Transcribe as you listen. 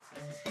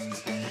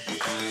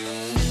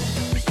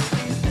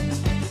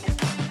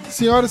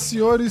Senhoras e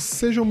senhores,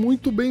 sejam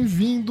muito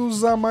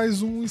bem-vindos a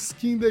mais um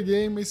Skin the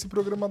Game, esse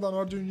programa da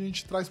Nord onde a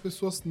gente traz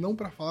pessoas não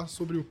para falar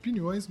sobre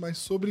opiniões, mas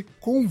sobre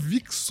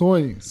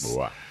convicções.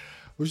 Boa.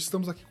 Hoje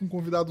estamos aqui com um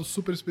convidado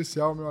super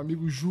especial, meu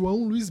amigo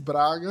João Luiz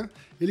Braga,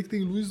 ele que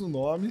tem Luiz no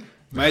nome.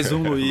 Mais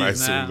um Luiz,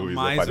 Mais né? um Luiz,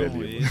 Mais um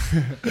Luiz.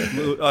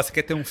 Ó, você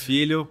quer ter um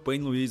filho, põe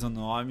Luiz no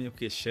nome,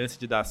 porque chance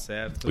de dar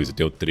certo. Luiz, eu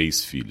tenho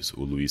 3 filhos.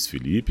 O Luiz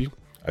Felipe,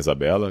 a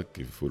Isabela,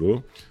 que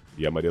furou,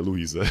 e a Maria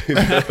Luísa.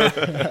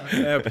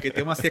 Porque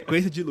tem uma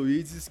sequência de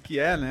Luizes que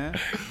é, né?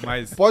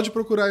 Mas Pode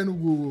procurar aí no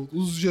Google.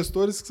 Os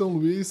gestores que são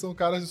Luiz são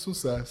caras de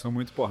sucesso. são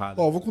muito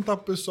porradas. Ó, vou contar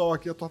pro pessoal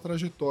aqui a tua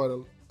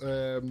trajetória,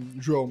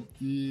 João.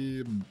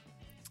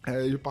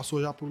 Ele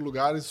passou já por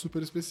lugares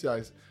super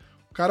especiais.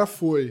 O cara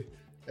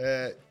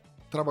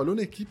trabalhou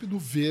na equipe do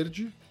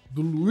Verde,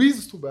 do Luiz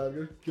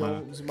Stuberger, que é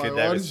um dos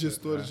maiores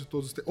gestores de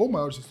todos os tempos, ou o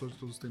maior gestor de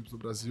todos os tempos do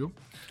Brasil.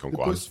 Concordo.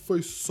 Depois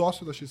foi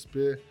sócio da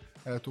XP,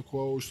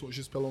 tocou o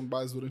XP Long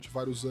Base durante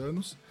vários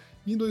anos.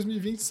 E em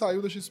 2020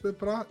 saiu da XP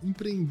para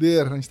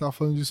empreender. A gente estava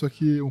falando disso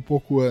aqui um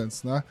pouco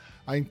antes, né?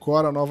 A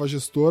Encore, a nova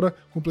gestora,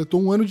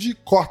 completou um ano de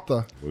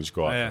cota.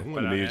 Um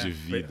ano e meio de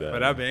vida.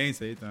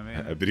 Parabéns aí também.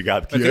 Né?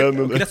 Obrigado, que eu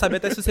ano, né? queria saber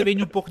até se você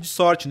vende um pouco de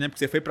sorte, né? Porque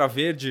você foi pra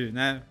Verde,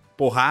 né?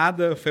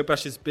 Porrada, foi pra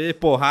XP,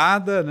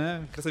 porrada,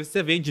 né? Queria saber se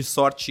você vende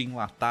sorte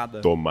enlatada.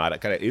 Tomara.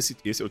 Cara, esse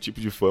é o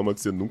tipo de fama que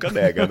você nunca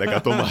nega, né?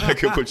 Que tomara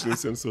que eu continue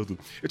sendo sortudo.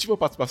 Eu tive uma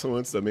participação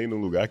antes também num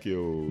lugar que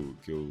eu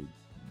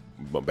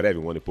breve,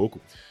 um ano e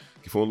pouco,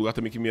 que foi um lugar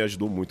também que me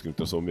ajudou muito, que me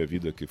transformou minha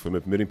vida, que foi meu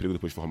primeiro emprego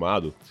depois de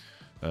formado,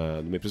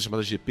 numa empresa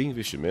chamada GP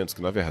Investimentos,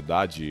 que na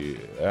verdade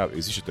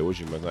existe até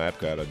hoje, mas na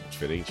época era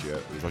diferente.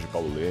 O Jorge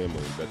Paulo Lema,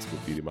 o Beto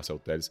Scopiri e Marcelo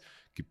Teles,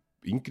 que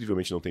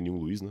incrivelmente não tem nenhum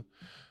Luiz, né?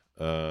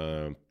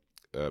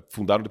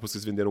 Fundaram depois que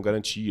eles venderam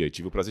garantia, e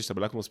tive o prazer de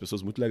trabalhar com umas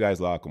pessoas muito legais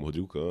lá, como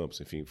Rodrigo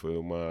Campos, enfim, foi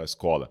uma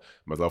escola,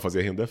 mas lá eu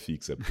fazia renda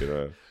fixa, porque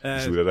a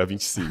juro era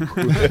 25.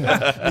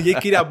 Ninguém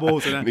queria a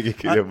bolsa, né? Ninguém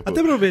queria a bolsa.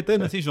 Até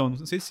aproveitando, assim, João,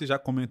 não sei se você já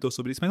comentou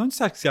sobre isso, mas onde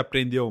você acha que você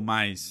aprendeu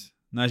mais?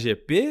 Na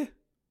GP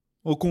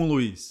ou com o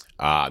Luiz?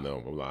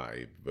 Não, vamos lá,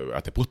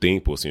 até por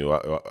tempo, assim,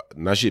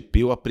 na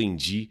GP eu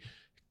aprendi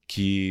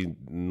que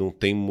não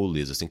tem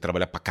moleza, você tem que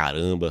trabalhar pra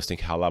caramba, você tem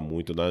que ralar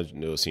muito, né?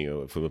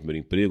 Foi meu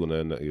primeiro emprego,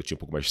 né? Eu tinha um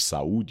pouco mais de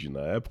saúde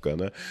na época,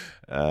 né?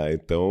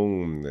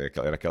 Então,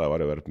 era aquela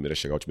hora, eu era o primeiro a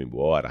chegar, o último a ir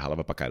embora,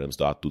 ralava pra caramba,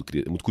 estudava tudo,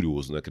 muito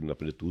curioso, né? Querendo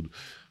aprender tudo.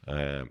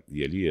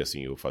 E ali,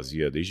 assim, eu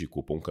fazia desde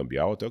cupom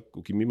cambial até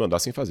o que me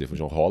mandassem fazer. Falei,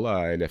 João, rola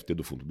a LFT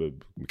do fundo.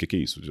 O que é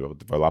isso?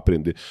 Vai lá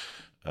aprender.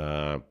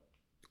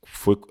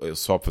 Foi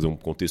só pra fazer um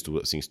contexto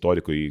assim,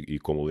 histórico e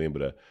como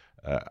lembra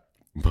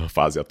uma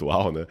fase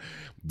atual, né?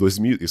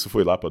 Isso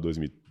foi lá para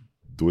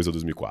 2002 a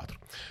 2004.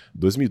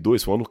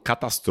 2002 foi um ano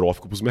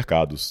catastrófico para os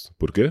mercados.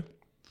 Por quê?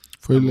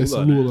 Foi a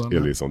eleição do Lula, né?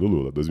 Eleição do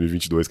Lula.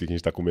 2022, que a gente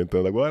está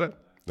comentando agora,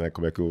 né?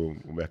 Como é que o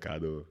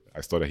mercado...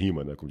 A história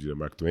rima, né? Como diria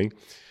Mark Twain.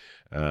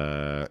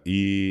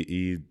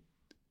 E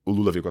o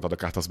Lula veio com a tal da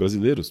Carta aos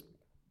Brasileiros.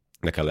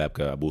 Naquela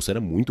época, a Bolsa era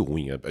muito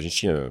ruim. A gente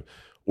tinha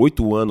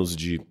 8 anos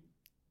de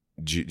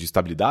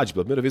estabilidade,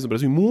 pela primeira vez no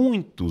Brasil, em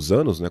muitos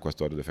anos, né, com a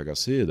história do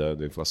FHC,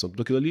 da inflação,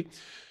 tudo aquilo ali,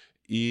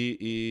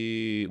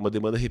 e uma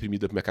demanda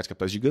reprimida para o mercado de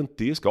capitais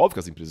gigantesca. Óbvio que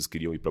as empresas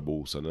queriam ir para a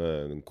Bolsa,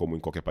 né, como em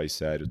qualquer país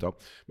sério e tal,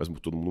 mas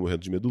todo mundo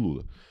morrendo de medo do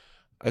Lula.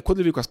 Aí quando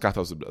ele veio com as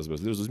cartas aos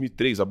brasileiros, em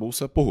 2003 a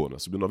Bolsa porrou, né,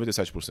 subiu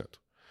 97%.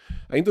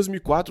 Aí em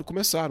 2004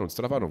 começaram,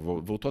 destravaram,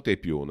 voltou a ter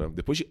IPO, né,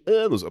 depois de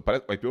anos.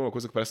 A IPO é uma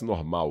coisa que parece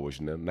normal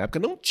hoje, né, na época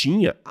não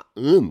tinha, há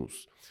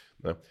anos,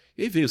 né,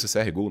 e aí veio o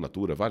CCR, Gol,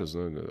 Natura, vários,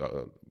 né,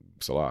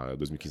 sei lá,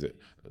 2015,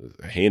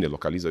 Renner,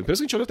 Localiza, a empresa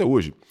que a gente olha até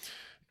hoje.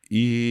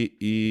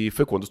 E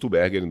foi quando o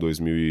Stuberger, no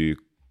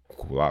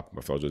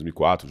final de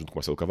 2004, junto com o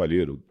Marcelo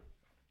Cavalheiro,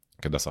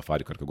 que é da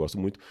Safari, cara que eu gosto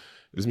muito,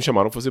 eles me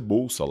chamaram para fazer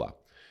bolsa lá.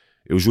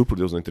 Eu juro por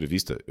Deus, na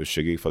entrevista, eu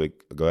cheguei e falei,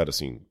 galera,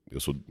 assim, eu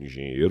sou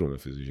engenheiro, né,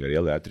 fiz engenharia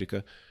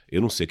elétrica,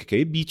 eu não sei o que é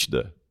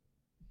EBITDA.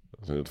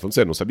 Eu tô falando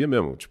sério, não sabia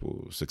mesmo.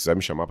 Tipo, se você quiser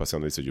me chamar para ser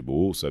analista de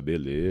bolsa,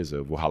 beleza,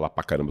 eu vou ralar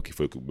pra caramba, que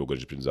foi o meu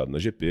grande aprendizado na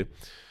GP.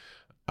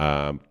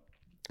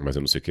 Mas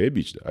eu não sei o que é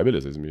EBITDA. Aí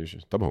beleza,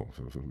 tá bom,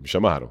 me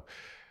chamaram.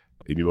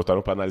 E me botaram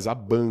para analisar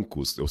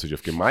bancos, ou seja, eu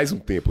fiquei mais um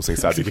tempo sem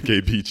saber o que é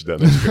EBITDA,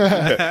 né?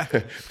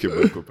 Porque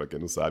banco, para quem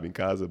não sabe, em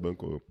casa,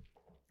 banco,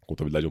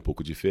 contabilidade é um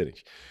pouco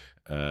diferente.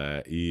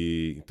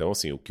 Então,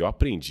 assim, o que eu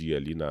aprendi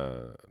ali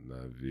na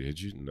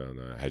Verde,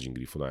 na Reding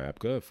Grifo na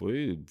época,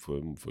 foi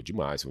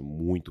demais, foi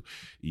muito.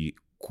 E,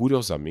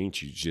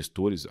 curiosamente,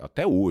 gestores,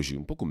 até hoje,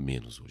 um pouco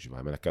menos hoje,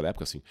 mas naquela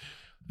época, assim,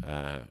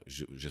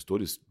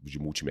 gestores de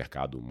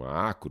multimercado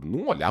macro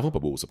não olhavam para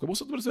a Bolsa, porque a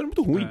Bolsa do Brasil era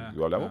muito ruim.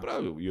 Olhavam para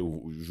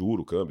o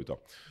juro, o câmbio e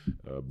tal,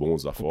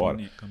 bons lá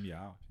fora.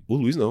 Cambial. O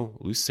Luiz não.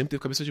 O Luiz sempre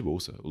teve cabeça de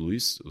bolsa. O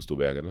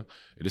Stuberger, né?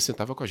 Ele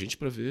sentava com a gente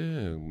para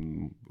ver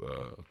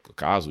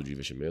caso de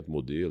investimento,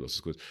 modelo, essas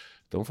coisas.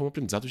 Então foi um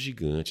aprendizado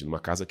gigante, numa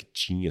casa que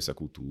tinha essa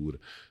cultura.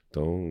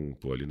 Então,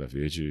 ali na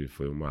Verde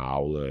foi uma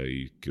aula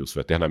e que eu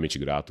sou eternamente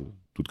grato.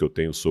 Tudo que eu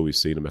tenho, sou e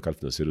sei no mercado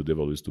financeiro, eu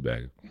devo ao Luiz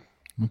Stuberger.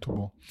 Muito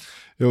bom.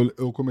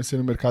 Eu comecei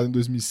no mercado em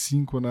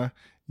 2005, né?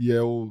 E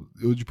eu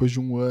depois de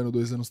 1 ano,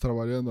 2 anos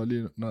trabalhando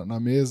ali na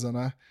mesa,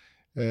 né?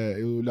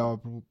 Eu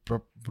olhava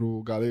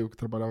pro galego que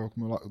trabalhava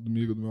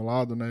comigo do meu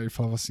lado, né? E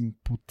falava assim,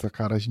 puta,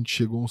 cara, a gente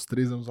chegou uns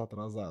 3 anos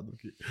atrasado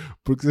aqui.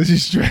 Porque se a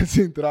gente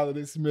tivesse entrado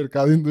nesse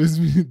mercado em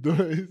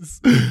 2002...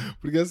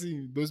 Porque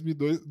assim,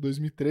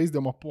 2003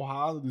 deu uma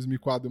porrada,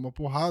 2004 deu uma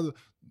porrada.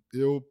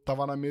 Eu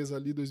tava na mesa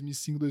ali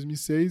 2005,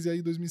 2006, e aí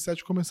em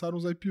 2007 começaram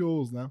os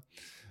IPOs, né?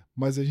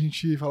 Mas a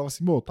gente falava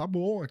assim, tá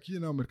bom aqui,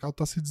 né? O mercado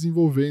tá se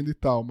desenvolvendo e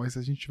tal, mas se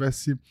a gente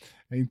tivesse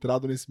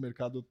entrado nesse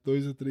mercado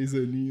 2 ou 3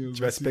 aninhos...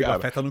 Tivesse assim, pegado a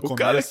feta no começo. O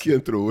cara que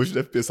entrou hoje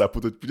deve pensar,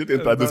 puta, podia ter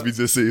entrado em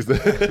 2016, né?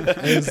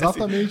 É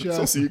exatamente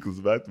São essa. ciclos,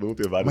 vão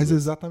ter vários. Mas é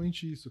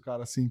exatamente isso,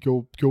 cara, assim,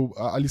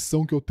 a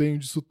lição que eu tenho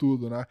disso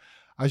tudo, né?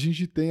 A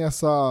gente tem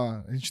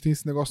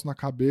esse negócio na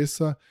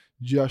cabeça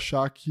de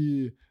achar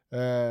que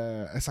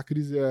essa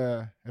crise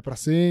é para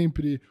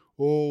sempre,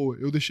 ou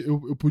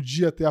eu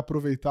podia ter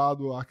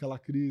aproveitado aquela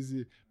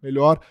crise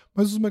melhor,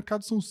 mas os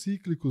mercados são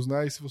cíclicos,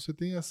 né? E se você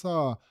tem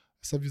essa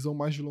visão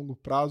mais de longo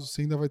prazo,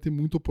 você ainda vai ter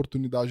muita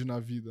oportunidade na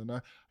vida, né? A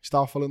gente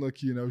estava falando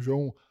aqui, né? O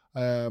João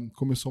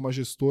começou uma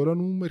gestora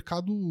num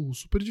mercado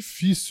super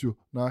difícil,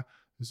 né?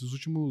 Esses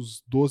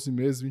últimos 12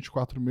 meses,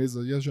 24 meses,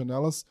 aí, as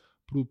janelas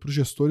para os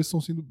gestores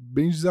estão sendo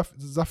bem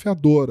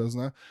desafiadoras,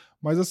 né?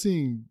 Mas,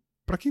 assim,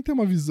 para quem tem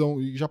uma visão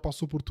e já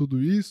passou por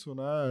tudo isso,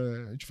 né?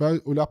 A gente vai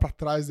olhar para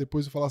trás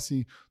depois e falar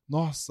assim,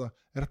 nossa,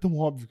 era tão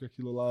óbvio que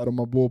aquilo lá era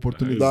uma boa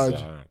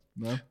oportunidade.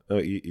 Né?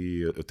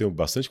 E eu tenho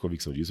bastante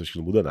convicção disso, acho que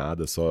não muda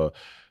nada, só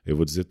eu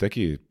vou dizer até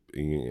que,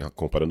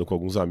 comparando com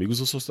alguns amigos,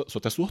 eu sou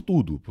até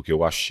sortudo, porque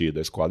o Axê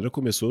da Esquadra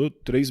começou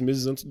 3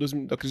 meses antes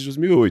da crise de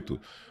 2008,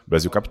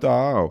 Brasil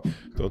Capital,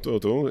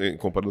 então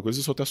comparando com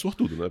isso, eu sou até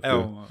sortudo, né? Porque...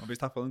 Uma vez eu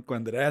tava falando com o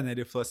André, né,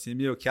 ele falou assim,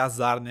 que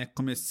azar, né,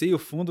 comecei o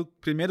fundo,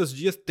 primeiros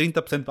dias,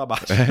 30% para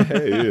baixo.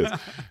 É isso,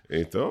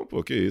 então,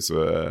 pô, que isso,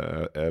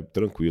 é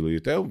tranquilo, e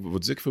até eu vou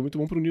dizer que foi muito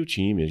bom pro New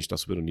Team, a gente tá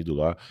super unido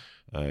lá,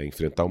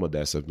 enfrentar uma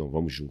dessas, não,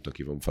 vamos junto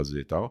aqui, vamos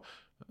fazer e tal,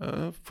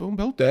 foi um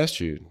belo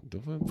teste.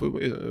 Então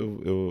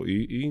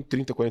e em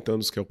 30, 40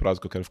 anos, que é o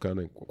prazo que eu quero ficar,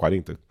 né?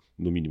 40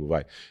 no mínimo,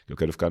 vai. Eu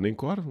quero ficar na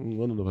Encore,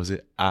 1 ano não vai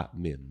fazer a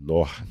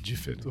menor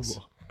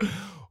diferença.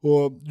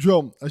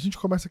 João, a gente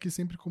começa aqui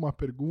sempre com uma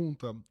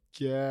pergunta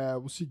que é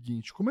o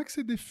seguinte: como é que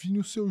você define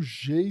o seu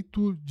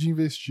jeito de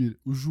investir?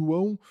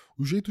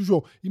 O jeito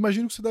João.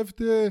 Imagino que você deve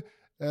ter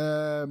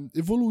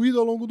evoluído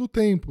ao longo do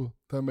tempo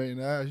também,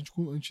 né? A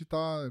gente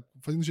tá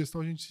fazendo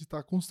gestão, a gente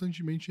está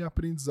constantemente em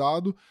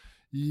aprendizado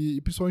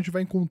e principalmente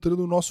vai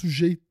encontrando o nosso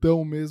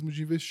jeitão mesmo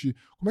de investir.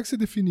 Como é que você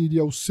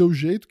definiria o seu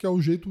jeito, que é o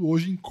jeito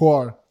hoje em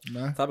core,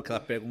 né? Sabe aquela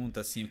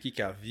pergunta assim, o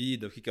que é a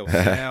vida, o que é o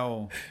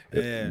céu?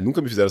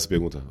 Nunca me fizeram essa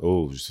pergunta,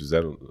 ou se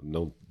fizeram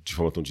não de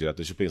forma tão direta,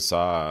 deixa eu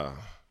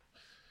pensar,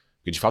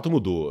 porque de fato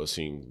mudou,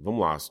 assim,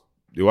 vamos lá,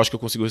 eu acho que eu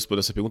consigo responder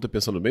essa pergunta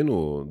pensando bem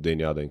no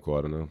DNA da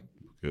Encore, né?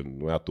 Porque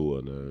não é à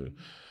toa, né?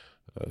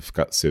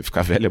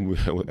 Ficar velho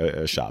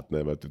é chato,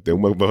 né? Mas tem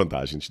uma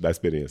vantagem, a gente dá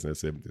experiência, né?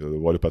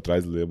 Eu olho para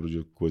trás e lembro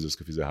de coisas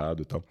que eu fiz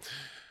errado e tal.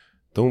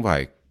 Então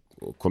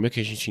como é que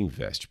a gente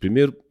investe?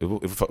 Primeiro, eu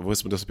vou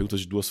responder essa pergunta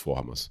de 2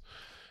 formas.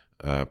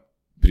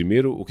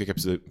 Primeiro, o que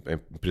a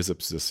empresa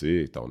precisa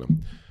ser e tal, né?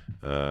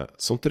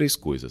 São 3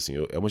 coisas, assim.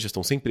 É uma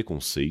gestão sem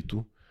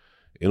preconceito.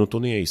 Eu não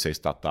estou nem aí se é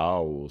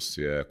estatal, ou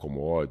se é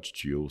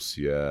commodity, ou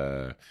se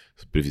é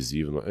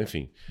previsível,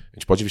 enfim. A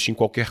gente pode investir em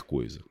qualquer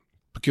coisa.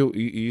 Porque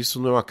e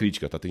isso não é uma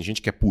crítica, tá? Tem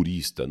gente que é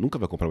purista, nunca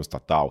vai comprar uma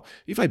estatal,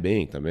 e vai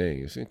bem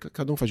também, assim,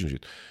 cada um faz de um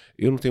jeito.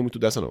 Eu não tenho muito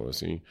dessa, não.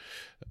 Assim.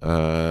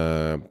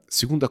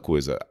 Segunda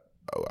coisa,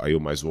 aí o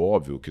mais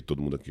óbvio, que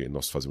todo mundo aqui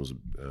nós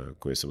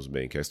conhecemos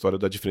bem, que é a história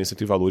da diferença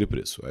entre valor e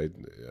preço. Aí,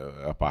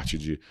 a parte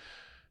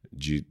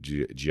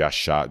de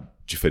achar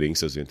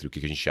diferenças entre o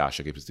que a gente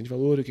acha que a empresa tem de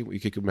valor e o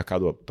que o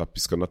mercado está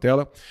piscando na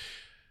tela.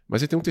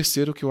 Mas aí tem um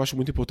terceiro que eu acho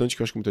muito importante,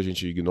 que eu acho que muita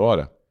gente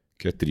ignora,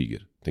 que é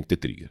trigger. Tem que ter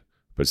trigger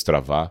para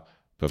destravar,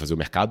 para fazer o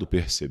mercado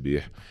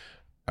perceber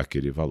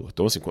aquele valor.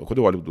 Então, assim, quando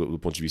eu olho do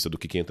ponto de vista do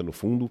que entra no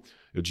fundo,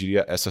 eu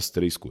diria essas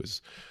 3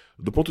 coisas.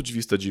 Do ponto de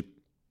vista de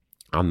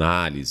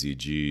análise,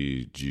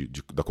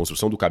 da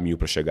construção do caminho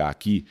para chegar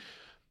aqui,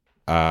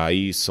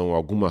 aí são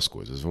algumas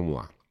coisas. Vamos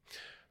lá.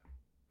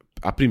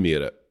 A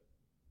primeira,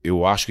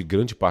 eu acho que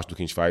grande parte do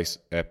que a gente faz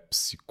é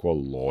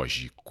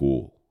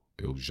psicológico.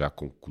 Eu já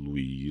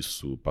concluí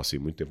isso, passei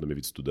muito tempo na minha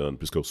vida estudando,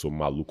 por isso que eu sou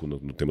maluco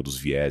no tema dos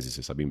vieses,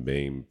 vocês sabem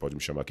bem, pode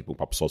me chamar aqui para um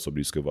papo só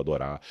sobre isso que eu vou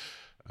adorar.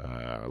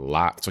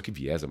 Só que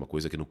viés é uma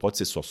coisa que não pode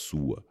ser só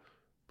sua.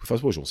 Eu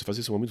falo, pô, João, você fazia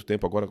isso há muito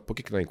tempo, agora por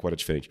que na Encore é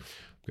diferente?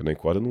 Porque na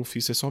Encore eu não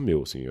fiz ser só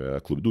meu, assim, é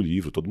clube do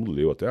livro, todo mundo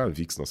leu, até a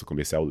Vix, nossa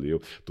comercial, leu,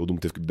 todo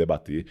mundo teve que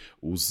debater.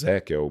 O Zé,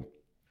 que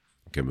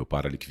é meu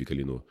par ali, que fica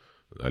ali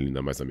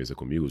mais na mesa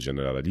comigo, o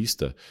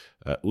generalista,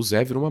 o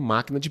Zé virou uma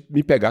máquina de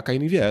me pegar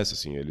caindo em viés,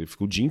 assim, ele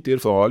ficou o dia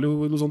inteiro falando, olha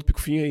a ilusão do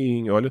pico-fim aí,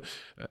 hein? Olha,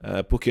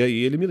 porque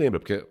aí ele me lembra,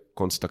 porque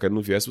quando você está caindo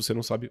no viés, você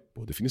não sabe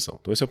por definição.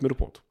 Então esse é o primeiro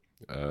ponto,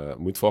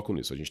 muito foco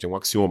nisso. A gente tem um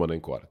axioma na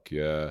Encore, que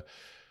é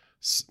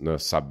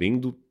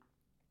sabendo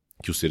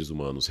que os seres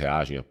humanos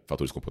reagem a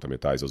fatores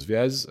comportamentais, aos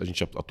vieses, a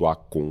gente atuar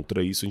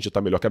contra isso, a gente já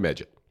está melhor que a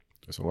média.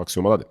 Esse é um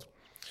axioma lá dentro.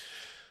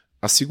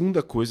 A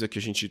segunda coisa que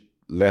a gente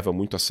leva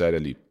muito a sério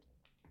ali,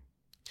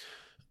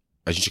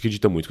 a gente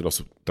acredita muito que o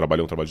nosso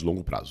trabalho é um trabalho de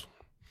longo prazo.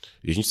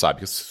 E a gente sabe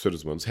que os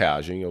seres humanos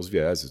reagem aos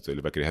vieses, então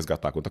ele vai querer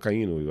resgatar quando está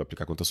caindo, vai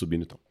aplicar quando está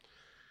subindo e tal.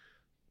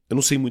 Eu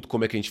não sei muito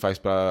como é que a gente faz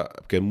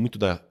porque é muito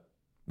da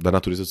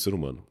natureza do ser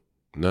humano,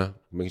 né?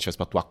 Como é que a gente faz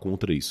para atuar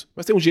contra isso.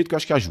 Mas tem um jeito que eu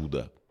acho que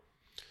ajuda,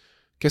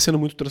 que é sendo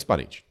muito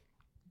transparente.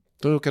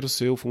 Então eu quero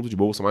ser o fundo de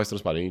bolsa mais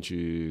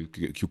transparente,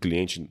 que o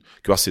cliente,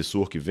 que o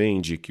assessor que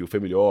vende, que o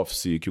family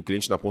office, que o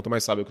cliente na ponta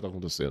mais sabe o que está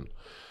acontecendo.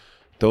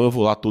 Então eu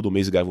vou lá todo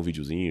mês e gravo um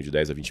videozinho de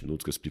 10 a 20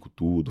 minutos que eu explico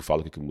tudo,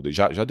 falo o que eu mudei.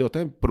 Já deu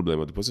até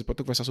problema, depois você pode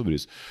até conversar sobre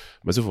isso.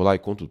 Mas eu vou lá e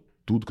conto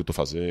tudo que eu estou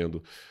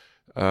fazendo.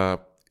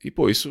 E,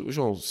 pô, isso,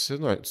 João, você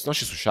não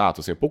acha isso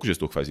chato? Assim, é pouco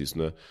gestor que faz isso,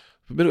 né?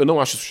 Primeiro, eu não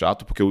acho isso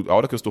chato, porque a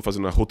hora que eu estou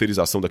fazendo a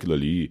roteirização daquilo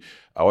ali,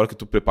 a hora que eu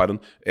estou preparando,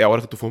 é a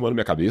hora que eu estou formando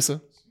minha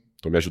cabeça.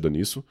 Então me ajuda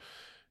nisso.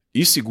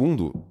 E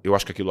segundo, eu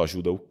acho que aquilo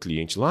ajuda o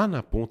cliente lá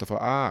na ponta a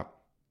falar,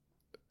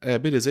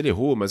 beleza, ele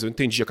errou, mas eu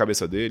entendi a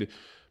cabeça dele.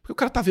 Porque o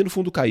cara tá vendo o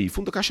fundo cair,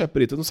 fundo da caixa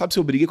preta, não sabe se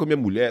eu briguei com a minha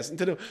mulher,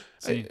 entendeu?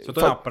 Sim, se eu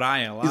tô na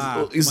praia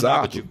lá, tomando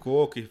água de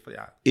coco e falei,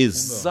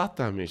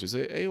 exatamente.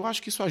 Eu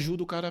acho que isso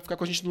ajuda o cara a ficar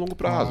com a gente no longo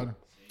prazo. Claro.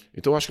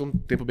 Então eu acho que é um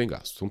tempo bem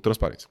gasto, são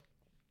transparência.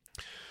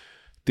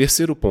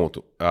 Terceiro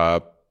ponto,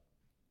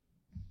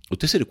 o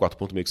terceiro e quarto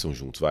ponto meio que são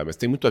juntos, mas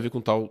tem muito a ver com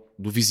o tal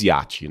do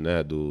Viziati,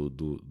 né,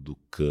 do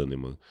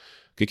Kahneman.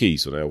 O que é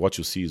isso, né? What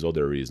you see is all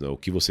there is, né? O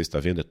que você está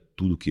vendo é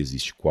tudo que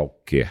existe,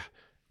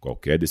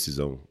 qualquer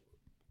decisão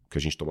que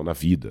a gente toma na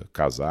vida,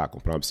 casar,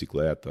 comprar uma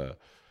bicicleta,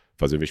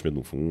 fazer um investimento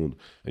num fundo,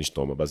 a gente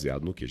toma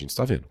baseado no que a gente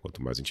está vendo.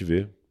 Quanto mais a gente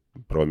vê,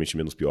 provavelmente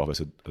menos pior vai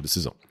ser a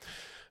decisão.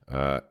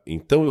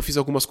 Então eu fiz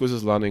algumas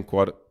coisas lá na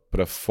Encore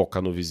para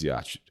focar no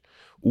Viziati.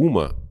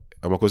 Uma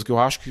é uma coisa que eu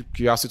acho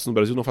que assets no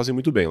Brasil não fazem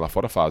muito bem, lá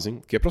fora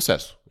fazem, que é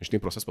processo. A gente tem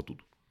processo para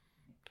tudo.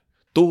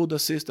 Toda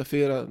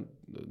sexta-feira,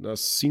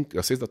 às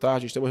 6 da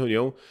tarde, a gente tem uma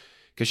reunião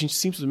que a gente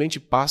simplesmente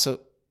passa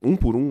um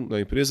por um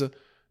na empresa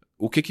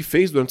o que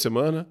fez durante a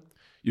semana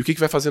e o que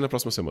vai fazer na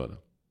próxima semana.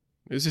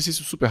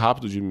 Exercício super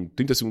rápido, de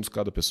 30 segundos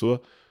cada pessoa.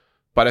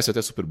 Parece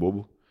até super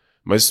bobo,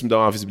 mas isso me dá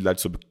uma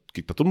visibilidade sobre o que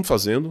está todo mundo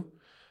fazendo.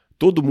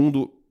 Todo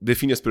mundo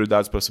define as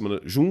prioridades para a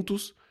semana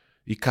juntos.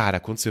 E,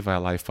 cara, quando você vai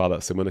lá e fala,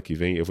 semana que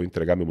vem eu vou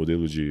entregar meu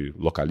modelo de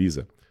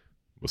Localiza,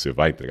 você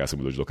vai entregar seu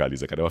modelo de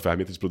Localiza, cara. É uma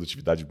ferramenta de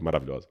produtividade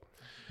maravilhosa.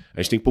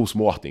 A gente tem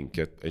post-mortem,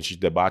 que a gente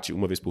debate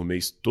uma vez por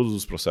mês todos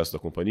os processos da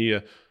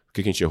companhia, o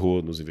que a gente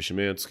errou nos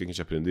investimentos, o que a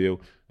gente aprendeu.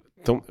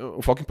 Então,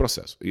 o foco em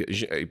processo.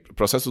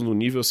 Processos no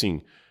nível, assim,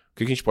 o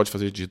que a gente pode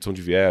fazer de redução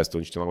de viés, então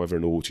a gente tem lá um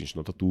Evernote, a gente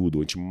nota tudo,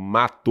 a gente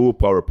matou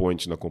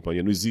PowerPoint na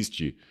companhia, não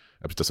existe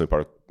apresentação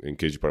em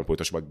case de PowerPoint,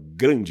 eu acho uma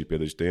grande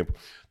perda de tempo.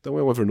 Então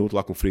é um Evernote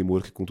lá com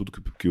framework, com tudo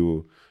que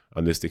o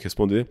analista tem que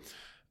responder.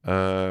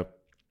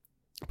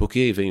 Porque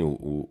aí vem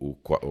o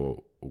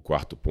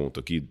quarto ponto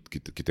aqui,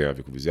 que tem a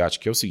ver com o Viziati,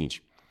 que é o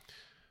seguinte,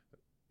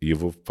 e eu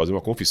vou fazer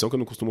uma confissão que eu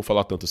não costumo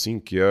falar tanto assim,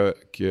 que é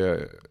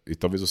e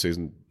talvez vocês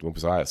vão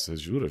pensar, você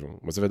jura, João?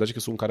 Mas a verdade é que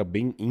eu sou um cara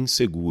bem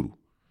inseguro.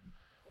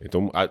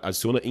 Então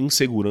adiciona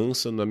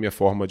insegurança na minha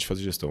forma de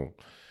fazer gestão.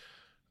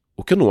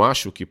 O que eu não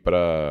acho que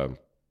para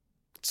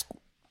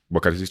uma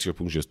característica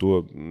para um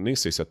gestor, nem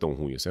sei se é tão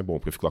ruim, assim, é bom,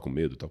 porque eu fico lá com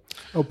medo e tal.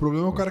 O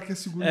problema é o cara que é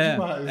seguro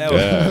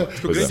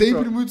demais.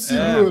 Sempre muito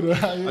seguro.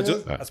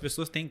 As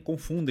pessoas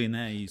confundem,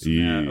 né, isso.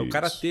 Né? O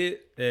cara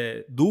ter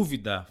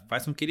dúvida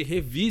faz com que ele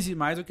revise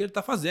mais o que ele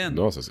está fazendo.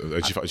 Nossa, a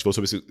gente falou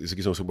sobre isso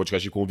aqui, sobre um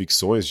podcast de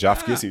convicções, já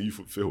fiquei assim,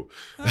 ferrou.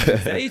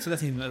 É isso, né,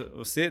 assim,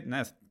 você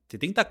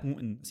tem que estar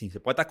assim, você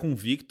pode estar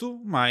convicto,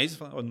 mas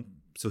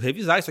preciso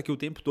revisar isso aqui o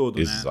tempo todo.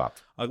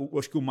 Exato. Né? Eu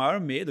acho que o maior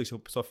medo, que a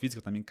pessoa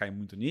física também cai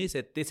muito nisso,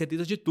 é ter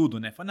certeza de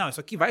tudo, né? Fala, não, isso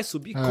aqui vai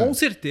subir com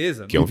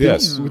certeza. Que é um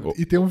viés.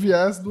 E tem um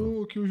viés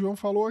do que o João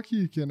falou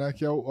aqui, que é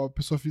a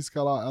pessoa física,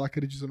 ela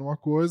acredita numa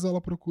coisa,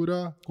 ela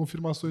procura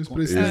confirmações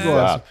para esse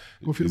negócio.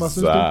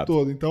 Confirmações o tempo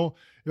todo. Então,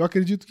 eu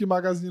acredito que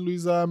Magazine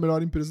Luiza é a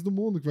melhor empresa do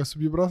mundo, que vai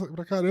subir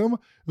pra caramba.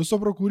 Eu só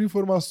procuro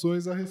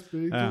informações a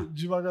respeito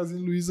de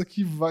Magazine Luiza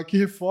que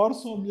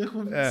reforçam a minha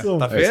convicção.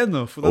 Tá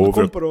vendo? Fulano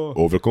comprou.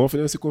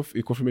 Overconfidence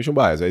e confirmation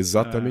bias. É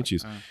exatamente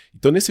isso.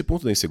 Então, nesse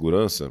ponto da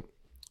insegurança,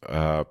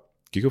 o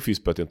que eu fiz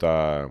pra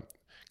tentar...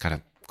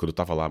 Cara, quando eu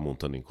tava lá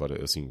montando em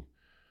Cora, assim...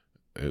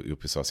 Eu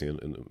pensava assim,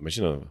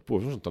 imagina,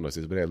 vamos juntar nós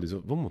três, Luiza,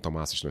 vamos montar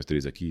uma asset nós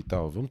três aqui e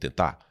tal, vamos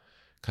tentar.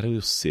 Cara,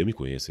 eu me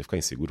conheço, eu ia ficar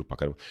inseguro pra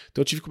caramba.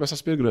 Então eu tive que começar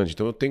super grande.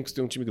 Então eu tenho que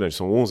ter um time grande.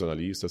 São 11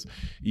 analistas.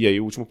 E aí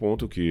o último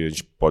ponto, que a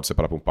gente pode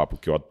separar para um papo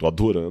que eu tô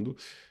adorando,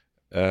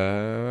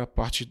 é a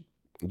parte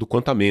do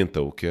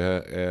Quantamental, que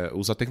é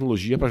usar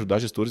tecnologia para ajudar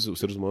gestores, os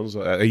seres humanos.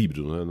 É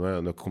híbrido, né?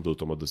 Não é que o computador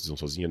toma decisão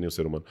sozinha, nem o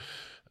ser humano.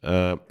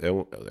 É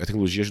a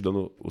tecnologia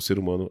ajudando o ser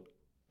humano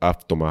a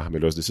tomar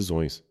melhores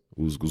decisões.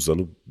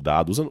 Usando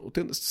dados,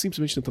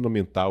 simplesmente tentando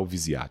aumentar o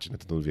Viziati, né?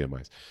 Tentando ver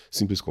mais.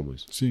 Simples como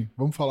isso. Sim,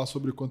 vamos falar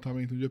sobre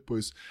quantamento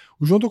depois.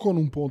 O João tocou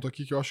num ponto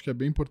aqui que eu acho que é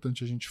bem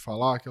importante a gente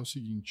falar, que é o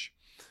seguinte.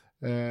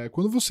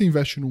 Quando você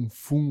investe num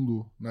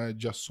fundo, né,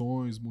 de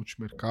ações,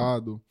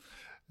 multimercado,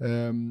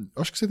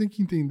 acho que você tem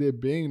que entender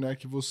bem, né,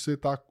 que você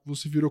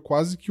virou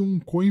quase que um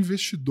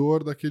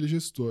co-investidor daquele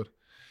gestor.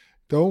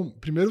 Então,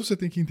 primeiro você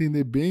tem que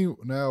entender bem,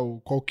 né,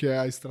 qual que é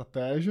a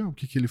estratégia, o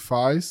que ele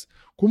faz,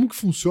 como que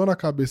funciona a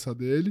cabeça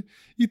dele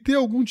e ter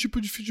algum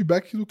tipo de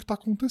feedback do que está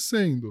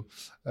acontecendo.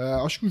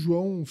 Acho que o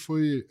João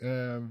foi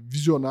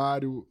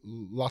visionário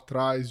lá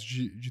atrás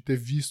de ter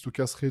visto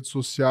que as redes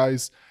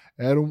sociais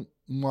eram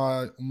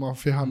uma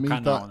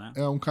ferramenta,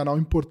 um canal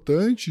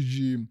importante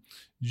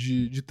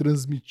de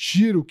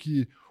transmitir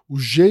o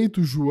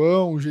jeito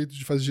João, o jeito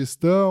de fazer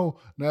gestão,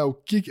 né,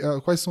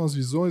 quais são as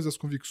visões, as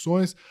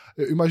convicções.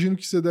 Eu imagino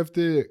que você deve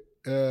ter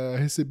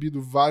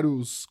recebido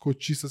vários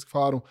cotistas que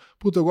falaram: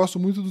 puta, eu gosto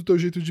muito do teu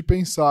jeito de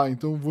pensar,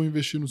 então vou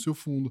investir no seu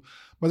fundo.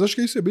 Mas acho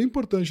que isso é bem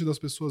importante das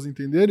pessoas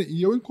entenderem,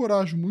 e eu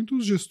encorajo muito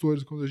os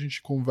gestores, quando a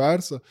gente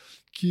conversa,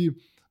 que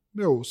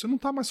você não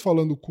está mais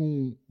falando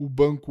com o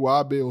banco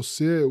A, B ou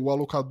C, o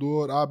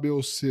alocador A, B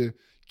ou C,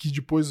 que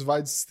depois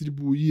vai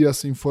distribuir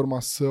essa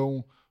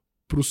informação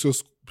para os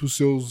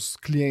seus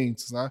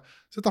clientes, né?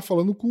 Você está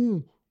falando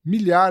com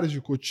milhares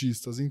de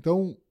cotistas.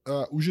 Então,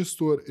 o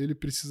gestor, ele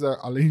precisa,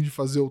 além de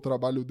fazer o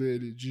trabalho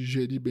dele, de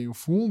gerir bem o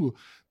fundo,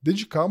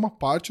 dedicar uma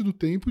parte do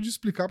tempo de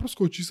explicar para os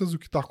cotistas o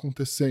que está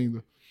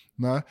acontecendo,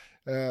 né?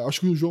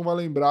 Acho que o João vai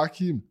lembrar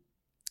que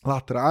lá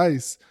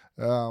atrás,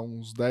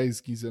 uns 10,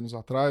 15 anos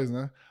atrás,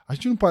 né? A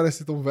gente não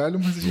parece tão velho,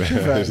 mas a gente é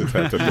velho.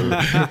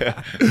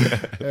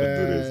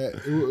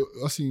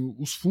 Assim,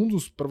 os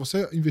fundos, para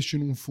você investir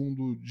num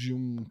fundo de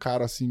um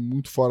cara assim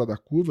muito fora da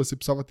curva, você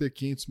precisava ter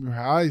R$500 mil,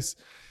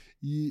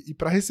 e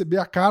para receber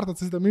a carta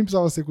você também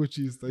precisava ser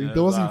cotista.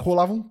 Então, assim,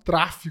 rolava um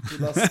tráfico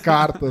das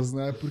cartas,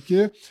 né?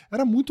 Porque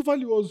era muito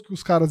valioso o que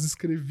os caras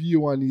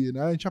escreviam ali,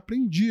 né? A gente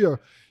aprendia.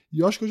 E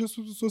eu acho que hoje as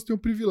pessoas têm o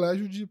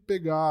privilégio de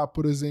pegar,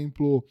 por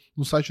exemplo,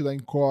 no site da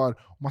Encore,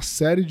 uma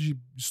série de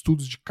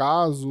estudos de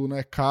caso,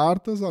 né,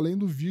 cartas, além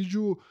do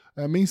vídeo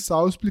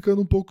mensal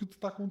explicando um pouco o que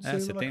está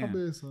acontecendo na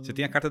cabeça. Você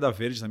tem a Carta da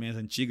Verde também, as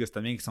antigas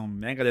também, que são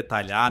mega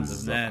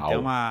detalhadas, né? Tem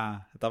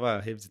eu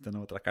tava revisitando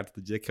outra carta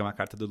do dia, que é uma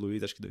carta do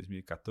Luiz, acho que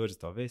 2014,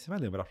 talvez. Você vai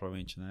lembrar,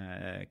 provavelmente,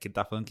 né? Que ele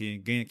tá falando que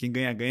quem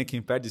ganha,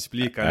 quem perde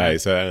explica, né?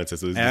 Isso é antes,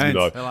 essa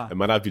 2009. É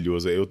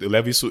maravilhoso. Eu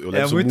levo isso muito a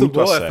sério. É muito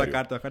boa essa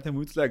carta. A carta é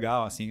muito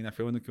legal, assim, né?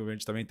 Foi o ano que o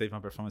Verde também teve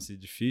uma performance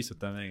difícil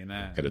também,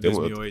 né? Cara, em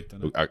 2008,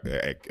 né?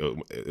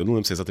 Eu não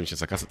lembro se é exatamente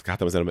essa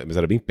carta, mas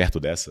era bem perto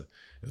dessa.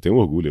 Eu tenho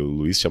orgulho. O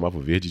Luiz chamava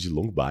o Verde de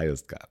long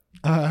bias, cara.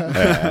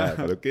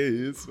 Falei, que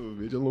isso? O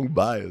Verde é long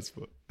bias,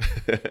 pô.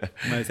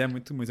 Mas é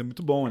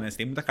muito bom, né? Você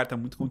tem muita carta,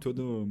 muito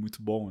conteúdo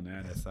muito bom,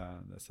 né?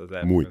 Nessas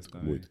épocas.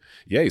 Muito.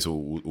 E é isso.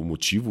 O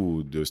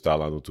motivo de eu estar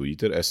lá no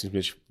Twitter é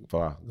simplesmente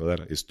falar: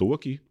 galera, estou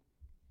aqui.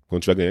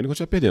 Quando estiver ganhando e quando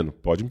estiver perdendo.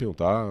 Pode me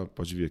perguntar,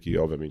 pode vir aqui,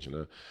 obviamente,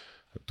 né?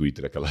 O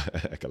Twitter,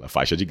 aquela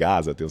faixa de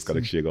Gaza, tem uns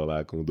caras que chegam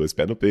lá com 2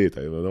 pés no peito,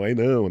 aí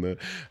não, né?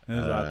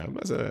 Exato.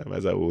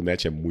 Mas o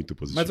net é muito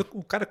positivo. Mas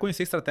o cara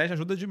conhecer estratégia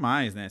ajuda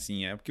demais, né?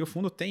 Assim, porque o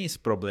fundo tem esse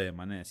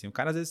problema, né? Assim, o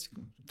cara às vezes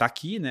tá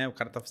aqui, né? O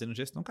cara tá fazendo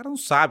gestão, o cara não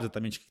sabe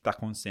exatamente o que tá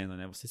acontecendo,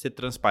 né? Você ser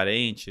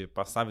transparente,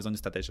 passar a visão de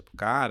estratégia pro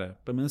cara,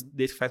 pelo menos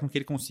desse faz com que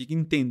ele consiga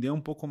entender um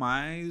pouco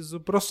mais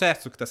o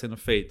processo que tá sendo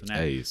feito,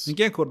 né? É isso.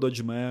 Ninguém acordou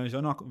de manhã,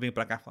 já não vem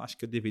pra cá e fala: acho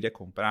que eu deveria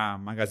comprar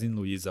Magazine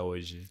Luiza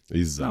hoje.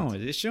 Exato. Não,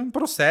 existe um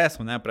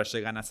processo, né, para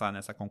chegar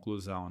nessa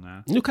conclusão,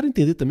 né? E eu quero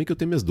entender também que eu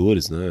tenho minhas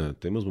dores, né?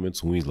 Tem meus momentos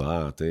ruins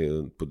lá.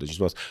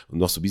 O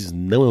nosso business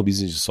não é um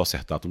business de só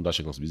acertar. Todo mundo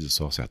acha que o nosso business é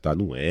só acertar.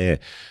 Não é.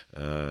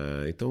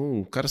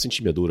 Então, o cara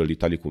sentir minha dor ali,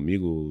 tá ali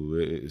comigo,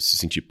 se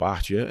sentir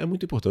parte, é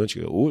muito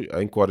importante. Hoje,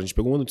 a Encore, a gente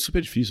pegou um ano super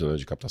difícil, né,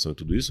 de captação e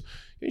tudo isso.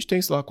 E a gente tem,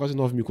 sei lá, quase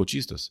 9 mil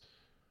cotistas.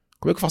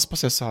 Como é que eu faço para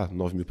acessar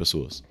 9 mil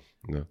pessoas?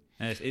 Né?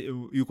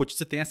 E o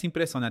cotista tem essa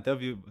impressão, né? Até eu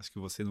vi, acho que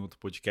você no outro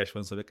podcast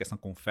falando sobre a questão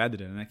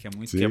Confederate, né? Que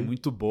é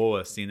muito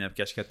boa, assim, né?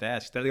 Porque acho que até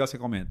é legal você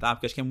comentar,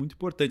 porque acho que é muito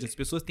importante. As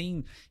pessoas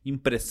têm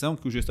impressão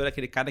que o gestor é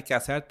aquele cara que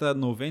acerta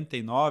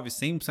 99%,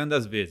 100%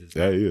 das vezes.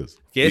 Né? É isso.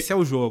 Porque esse é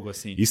o jogo,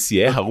 assim. E se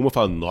erra alguma,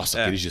 fala: nossa,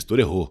 aquele gestor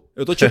errou.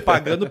 Eu tô te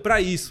pagando pra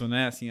isso,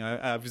 né? Assim,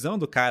 a visão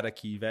do cara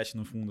que investe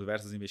no fundo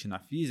versus investir na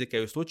física,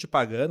 eu estou te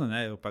pagando,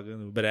 né? Eu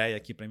pagando o Breia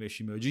aqui pra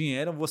investir meu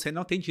dinheiro, você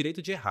não tem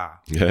direito de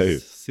errar. É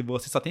isso. Se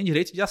você só tem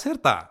direito de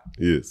acertar.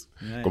 Isso.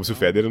 Como se o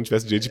Federer não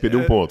tivesse direito de perder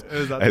um ponto.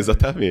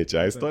 Exatamente.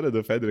 A história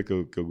do Federer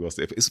que eu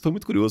gosto. Isso foi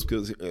muito curioso,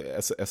 porque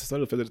assim, essa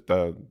história do Federer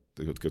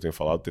que eu tenho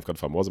falado, ter ficado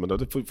famosa, mas na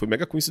verdade foi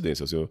mega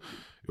coincidência. Assim,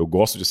 eu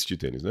gosto de assistir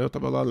tênis, né? Eu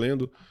tava lá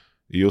lendo.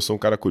 E eu sou um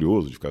cara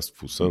curioso de ficar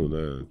fuçando,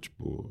 né?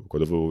 Tipo,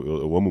 quando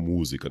eu amo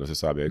música, né? Você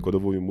sabe? Aí quando eu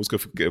vou em música,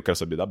 eu quero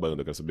saber da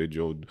banda, eu quero saber de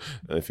onde.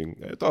 Enfim,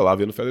 eu tava lá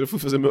vendo o Federer, eu fui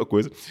fazer a mesma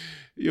coisa.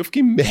 E eu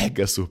fiquei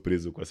mega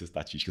surpreso com essas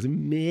estatísticas.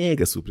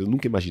 Mega surpreso. Eu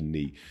nunca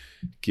imaginei.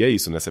 Que é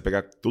isso, né? Você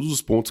pegar todos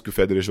os pontos que o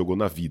Federer jogou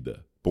na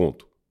vida.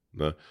 Ponto.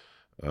 Né?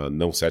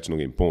 Não set no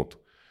game, ponto.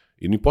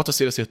 E não importa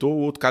se ele acertou ou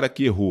o outro cara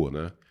que errou,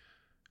 né?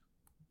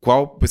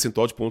 Qual o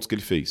percentual de pontos que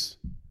ele fez?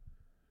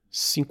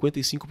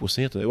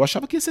 55%. Eu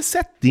achava que ia ser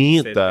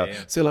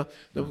 70%. Sei lá.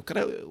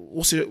 Cara,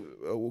 ou seja,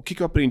 o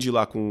que eu aprendi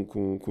lá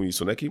com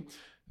isso, né? Que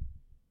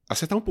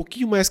acertar um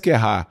pouquinho mais que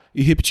errar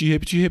e repetir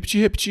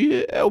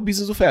é o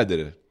business do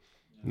Federer.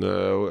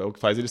 É o que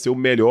faz ele ser o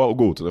melhor, o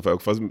GOAT, né? É o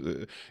que faz,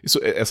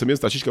 essa mesma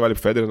estatística vale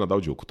pro Federer, Nadal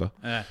e Djokovic, tá?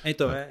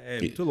 Então é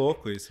muito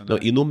louco isso, né? Não,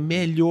 e no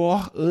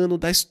melhor ano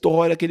da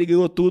história que ele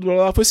ganhou tudo,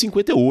 foi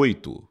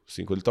 58.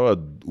 Ele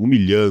tava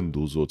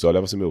humilhando os outros. Eu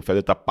olhava assim, o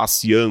Federer tá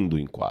passeando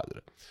em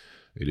quadra.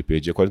 Ele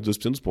perdia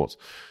 42% dos pontos.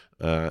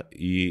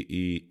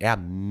 E é a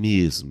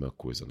mesma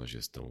coisa na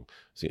gestão.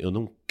 Assim, eu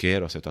não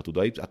quero acertar tudo.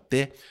 Aí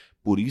até...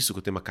 Por isso que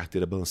eu tenho uma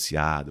carteira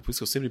balanceada, por isso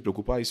que eu sempre me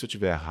preocupo, e se eu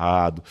estiver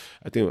errado?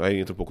 Aí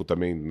entra um pouco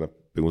também na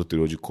pergunta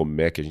anterior de como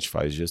é que a gente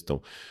faz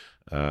gestão.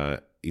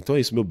 Então é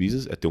isso, meu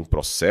business é ter um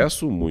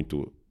processo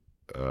muito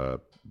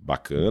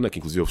bacana, que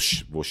inclusive eu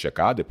vou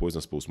checar depois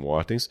nas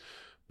post-mortems,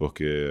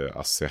 porque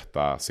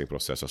acertar sem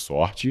processo é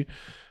sorte,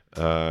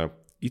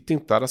 e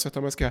tentar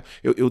acertar mais que errar.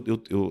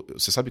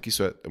 Você sabe que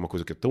isso é uma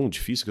coisa que é tão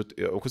difícil,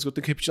 que é uma coisa que eu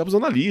tenho que repetir para os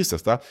analistas,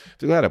 tá?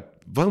 Então, galera,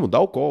 vamos, dá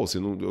o call,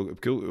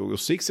 porque eu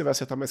sei que você vai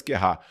acertar mais que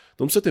errar.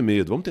 Então não precisa ter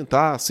medo, vamos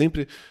tentar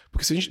sempre...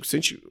 Porque se a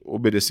gente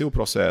obedecer o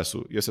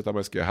processo e acertar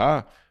mais que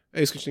errar,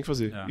 é isso que a gente tem que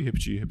fazer. E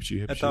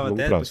repetir. Eu tava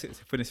até, você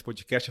foi nesse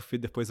podcast, eu fui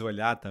depois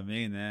olhar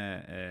também,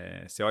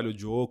 né? Você olha o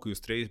Djokovic e os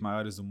 3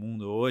 maiores do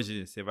mundo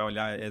hoje, você vai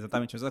olhar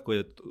exatamente a mesma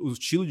coisa. O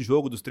estilo de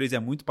jogo dos 3 é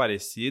muito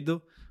parecido,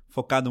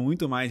 focado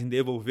muito mais em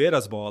devolver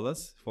as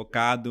bolas,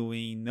 focado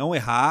em não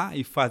errar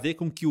e fazer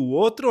com que o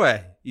outro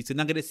erre, e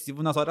sendo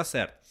agressivo nas horas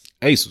certas.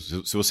 É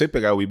isso. Se você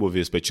pegar o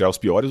Ibovespa e tirar os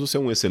piores, você é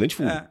um excelente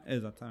fundo.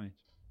 Exatamente.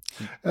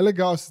 É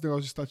legal esse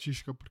negócio de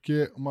estatística,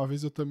 porque uma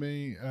vez eu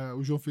também...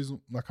 o João fez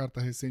na carta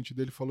recente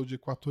dele, falou de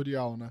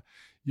equatorial, né?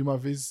 E uma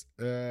vez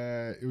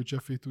eu tinha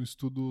feito um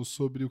estudo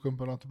sobre o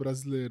Campeonato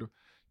Brasileiro,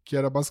 que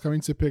era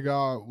basicamente você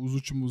pegar os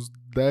últimos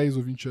 10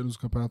 ou 20 anos do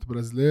Campeonato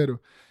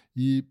Brasileiro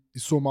e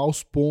somar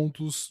os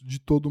pontos de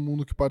todo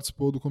mundo que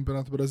participou do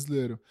Campeonato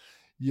Brasileiro.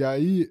 E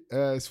aí,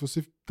 se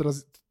você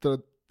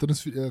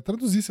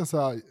traduzisse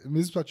essa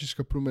mesma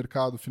estatística para o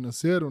mercado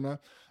financeiro, né?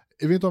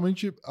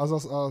 Eventualmente,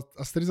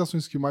 as 3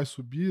 ações que mais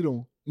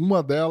subiram,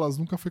 uma delas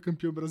nunca foi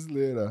campeã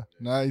brasileira,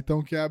 né?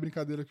 Então, que é a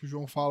brincadeira que o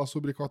João fala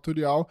sobre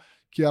Equatorial,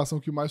 que é a ação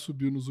que mais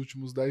subiu nos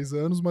últimos 10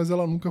 anos, mas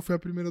ela nunca foi a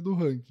primeira do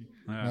ranking.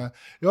 Né?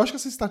 Eu acho que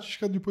essa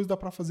estatística depois dá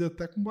para fazer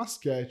até com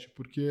basquete,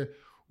 porque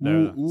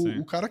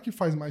o cara que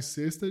faz mais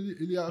cesta,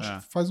 ele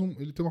acha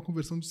que ele tem uma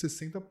conversão de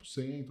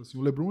 60%. Assim,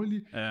 o LeBron,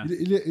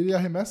 ele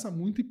arremessa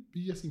muito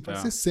e assim,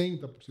 faz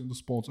 60%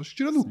 dos pontos. Acho que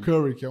tirando o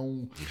Curry, que é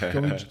um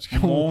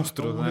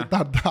monstro, né?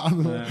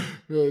 Retardado.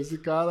 Esse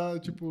cara,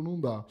 tipo, não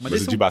dá.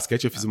 Mas de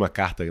basquete eu fiz uma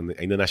carta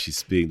ainda na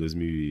XP em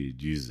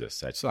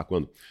 2017, sei lá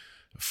quando.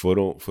 Foi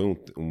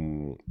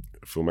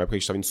uma época que a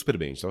gente estava indo super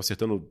bem. A gente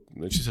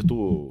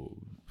acertou,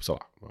 sei lá,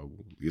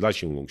 e lá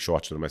tinha um long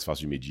shot, era mais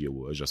fácil de medir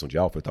a geração de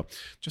alfa e tal. A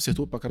gente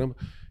acertou pra caramba.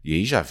 E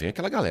aí já vem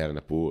aquela galera, né?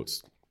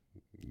 Putz,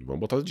 vamos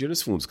botar dinheiro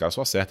nesse fundo, os caras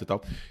só acertam e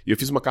tal. E eu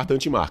fiz uma carta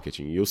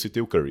anti-marketing, e eu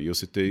citei o Curry, eu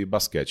citei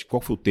basquete.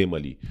 Qual foi o tema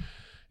ali?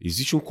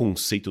 Existe um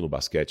conceito no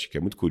basquete que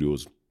é muito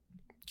curioso,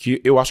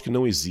 que eu acho que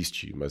não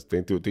existe, mas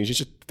tem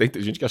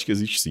gente que acha que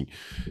existe sim,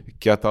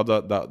 que é a tal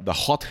da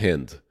hot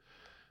hand.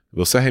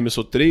 Você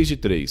arremessou 3 de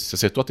 3, você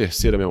acertou a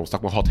terceira mesmo, você está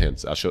com uma hot hand,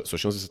 sua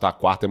chance de acertar a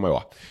quarta é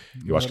maior.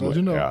 Eu acho que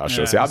não. A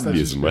chance é a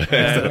mesma.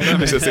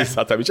 A chance é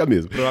exatamente a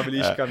mesma.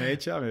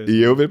 Probabilisticamente é a mesma. E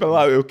eu veio para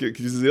lá, eu quis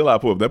dizer lá,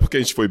 não é porque a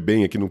gente foi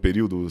bem aqui num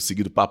período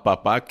seguido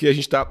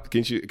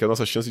que a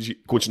nossa chance de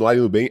continuar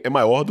indo bem é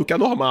maior do que a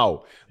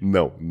normal.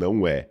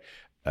 Não é.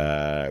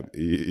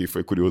 E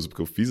foi curioso, porque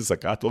eu fiz essa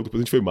carta, logo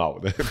depois a gente foi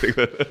mal, né?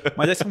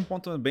 Mas esse é um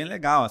ponto bem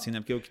legal, assim, né?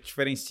 Porque o que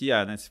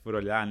diferencia, né? Se for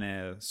olhar,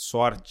 né?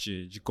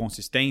 Sorte de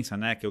consistência,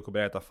 né? Que é o que o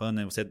Breno tá falando,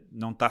 né? Você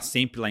não tá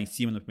sempre lá em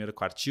cima no primeiro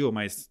quartil,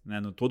 mas, né?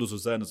 Todos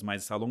os anos,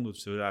 mas ao longo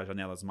das suas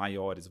janelas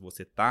maiores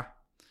você tá.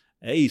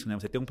 É isso, né?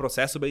 Você tem um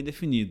processo bem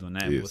definido,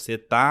 né? Isso. Você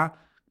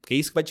tá... Porque é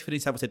isso que vai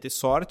diferenciar você ter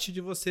sorte de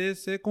você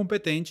ser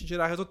competente e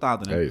tirar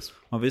resultado, né? É isso.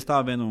 Uma vez eu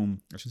estava vendo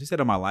acho que não sei se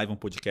era uma live, um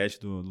podcast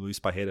do Luiz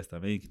Parreiras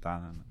também, que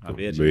tá na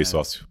Verde. Meu né?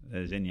 sócio.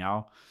 É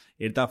genial.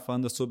 Ele tava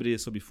falando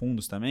sobre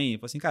fundos também. E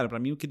falou assim, cara, para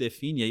mim o que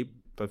define, aí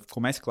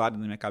ficou mais claro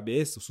na minha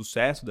cabeça, o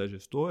sucesso das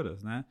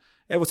gestoras, né?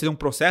 É você ter um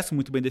processo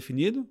muito bem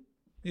definido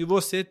e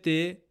você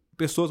ter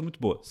pessoas muito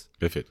boas.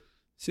 Perfeito.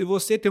 Se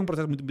você tem um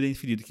processo muito bem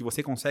definido, que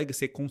você consegue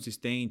ser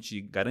consistente,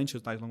 garante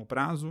resultados de longo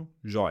prazo,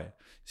 joia.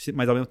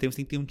 Mas ao mesmo tempo você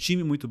tem que ter um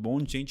time muito bom,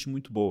 de gente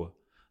muito boa,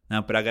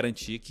 né, para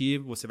garantir que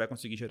você vai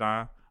conseguir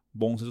gerar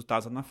bons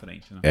resultados lá na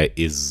frente. Né? É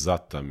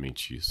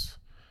exatamente isso.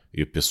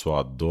 E o pessoal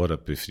adora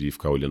preferir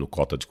ficar olhando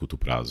cota de curto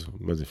prazo,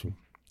 mas enfim.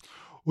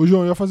 Ô,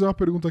 João, eu ia fazer uma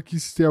pergunta aqui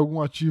se tem algum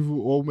ativo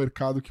ou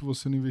mercado que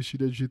você não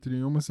investiria de jeito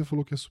nenhum, mas você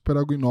falou que é super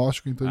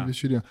agnóstico, então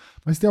investiria.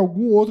 Mas tem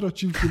algum outro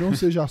ativo que não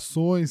seja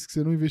ações, que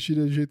você não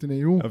investiria de jeito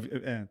nenhum?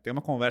 Tem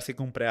uma conversa aí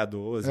com o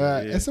pré-12.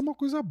 Essa é uma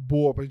coisa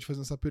boa pra gente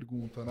fazer essa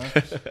pergunta, né?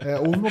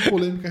 Houve uma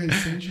polêmica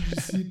recente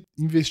de se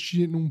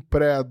investir num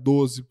pré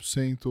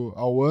 12%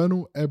 ao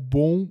ano é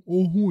bom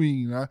ou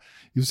ruim, né?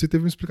 E você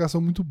teve uma explicação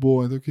muito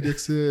boa, então eu queria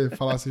que você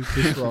falasse aí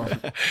pro pessoal.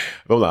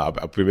 Vamos lá.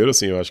 Primeiro,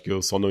 assim, eu acho que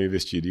eu só não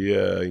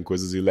investiria em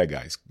coisas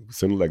ilegais.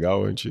 Sendo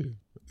legal, a gente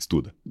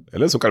Estuda.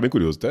 Aliás, é um cara bem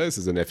curioso. Até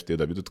esses NFT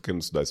da vida, eu tô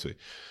querendo estudar isso aí.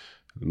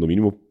 No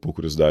mínimo, por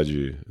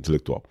curiosidade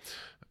intelectual.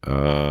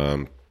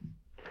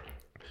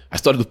 A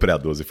história do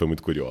Pré-12 foi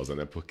muito curiosa,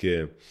 né?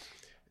 Porque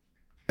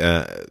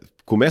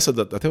começa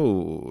até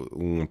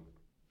um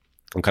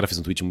cara fez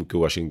um tweet que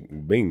eu achei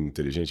bem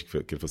inteligente, que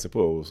ele falou assim,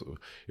 pô,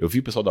 eu vi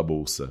o pessoal da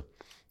Bolsa,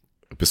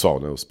 o pessoal,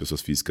 né, as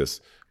pessoas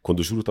físicas,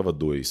 quando o juro tava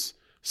 2,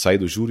 sair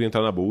do juro e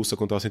entrar na Bolsa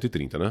quando tava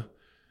 130, né?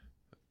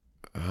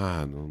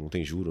 Não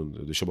tem juro,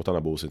 deixa eu botar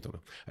na Bolsa então.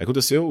 Aí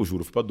aconteceu, o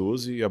juro foi pra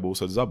 12 e a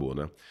Bolsa desabou,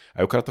 né?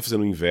 Aí o cara tá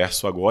fazendo o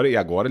inverso agora, e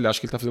agora ele acha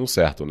que ele tá fazendo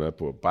certo, né?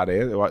 Pô,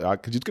 eu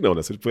acredito que não,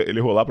 né? Se ele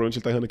rolar, provavelmente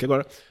ele tá errando aqui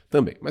agora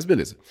também, mas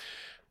beleza.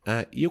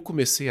 E eu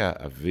comecei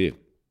a ver,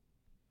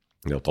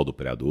 né, o tal do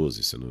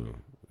Pré-12 sendo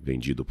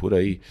vendido por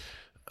aí,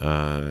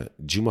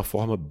 de uma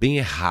forma bem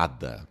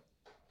errada.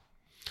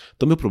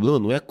 Então, meu problema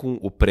não é com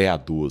o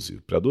Pré-12.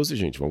 O Pré-12,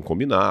 gente, vamos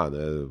combinar, né?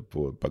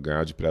 Pô, para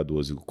ganhar de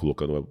Pré-12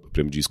 colocando o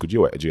prêmio de risco de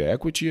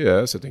equity,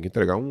 você tem que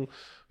entregar um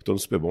retorno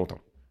super bom. Então.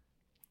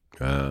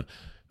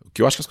 O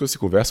que eu acho que as coisas se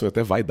conversam e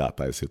até vai dar,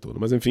 tá, esse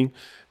retorno. Mas, enfim,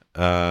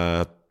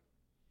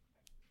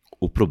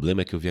 o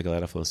problema é que eu vi a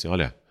galera falando assim,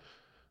 olha,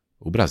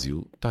 o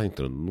Brasil está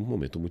entrando num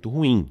momento muito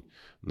ruim.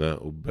 Né?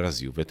 O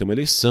Brasil vai ter uma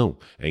eleição,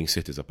 é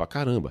incerteza pra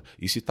caramba.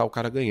 E se tal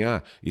cara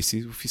ganhar? E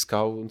se o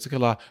fiscal, não sei o que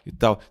lá, e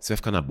tal? Você vai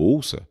ficar na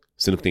Bolsa,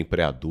 sendo que tem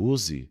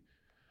Pré-12?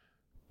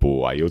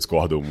 Pô, aí eu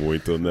discordo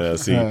muito, né?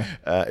 Assim,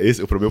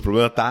 o meu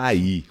problema tá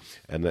aí.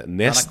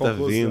 Nesta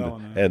venda,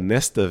 né?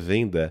 Nesta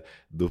venda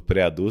do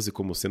Pré-12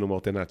 como sendo uma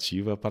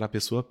alternativa para a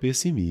pessoa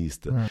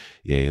pessimista.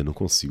 E aí eu não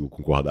consigo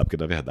concordar, porque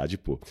na verdade,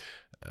 pô...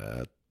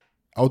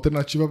 A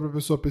alternativa para a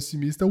pessoa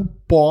pessimista é o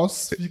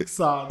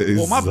pós-fixado.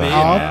 Ou uma B, né?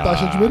 A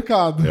taxa de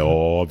mercado. É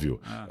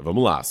óbvio.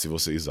 Vamos lá,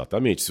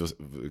 exatamente.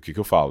 O que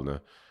eu falo, né?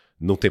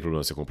 Não tem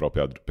problema você comprar o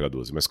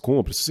Pré-12, mas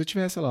compre se você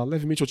estiver, sei lá,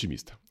 levemente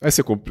otimista. Aí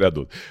você compra o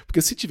Pré-12.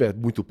 Porque se tiver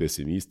muito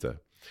pessimista,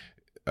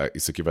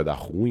 isso aqui vai dar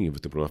ruim, vai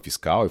ter problema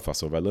fiscal, a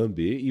inflação vai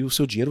lamber e o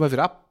seu dinheiro vai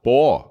virar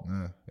pó.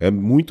 É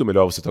muito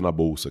melhor você estar na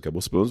Bolsa, que a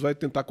Bolsa pelo menos vai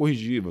tentar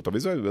corrigir,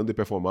 talvez vai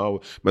underperformar,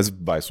 mas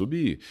vai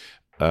subir.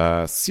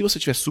 Se você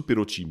estiver super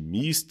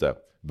otimista,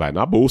 vai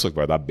na Bolsa, que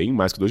vai dar bem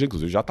mais que 2 dias,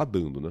 inclusive já está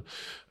dando, né?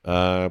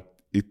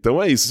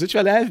 Então é isso. Se você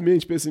estiver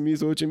levemente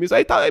pessimista ou otimista,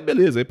 aí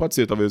beleza, aí pode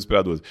ser talvez o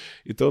Pré-12.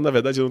 Então, na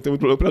verdade, eu não tenho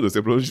muito problema com o Pré-12,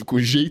 tem problema com o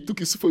jeito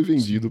que isso foi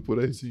vendido por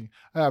aí. Sim.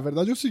 A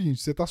verdade é o seguinte,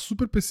 você está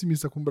super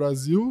pessimista com o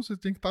Brasil, você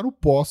tem que estar no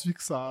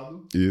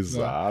pós-fixado.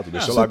 Exato, né?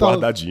 Deixa lá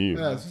guardadinho.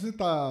 Se você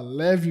está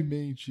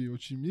levemente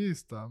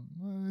otimista,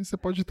 você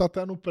pode estar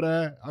até no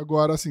pré.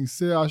 Agora, assim,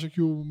 você acha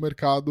que o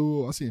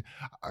mercado... Assim,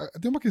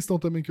 tem uma questão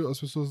também que as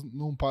pessoas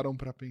não param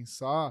para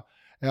pensar,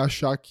 é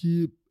achar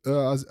que...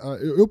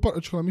 Eu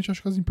particularmente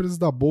acho que as empresas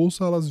da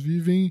Bolsa elas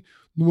vivem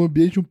num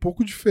ambiente um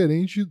pouco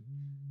diferente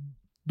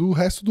do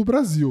resto do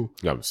Brasil.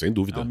 Sem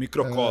dúvida. É um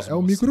microcosmo. É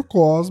um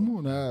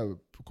microcosmo, né?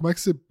 Como é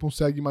que você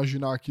consegue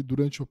imaginar que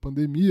durante a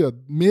pandemia,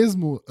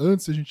 mesmo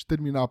antes de a gente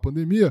terminar a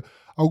pandemia,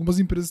 algumas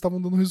empresas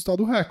estavam dando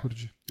resultado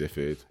recorde?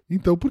 Perfeito.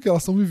 Então, porque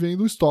elas estão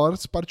vivendo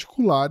histórias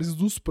particulares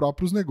dos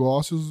próprios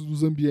negócios,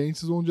 dos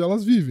ambientes onde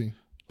elas vivem.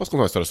 Posso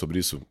contar uma história sobre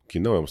isso? Que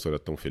não é uma história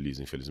tão feliz,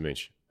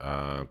 infelizmente.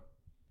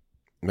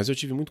 Mas eu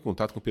tive muito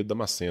contato com o Pedro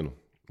Damasceno,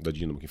 da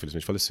Dynamo, que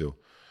infelizmente faleceu.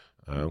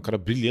 É um cara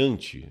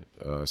brilhante.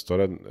 A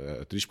história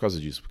é triste por causa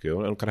disso, porque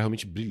era um cara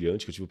realmente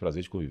brilhante que eu tive o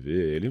prazer de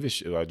conviver.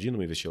 A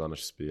Dynamo investiu lá na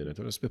XP, né?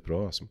 Então era super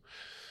próximo.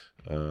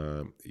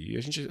 E a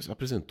gente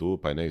apresentou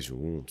painéis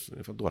juntos.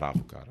 Eu adorava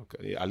o cara.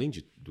 Além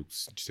de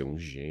ser um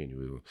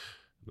gênio,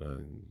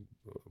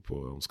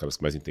 um dos caras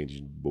que mais entende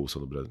de bolsa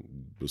no Brasil,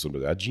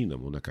 a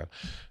Dynamo, né, cara?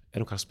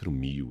 Era um cara super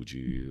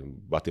humilde.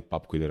 Bater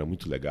papo com ele era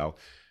muito legal.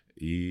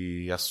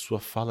 E a sua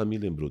fala me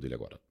lembrou dele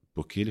agora.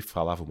 Porque ele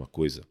falava uma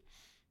coisa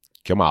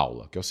que é uma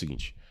aula, que é o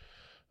seguinte.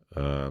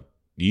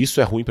 E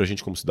isso é ruim pra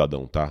gente como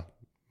cidadão, tá?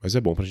 Mas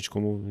é bom pra gente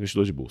como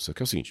investidor de bolsa.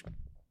 Que é o seguinte.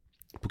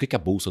 Por que a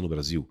bolsa no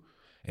Brasil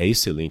é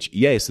excelente?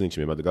 E é excelente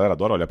mesmo. A galera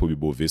adora olhar pro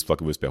Ibovespa e falar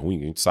que o Ibovespa é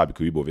ruim. A gente sabe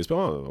que o Ibovespa é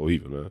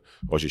horrível, né?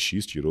 O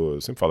OGX tirou,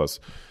 eu sempre falo assim.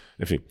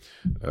 Enfim,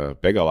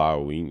 pega lá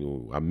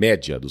a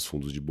média dos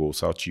fundos de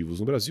bolsa ativos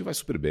no Brasil, vai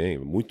super bem,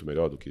 muito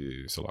melhor do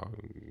que, sei lá,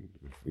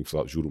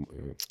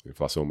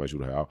 inflação mais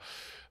juro real.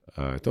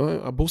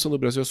 Então a bolsa no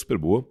Brasil é super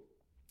boa,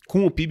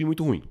 com o PIB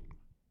muito ruim.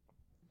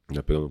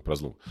 Né, pegando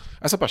prazo longo.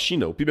 Essa pra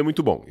China, o PIB é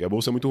muito bom e a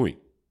bolsa é muito ruim.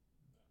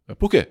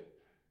 Por quê?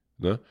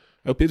 Né?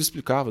 Aí o Pedro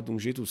explicava de um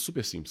jeito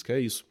super simples, que é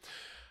isso.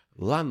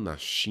 Lá na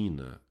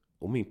China,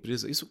 uma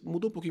empresa, isso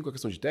mudou um pouquinho com a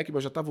questão de tech,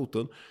 mas já está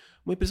voltando.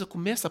 Uma empresa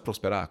começa a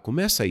prosperar,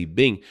 começa a ir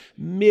bem.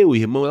 Meu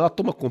irmão, ela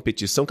toma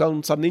competição que ela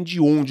não sabe nem de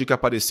onde que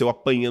apareceu,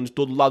 apanhando de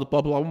todo lado,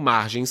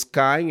 margens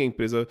caem, a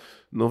empresa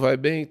não vai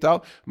bem e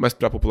tal, mas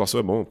para a população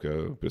é bom, porque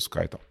o preço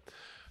cai e tal.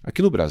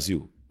 Aqui no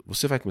Brasil,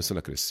 você vai começando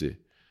a crescer,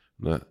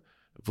 né?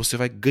 Você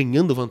vai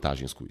ganhando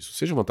vantagens com isso.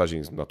 Sejam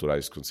vantagens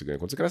naturais quando você ganha,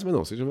 quando você cresce, mas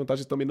não. Sejam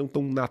vantagens também não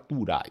tão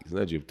naturais,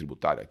 né? De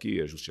tributário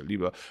aqui, ajuste ali,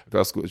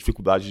 aquelas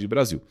dificuldades de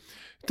Brasil.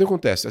 Então,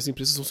 acontece, as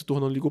empresas vão se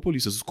tornando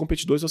oligopolistas. Os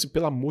competidores vão assim,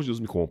 pelo amor de Deus,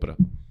 me compra.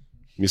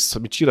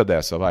 Me tira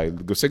dessa, vai.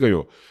 Você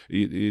ganhou.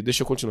 E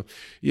deixa eu continuar.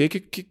 E aí,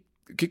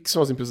 que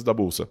são as empresas da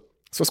Bolsa?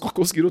 São as que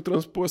conseguiram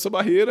transpor essa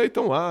barreira e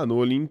estão lá no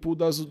Olimpo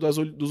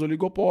dos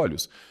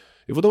oligopólios.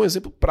 Eu vou dar um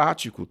exemplo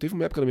prático. Teve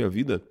uma época na minha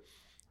vida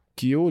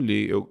que eu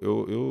olhei,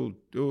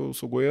 eu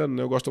sou goiano,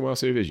 né? Eu gosto de tomar uma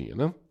cervejinha,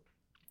 né?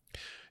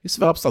 E você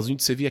vai lá para os Estados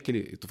Unidos, você via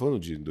aquele, eu tô falando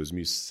de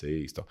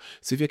 2006 e tal,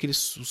 você via aquele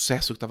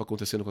sucesso que estava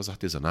acontecendo com as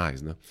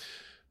artesanais, né?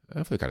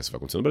 Aí eu falei, cara, isso vai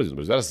acontecer no Brasil. No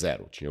Brasil era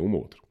zero, tinha uma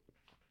ou outra.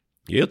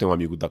 E eu tenho um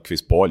amigo que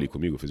fez poli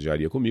comigo, fez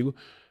engenharia comigo,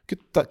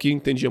 que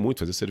entendia muito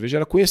fazer cerveja,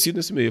 era conhecido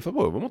nesse meio. Eu falei,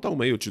 pô, vamos montar um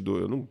meio, eu te dou,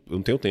 eu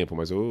não tenho tempo,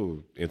 mas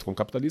eu entro como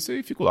capitalista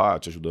e fico lá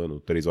te ajudando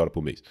 3 horas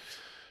por mês.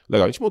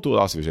 Legal, a gente montou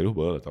lá a cervejaria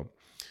urbana e tal.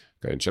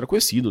 A gente era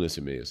conhecido nesse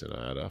meio, assim,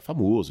 era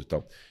famoso e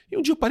tal. E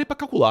um dia eu parei para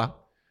calcular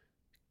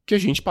que a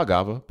gente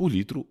pagava por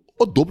litro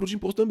o dobro de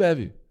imposto da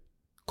Ambev.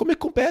 Como é que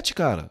compete,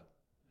 cara?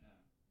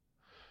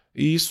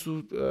 E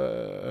isso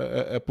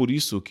é por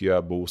isso que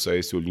a Bolsa é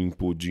esse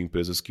Olimpo de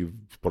empresas que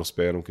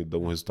prosperam, que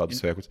dão resultados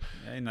recordes.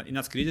 E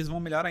nas crises vão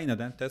melhor ainda,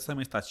 né? Até essa é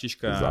uma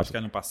estatística, Exato. acho que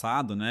ano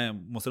passado, né?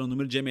 Mostrando o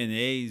número de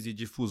M&As e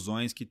de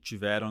fusões que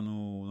tiveram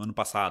no ano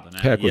passado, né?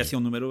 Recorde. E assim,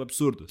 um número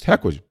absurdo. Assim.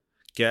 Recorde.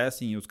 Que é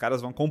assim, os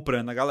caras vão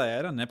comprando a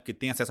galera, né? Porque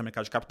tem acesso ao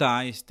mercado de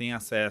capitais, tem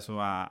acesso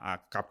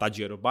a captar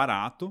dinheiro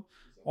barato,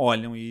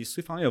 olham isso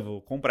e falam, eu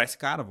vou comprar esse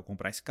cara,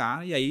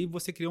 e aí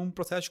você cria um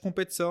processo de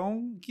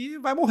competição que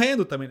vai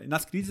morrendo também.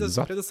 Nas crises as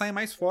empresas saem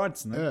mais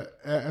fortes, né?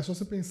 É só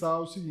você pensar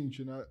o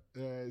seguinte, né?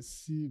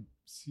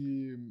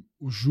 Se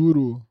o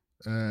juro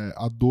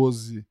a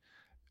 12...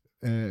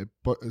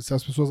 se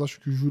as pessoas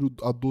acham que o juro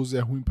a 12 é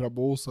ruim para a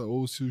Bolsa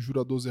ou se o juro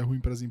a 12 é ruim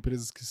para as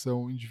empresas que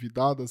são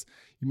endividadas,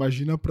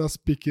 imagina para as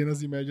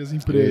pequenas e médias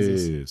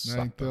empresas.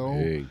 Né? Então,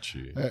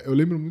 eu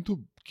lembro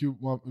muito que eu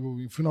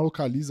fui na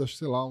Localiza, acho,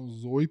 sei lá,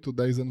 uns 8,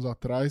 10 anos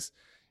atrás,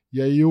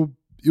 e aí eu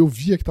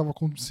via que estava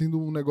acontecendo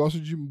um negócio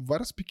de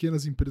várias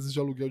pequenas empresas de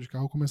aluguel de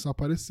carro começar a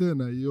aparecer,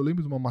 né? E eu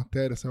lembro de uma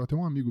matéria, saiu até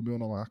um amigo meu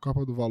na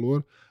Copa do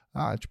Valor,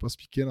 tipo, as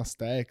pequenas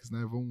techs,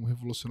 né, vão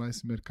revolucionar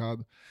esse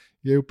mercado.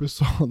 E aí o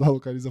pessoal da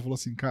Localiza falou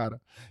assim,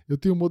 cara, eu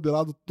tenho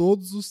modelado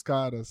todos os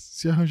caras,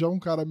 se arranjar um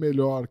cara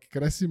melhor, que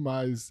cresce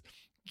mais,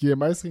 que é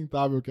mais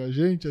rentável que a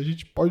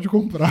gente pode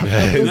comprar.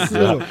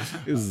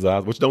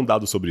 Exato. Vou te dar um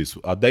dado sobre isso.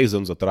 Há 10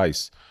 anos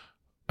atrás,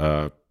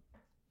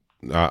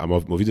 a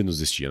Movida não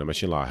existia, né? Mas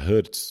tinha lá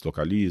Hertz,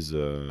 Localiza,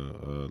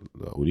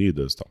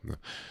 Unidas e tal. Né?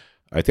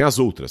 Aí tem as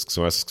outras, que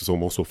são essas que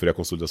vão sofrer a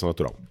consolidação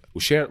natural. O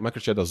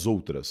market share das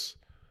outras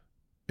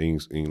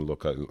em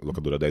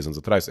locadora 10 anos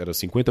atrás era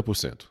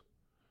 50%.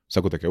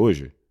 Sabe quanto é que é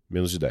hoje?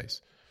 Menos de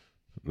 10%.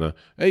 Né?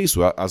 É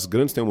isso, as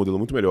grandes têm um modelo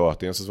muito melhor,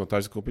 têm essas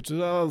vantagens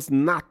competitivas, elas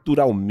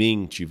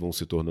naturalmente vão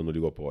se tornando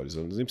oligopólios.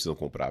 Elas nem precisam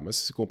comprar, mas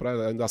se comprar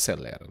ainda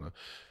acelera. Né?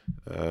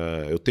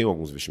 Eu tenho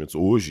alguns investimentos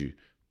hoje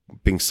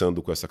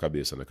pensando com essa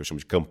cabeça, né, que eu chamo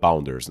de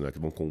compounders, né, que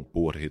vão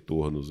compor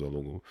retornos ao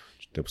longo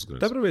de tempos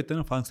grandes. Tá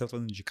aproveitando, falando que você está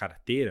falando de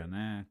carteira,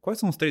 né? Quais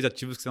são os 3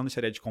 ativos que você não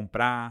deixaria de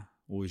comprar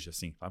hoje?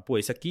 Assim? Pô,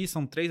 esse aqui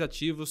são 3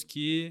 ativos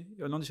que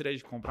eu não deixaria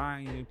de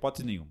comprar em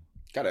hipótese nenhuma.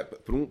 Cara,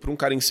 para um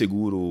cara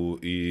inseguro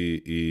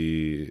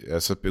e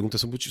essa pergunta é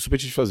super difícil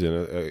de fazer,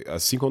 né?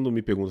 Assim, quando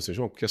me perguntam assim,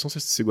 João, que ação você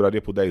seguraria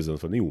por 10 anos?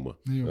 Eu falo, nenhuma.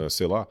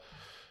 Sei lá,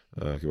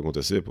 o que vai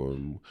acontecer? Pô,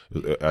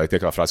 aí tem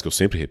aquela frase que eu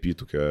sempre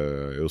repito, que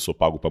é, eu sou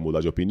pago para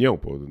mudar de opinião,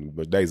 pô,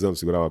 10 anos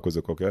segurar uma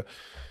coisa qualquer,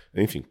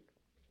 enfim.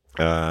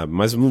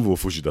 Mas eu não vou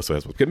fugir da sua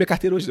resposta, porque a minha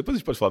carteira hoje, depois a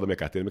gente pode falar da minha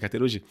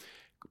carteira hoje,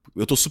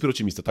 eu tô super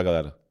otimista, tá,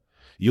 galera?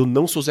 E eu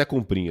não sou Zé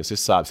Comprinha, você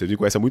sabe, você me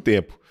conhece há muito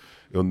tempo.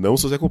 Eu não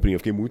sou Zé Comprinha, eu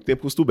fiquei muito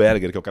tempo com o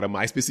Stuberger, que é o cara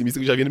mais pessimista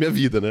que eu já vi na minha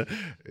vida, né?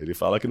 Ele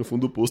fala que no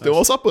fundo do poço tem um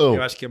alçapão.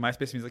 Eu acho que é mais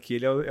pessimista que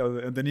ele é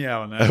o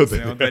Daniel, né?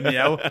 O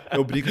Daniel,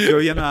 eu brinco que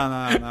eu ia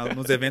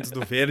nos eventos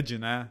do Verde,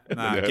 né?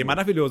 Que é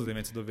maravilhoso os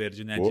eventos do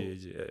Verde, né?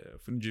 Eu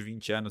fui de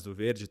 20 anos do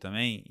Verde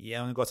também, e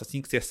é um negócio assim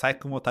que você sai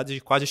com vontade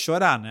de quase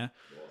chorar, né?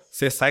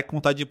 Você sai com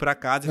vontade de ir pra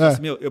casa e fala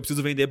assim, eu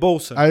preciso vender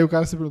bolsa. Aí o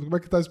cara se pergunta, como é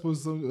que tá a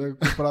exposição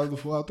comprada do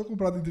fundo? Eu tô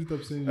comprado em 30%.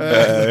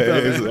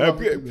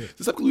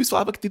 Você sabe que o Luiz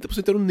falava que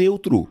 30% era o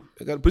neutro.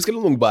 Por isso que ele é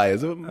um long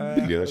bias.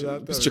 Brilhante.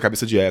 Por isso tinha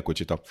cabeça de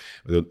equity e tal.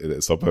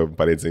 Só para um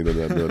parênteses ainda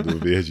do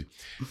Verde.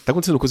 Tá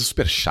acontecendo uma coisa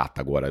super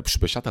chata agora.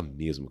 Super chata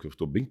mesmo, que eu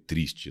tô bem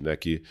triste, né?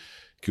 Que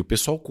o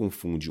pessoal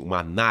confunde uma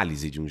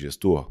análise de um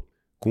gestor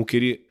com o que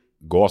ele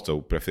gosta,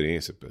 ou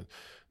preferência,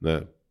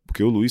 né?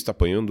 Porque o Luiz tá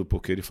apanhando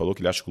porque ele falou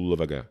que ele acha que o Lula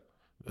vai ganhar.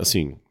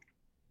 Assim,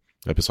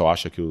 o pessoal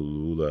acha que o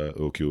Lula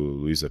ou que o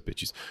Luiz é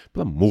petista.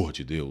 Pelo amor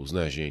de Deus,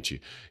 né, gente?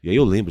 E aí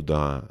eu lembro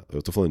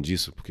eu tô falando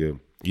disso porque...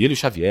 E ele e o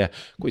Xavier,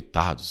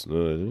 coitados, né?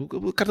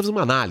 O cara tá fazendo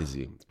uma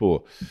análise.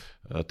 Pô,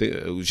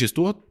 o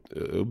gestor,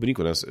 eu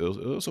brinco, né?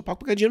 Eu sou pago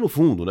porque é dinheiro no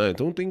fundo, né?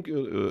 Então eu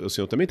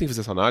também tenho que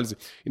fazer essa análise.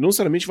 E não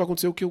necessariamente vai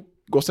acontecer o que eu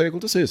gostaria que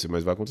acontecesse,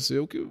 mas vai acontecer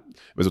o que...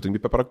 Mas eu tenho que me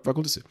preparar para o que vai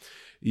acontecer.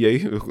 E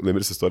aí eu lembro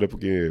dessa história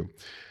porque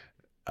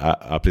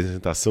a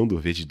apresentação do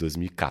Verde de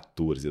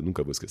 2014, eu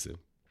nunca vou esquecer.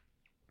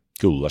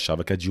 Que o Lula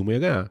achava que a Dilma ia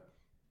ganhar.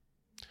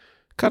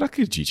 Cara,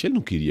 acredite, ele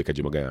não queria que a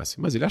Dilma ganhasse,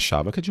 mas ele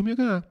achava que a Dilma ia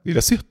ganhar. Ele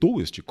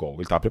acertou este call,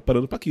 ele estava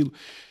preparando para aquilo.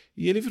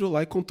 E ele virou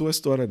lá e contou a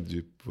história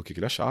de por que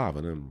ele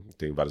achava, né?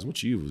 Tem vários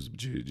motivos,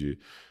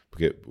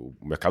 porque o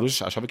mercado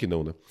achava que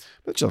não, né?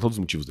 Mas tinha todos os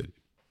motivos dele.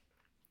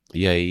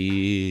 E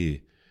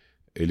aí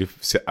ele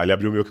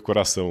abriu meu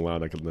coração lá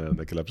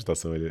naquela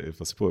apresentação. Ele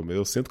falou assim, pô,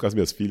 eu sento com as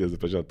minhas filhas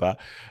pra jantar.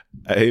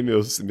 Aí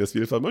minhas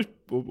filhas falaram, mas...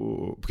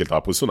 Porque ele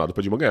tava posicionado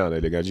pra Dilma ganhar, né?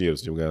 Ele ia ganhar dinheiro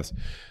se Dilma ganhasse.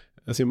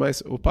 Assim,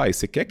 mas, ô pai,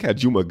 você quer que a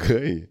Dilma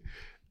ganhe?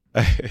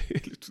 Aí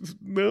ele,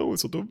 não,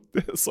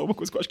 é só uma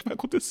coisa que eu acho que vai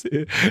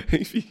acontecer.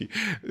 Enfim,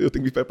 eu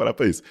tenho que me preparar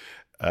pra isso.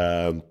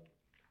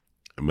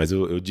 Mas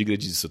eu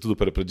digredi isso tudo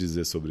para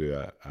dizer sobre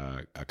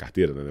a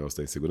carteira, né? Negócio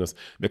da insegurança.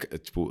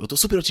 Tipo, eu tô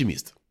super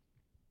otimista.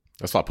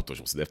 Mas fala, pô,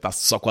 você deve estar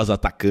só com as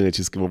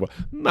atacantes que vão...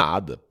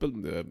 Nada.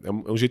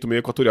 É um jeito meio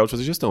equatorial de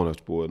fazer gestão, né?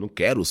 Tipo, eu não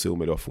quero ser o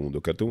melhor fundo.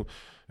 Eu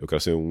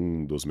quero ser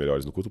um dos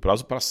melhores no curto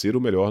prazo para ser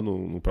o melhor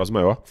no prazo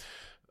maior.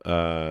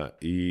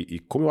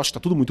 E como eu acho que tá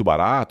tudo muito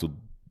barato,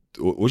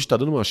 hoje tá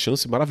dando uma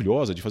chance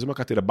maravilhosa de fazer uma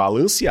carteira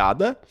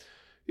balanceada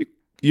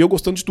e eu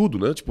gostando de tudo,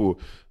 né? Tipo,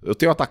 eu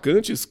tenho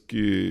atacantes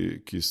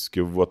que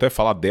eu vou até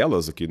falar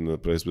delas aqui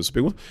para responder essa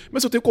pergunta,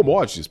 mas eu tenho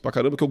commodities pra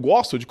caramba, que eu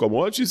gosto de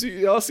commodities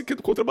e elas se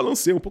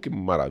contrabalanceiam. Pô, que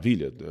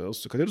maravilha. É o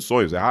carteira dos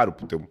sonhos, é raro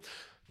ter uma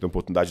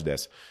oportunidade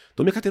dessa.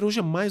 Então, minha carteira hoje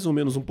é mais ou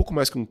menos um pouco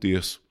mais que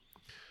 1/3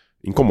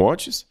 em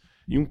commodities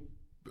e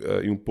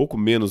um pouco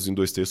menos em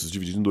 2/3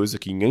 dividido em 2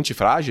 aqui em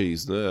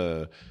antifrágeis, né?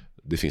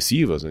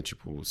 Defensivas, né?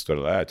 Tipo setor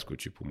elétrico,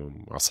 tipo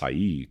um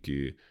açaí,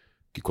 que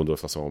quando a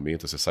inflação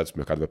aumenta, você sai do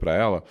supermercado e vai para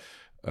ela.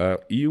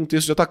 E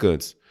 1/3 de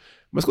atacantes.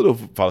 Mas quando eu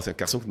falo assim,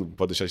 que a ação que não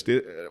pode deixar de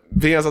ter,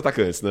 vem as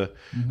atacantes, né?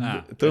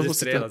 Então as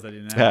estrelas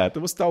ali, né? Então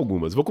eu vou citar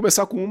algumas. Vou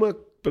começar com uma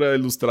para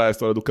ilustrar a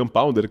história do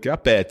compounder, que é a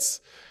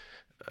Pets.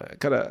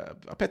 Cara,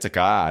 a Pets é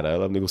cara,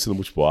 ela negocia no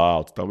múltiplo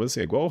alto e tal, mas assim,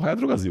 é igual o Raia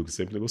Drogasil, que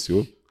sempre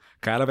negociou.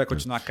 Cara vai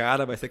continuar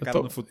cara, vai ser cara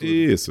então, no futuro.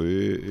 Isso,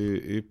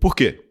 e por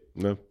quê?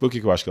 Né? Por que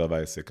eu acho que ela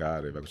vai ser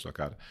cara e vai continuar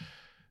cara?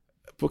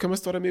 Porque é uma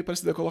história meio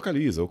parecida com a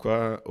Localiza ou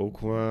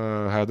com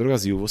a Raia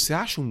Drogasil. Você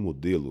acha um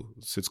modelo,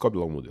 você descobre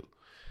lá um modelo,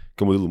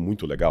 que é um modelo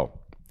muito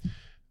legal,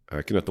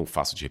 que não é tão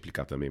fácil de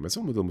replicar também, mas é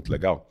um modelo muito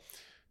legal.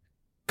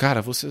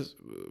 Cara, você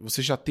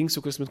já tem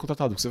seu crescimento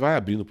contratado. Você vai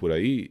abrindo por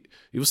aí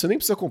e você nem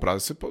precisa comprar.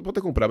 Você pode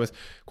até comprar, mas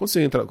quando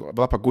você entra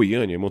lá para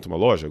Goiânia e monta uma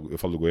loja, eu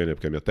falo do Goiânia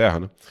porque é minha terra,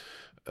 né?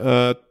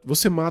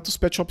 Você mata os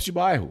pet shops de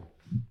bairro,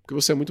 porque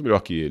você é muito melhor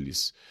que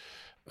eles.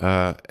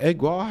 É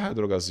igual a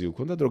Drogasil.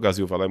 Quando a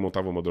Drogasil vai lá e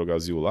montava uma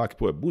Drogasil lá, que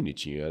pô, é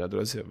bonitinha, né? A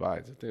Drogasil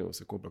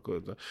você compra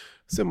coisa,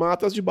 você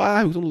mata as de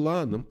bairro, tudo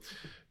lá, né?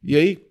 E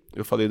aí,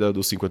 eu falei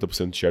dos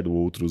 50% de share do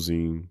Outros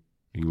em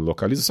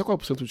Localiza. Sabe qual é o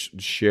porcento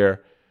de share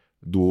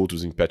do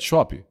Outros em Pet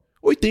Shop?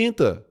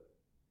 80%.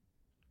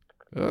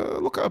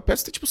 A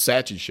Pets tem tipo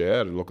 7 de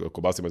share, a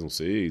Cobas tem mais uns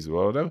 6,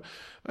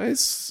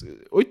 mas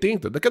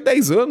 80. Daqui a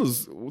 10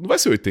 anos não vai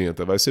ser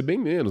 80, vai ser bem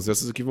menos.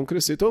 Essas aqui vão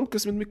crescer. Então é um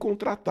crescimento meio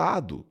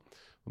contratado.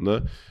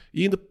 Né?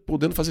 E ainda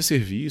podendo fazer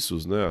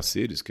serviços, né? A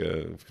Ceres, que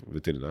é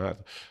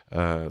veterinário.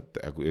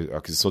 A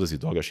aquisição da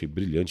Zidog eu achei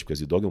brilhante, porque a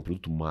Zidog é um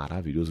produto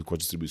maravilhoso com a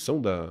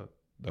distribuição da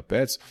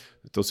Pets.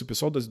 Então, se o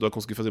pessoal da Zidog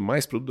conseguir fazer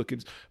mais produto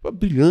daqueles,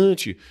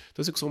 brilhante.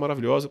 Então, essa execução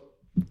maravilhosa.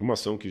 Uma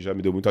ação que já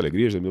me deu muita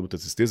alegria, já me deu muita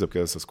tristeza, porque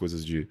essas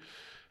coisas de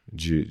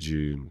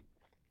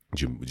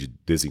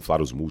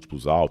desinflar os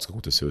múltiplos altos que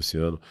aconteceu esse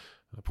ano.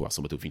 Pô, a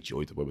ação bateu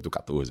 28, bateu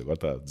 14, agora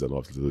tá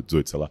 19,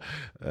 18, sei lá.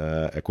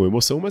 É com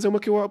emoção, mas é uma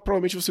que eu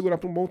provavelmente vou segurar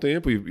por um bom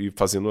tempo e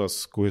fazendo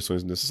as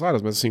correções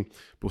necessárias, mas assim,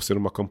 por ser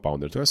uma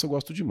compounder. Então essa eu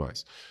gosto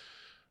demais.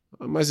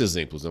 Mais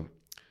exemplos, né?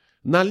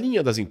 Na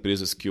linha das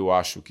empresas que eu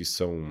acho que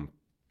são...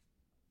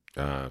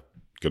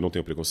 que eu não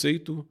tenho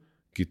preconceito,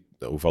 que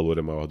o valor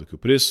é maior do que o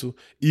preço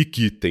e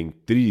que tem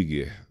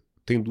trigger,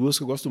 tem duas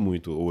que eu gosto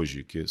muito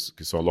hoje, que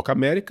são a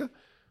Locamérica,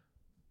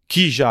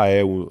 que já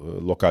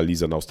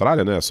Localiza na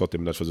Austrália, né? É só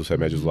terminar de fazer os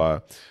remédios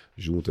lá,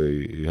 junta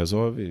e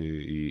resolve.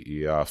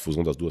 E a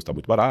fusão das duas está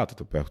muito barata,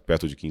 tá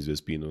perto de 15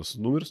 vezes PI nos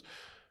números,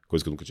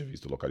 coisa que eu nunca tinha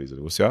visto Localiza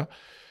negociar.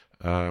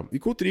 E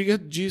com o trigger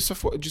disso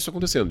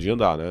acontecendo, de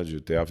andar, né?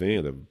 De ter a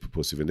venda,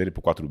 se venderem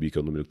por 4 bi, que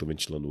é o número que estão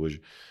ventilando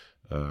hoje,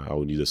 a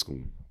Unidas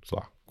com, sei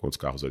lá, quantos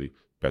carros ali?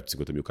 Perto de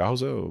 50 mil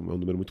carros é um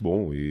número muito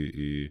bom.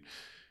 E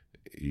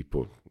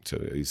pô,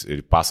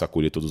 ele passa a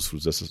colher todos os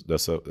frutos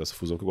dessa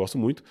fusão que eu gosto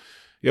muito.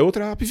 E a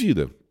outra é a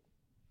Apvida,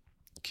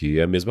 que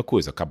é a mesma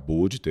coisa.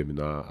 Acabou de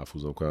terminar a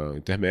fusão com a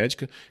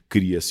Intermédica,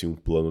 cria-se um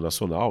plano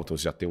nacional, então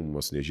você já tem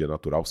uma sinergia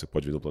natural, você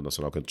pode ver no plano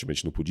nacional que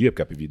antigamente não podia,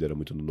 porque a Apvida era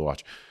muito no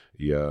norte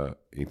e a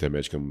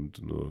Intermédica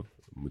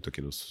muito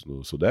aqui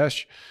no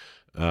sudeste.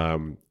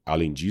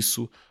 Além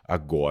disso,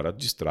 agora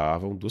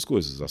destravam duas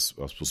coisas.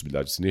 As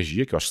possibilidades de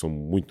sinergia, que eu acho que são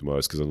muito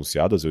maiores que as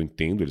anunciadas, eu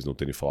entendo eles não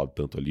terem falado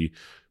tanto ali,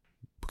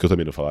 porque eu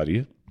também não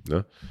falaria,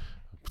 né?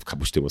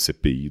 Acabou de ter uma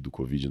CPI do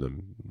Covid, né?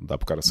 Não dá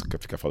para o cara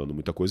ficar falando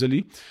muita coisa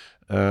ali.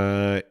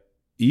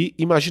 E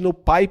imagina o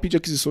pipe de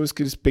aquisições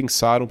que eles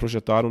pensaram,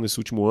 projetaram nesse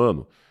último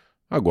ano.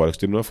 Agora que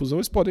terminou a fusão,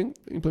 eles podem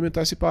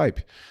implementar esse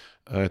pipe.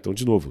 Então,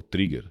 de novo,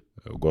 trigger.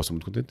 Eu gosto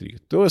muito quando tem trigger.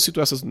 Então, eu cito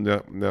essas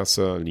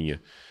nessa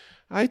linha.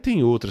 Aí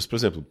tem outras, por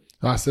exemplo...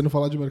 você não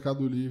falar de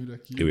Mercado Livre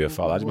aqui... Eu ia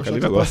falar de Mercado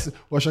Livre agora.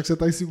 Vou achar que você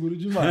tá inseguro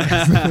demais.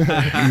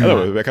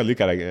 Não, o Mercado Livre,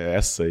 cara,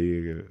 essa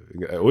aí...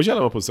 Hoje ela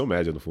é uma posição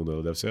média, no fundo.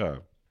 Ela deve ser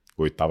a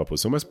 8ª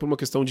posição, mas por uma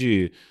questão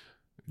de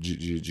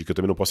de que eu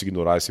também não posso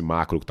ignorar esse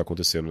macro que está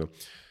acontecendo, né?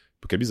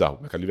 Porque é bizarro.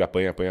 O Mercado Livre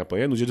apanha,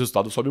 no dia do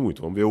resultado sobe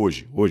muito. Vamos ver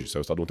hoje. Hoje, saiu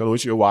o resultado ontem à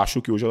noite, eu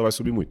acho que hoje ela vai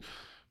subir muito.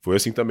 Foi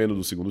assim também no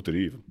do segundo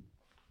tri.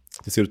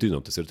 Terceiro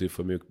tri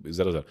foi meio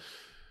 0-0.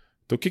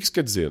 Então o que isso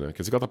quer dizer, né?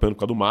 Quer dizer que ela está apanhando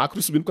por causa do macro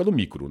e subindo por causa do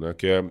micro, né?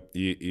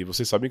 E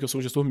vocês sabem que eu sou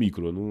um gestor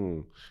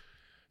micro.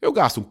 Eu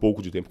gasto um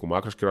pouco de tempo com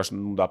macro, acho que eu acho que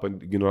não dá para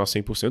ignorar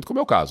 100%, como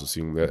é o caso.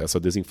 Assim, né? Essa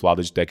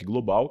desinflada de tech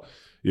global,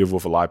 eu vou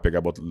lá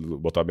e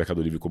botar o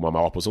Mercado Livre como a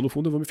maior posição do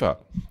fundo, eu vou me ferrar.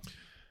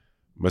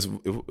 Mas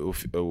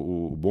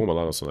o Boma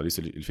lá, nosso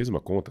analista, ele fez uma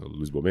conta, o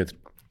Luiz Bomentri,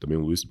 também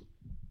um Luiz,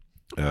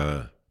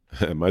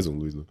 mais um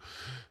Luiz, né?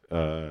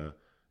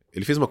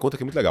 Ele fez uma conta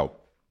que é muito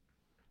legal.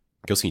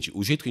 Que é o seguinte,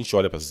 o jeito que a gente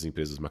olha para essas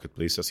empresas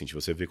marketplace é o seguinte,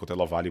 você vê quanto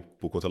ela vale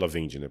por quanto ela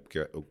vende, né? Porque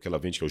o que ela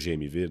vende, que é o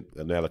GMV,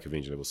 não é ela que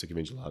vende, né? Você que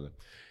vende lá, né?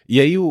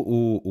 E aí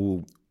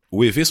o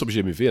EV sobre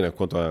GMV, né?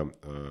 Quanto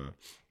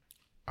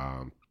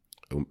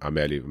a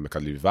Meli, o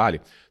Mercado Livre vale,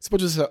 você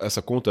pode fazer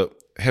essa conta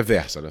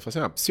reversa, né?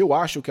 Fala assim, se eu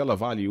acho que ela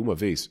vale uma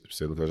vez,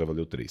 sendo que ela já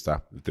valeu 3, tá?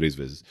 3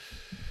 vezes.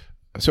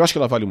 Se eu acho que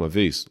ela vale uma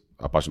vez,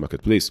 a parte do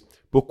marketplace,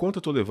 por quanto eu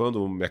estou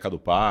levando o Mercado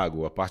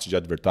Pago, a parte de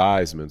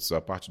advertisements,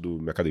 a parte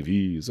do Mercado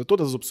Envios,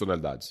 todas as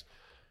opcionalidades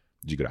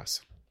de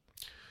graça.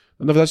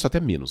 Na verdade, está até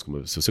menos.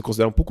 Se você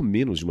considerar um pouco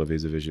menos de uma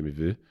vez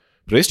EV/GMV,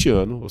 para este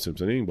ano, você não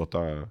precisa nem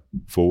botar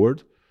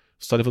forward,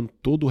 você está levando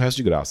todo o resto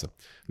de graça.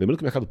 Lembrando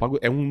que o Mercado Pago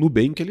é um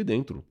Nubank ali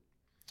dentro.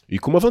 E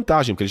com uma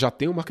vantagem, porque ele já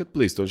tem um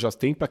marketplace, então ele já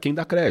tem para quem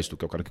dá crédito,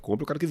 que é o cara que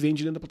compra e o cara que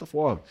vende dentro da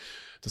plataforma.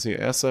 Então, assim,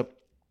 essa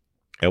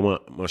é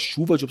uma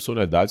chuva de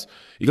opcionalidades.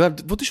 E, galera,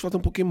 vou deixar eu falar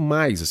um pouquinho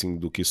mais assim,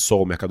 do que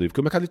só o Mercado Livre,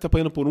 porque o Mercado Livre está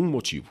apanhando por um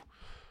motivo.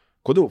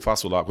 Quando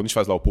a gente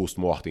faz lá o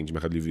post-mortem de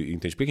Mercado Livre,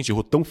 entende por que a gente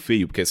errou tão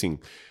feio? Porque, assim,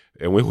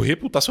 é um erro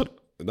reputacional.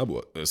 Na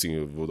boa, assim,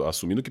 eu vou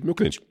assumindo aqui pro meu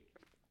cliente.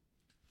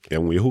 É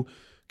um erro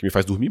que me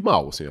faz dormir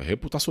mal, assim, é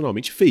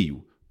reputacionalmente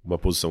feio. Uma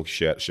posição que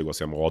chegou a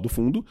ser a maior do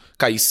fundo,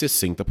 cair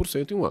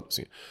 60% em um ano.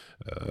 Assim.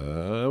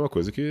 É uma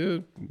coisa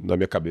que, na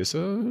minha cabeça,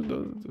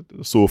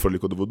 eu sofro ali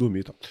quando eu vou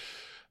dormir e tal.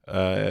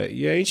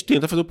 E aí a gente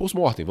tenta fazer o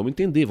post-mortem, vamos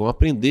entender, vamos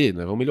aprender,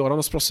 né? Vamos melhorar o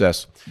nosso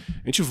processo.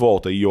 A gente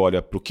volta e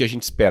olha para o que a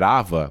gente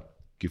esperava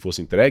que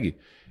fosse entregue,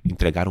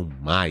 entregaram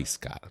mais,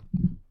 cara.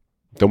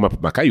 Então,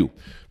 mas caiu.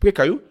 Por que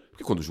caiu?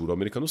 Porque quando o juro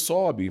americano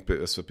sobe,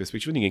 essa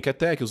perspectiva, ninguém quer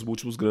ter, que os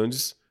múltiplos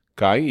grandes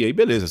caem, e aí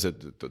beleza.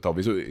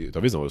 Talvez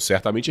não, eu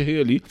certamente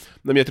errei ali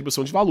na minha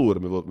atribuição de valor.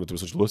 Minha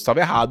atribuição de valor estava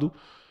errado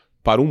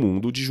para um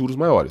mundo de juros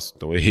maiores.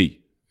 Então,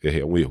 errei,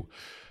 é um erro.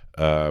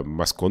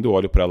 Mas quando eu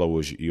olho para ela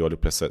hoje e olho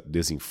para essa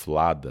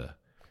desinflada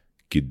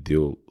que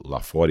deu lá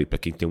fora, e para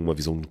quem tem uma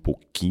visão um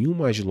pouquinho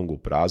mais de longo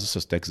prazo,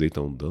 essas techs aí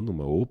estão dando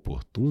uma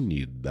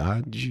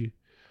oportunidade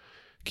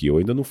que eu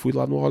ainda não fui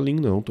lá no all-in,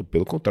 não.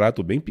 Pelo contrário,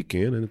 tô bem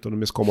pequeno, ainda tô nas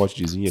minhas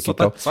commodityzinhas aqui e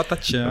tal. Só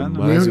tateando.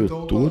 Mas eu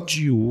tô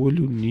de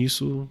olho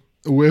nisso.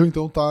 O erro,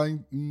 então, tá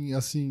em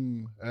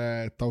assim,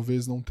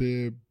 talvez não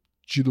ter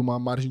tido uma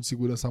margem de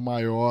segurança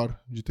maior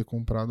de ter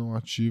comprado um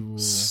ativo.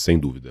 Sem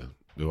dúvida.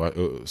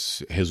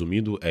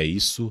 Resumindo, é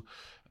isso.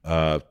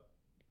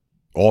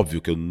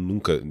 Óbvio que eu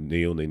nunca,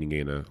 nem eu nem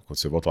ninguém, né? Quando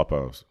você volta lá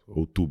para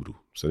outubro,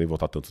 não precisa nem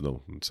voltar tanto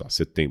não,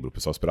 setembro, o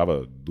pessoal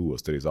esperava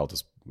 2, 3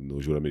 altas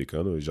no juro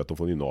americano e já estão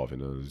falando em 9,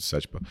 né? De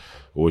 7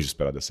 hoje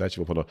esperado é 7,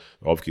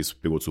 óbvio que isso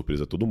pegou de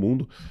surpresa todo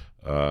mundo,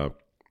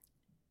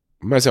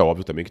 mas é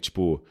óbvio também que,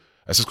 tipo,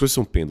 essas coisas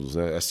são pêndulos,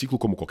 né? É ciclo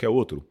como qualquer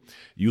outro,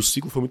 e o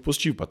ciclo foi muito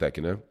positivo para a Tech,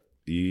 né?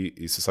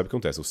 E você sabe o que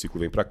acontece, o ciclo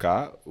vem para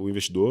cá, o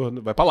investidor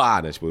vai para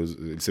lá, né? Tipo,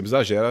 ele sempre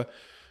exagera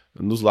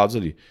nos lados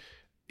ali.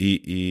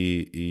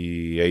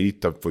 E aí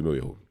foi meu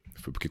erro.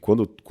 Foi porque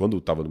quando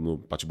estava no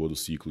patibô do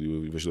ciclo e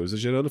o investidor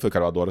exagerando, eu falei,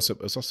 cara, eu adoro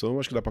essa ação,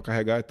 acho que dá para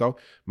carregar e tal.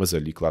 Mas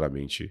ali,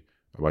 claramente,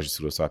 a margem de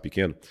segurança estava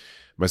pequena.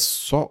 Mas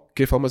só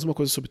queria falar mais uma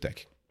coisa sobre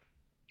tech.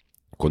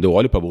 Quando eu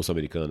olho para a Bolsa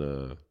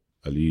Americana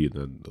ali,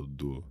 né,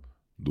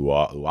 do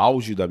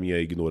auge da minha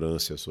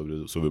ignorância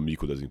sobre o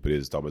micro das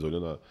empresas e tal, mas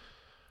olhando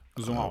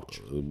zoom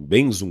out.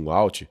 Bem zoom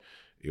out,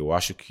 eu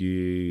acho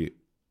que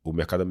o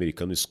mercado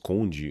americano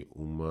esconde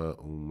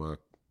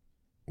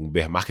um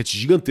bear market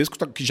gigantesco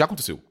que já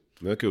aconteceu.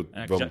 Né?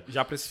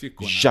 Já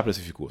precificou. Né? Já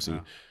precificou, sim.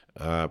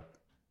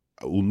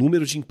 O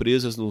número de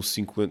empresas no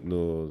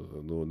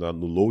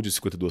low de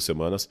 52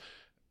 semanas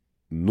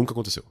nunca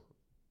aconteceu.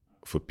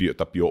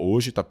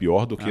 Hoje está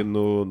pior do que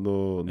no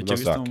Nasdaq. Eu tinha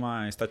visto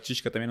uma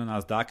estatística também no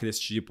Nasdaq desse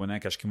tipo, né?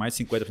 Que acho que mais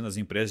de 50% das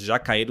empresas já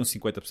caíram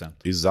 50%.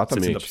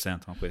 Exatamente.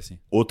 60%, uma coisa assim.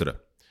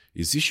 Outra.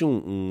 Existe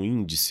um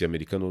índice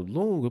americano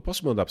longo, eu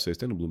posso mandar para vocês,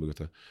 tem no Bloomberg,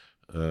 tá?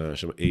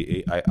 Chama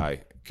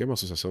AAII, que é uma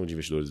associação de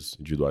investidores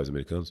individuais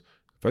americanos.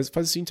 Faz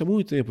esse índice há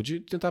muito tempo, de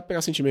tentar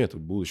pegar sentimento,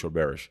 bullish or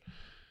bearish.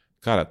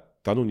 Cara,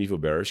 tá no nível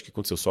bearish que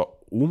aconteceu só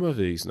uma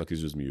vez na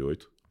crise de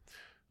 2008.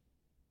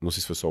 Não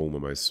sei se foi só uma,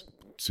 mas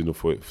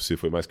se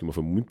foi mais que uma,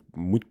 foi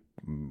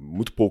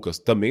muito poucas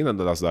também na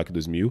Nasdaq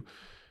 2000.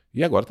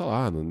 E agora tá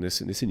lá,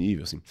 nesse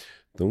nível, assim.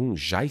 Então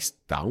já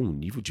está um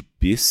nível de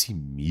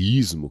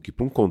pessimismo que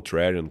para um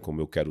contrarian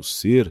como eu quero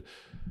ser,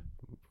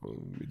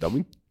 me dá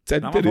muito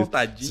Dá uma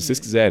voltadinha. Se vocês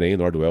quiserem,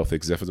 Nordwealth,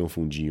 quiser fazer um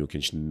fundinho que a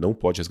gente não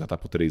pode resgatar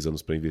por 3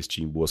 anos para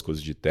investir em boas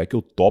coisas de tech,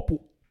 eu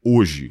topo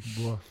hoje.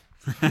 Boa.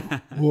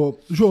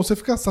 João, você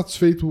fica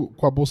satisfeito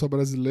com a Bolsa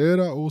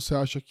Brasileira ou você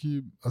acha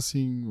que,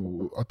 assim,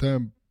 até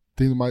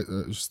tendo mais...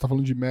 Você está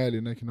falando de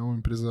Meli, né, que não é uma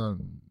empresa...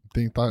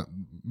 o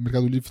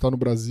Mercado Livre está no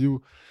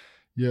Brasil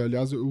e,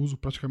 aliás, eu uso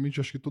praticamente,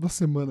 acho que toda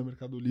semana o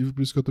Mercado Livre,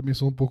 por isso que eu também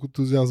sou um pouco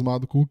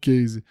entusiasmado com o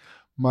case.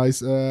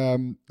 Mas,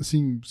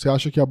 assim, você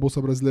acha que a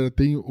Bolsa Brasileira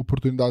tem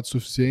oportunidade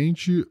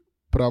suficiente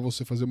para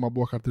você fazer uma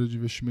boa carteira de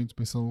investimentos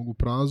pensando a longo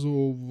prazo,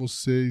 ou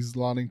vocês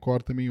lá na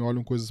Encore também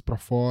olham coisas para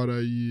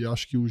fora e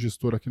acham que o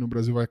gestor aqui no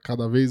Brasil vai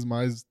cada vez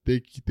mais ter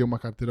que ter uma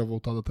carteira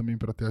voltada também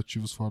para ter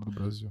ativos fora do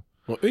Brasil?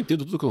 Eu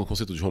entendo tudo o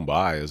conceito de home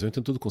bias, eu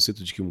entendo todo o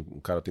conceito de que um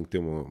cara tem que ter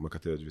uma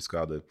carteira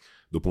diversificada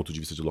do ponto de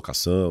vista de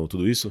locação,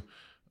 tudo isso,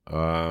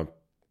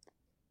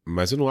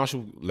 mas eu não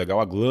acho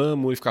legal a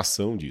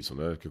glamorificação disso,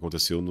 né, que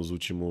aconteceu nos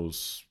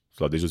últimos,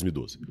 sei lá, desde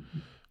 2012.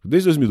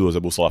 Desde 2012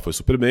 a Bolsa lá foi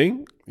super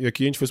bem e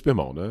aqui a gente foi super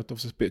mal, né? Então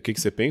o que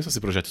você pensa? Você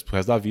projeta isso pro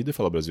resto da vida e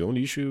fala: o Brasil é um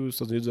lixo e os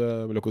Estados Unidos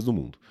é a melhor coisa do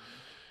mundo.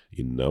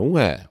 E não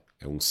é.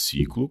 É um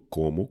ciclo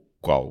como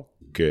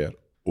qualquer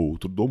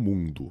outro do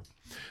mundo.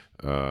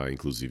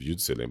 Inclusive,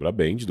 você lembra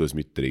bem, de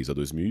 2003 a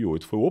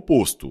 2008 foi o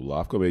oposto.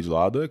 Lá ficou meio de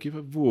lado, aqui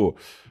voou.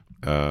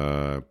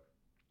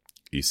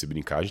 E se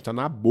brincar, a gente tá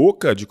na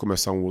boca de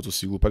começar um outro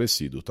ciclo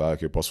parecido, tá?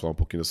 Que eu posso falar um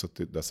pouquinho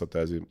dessa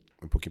tese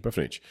um pouquinho para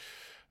frente.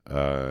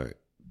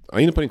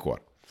 Ainda para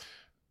Encore.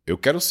 Eu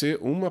quero ser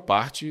uma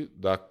parte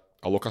da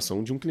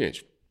alocação de um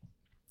cliente.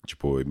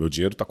 Tipo, meu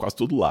dinheiro tá quase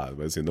todo lá,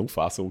 mas assim, não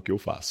façam o que eu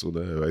faço,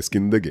 né? É skin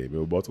in the game.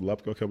 Eu boto lá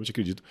porque eu realmente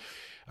acredito.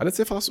 Aliás,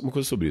 você falar uma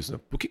coisa sobre isso, né?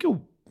 Por que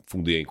eu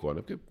fundei a Encore?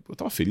 Né? Porque eu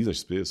tava feliz na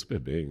XP, super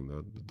bem,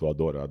 né? Eu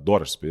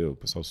adoro a XP, o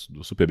pessoal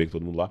super bem com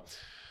todo mundo lá.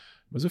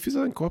 Mas eu fiz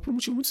a Encore por um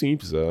motivo muito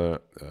simples.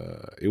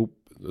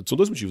 São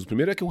dois motivos. O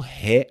primeiro é que eu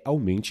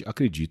realmente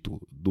acredito,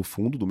 do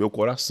fundo do meu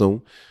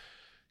coração,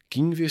 que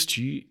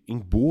investir em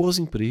boas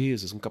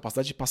empresas, com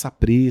capacidade de passar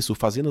preço,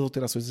 fazendo as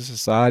alterações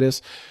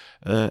necessárias,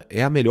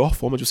 é a melhor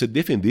forma de você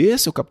defender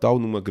seu capital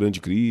numa grande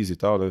crise e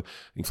tal, né?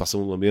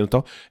 Inflação lambendo e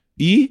tal,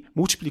 e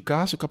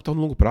multiplicar seu capital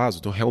no longo prazo.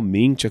 Então, eu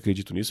realmente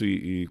acredito nisso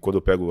e quando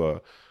eu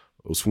pego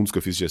os fundos que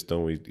eu fiz de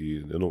gestão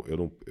eu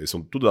não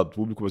são tudo dado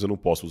público, mas eu não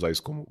posso usar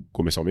isso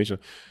comercialmente, né?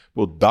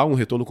 Pô, dá um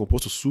retorno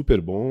composto super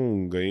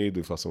bom, ganhei da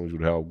inflação de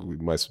juro real,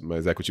 mais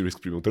equity risk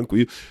premium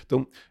tranquilo.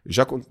 Então,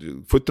 já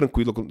foi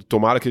tranquilo,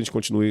 tomara que a gente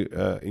continue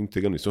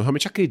entregando isso. Então, eu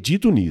realmente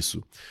acredito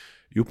nisso.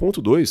 E o ponto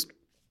 2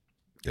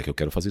 é que eu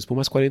quero fazer isso por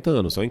mais 40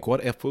 anos. Então, a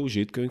Encore foi o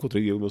jeito que eu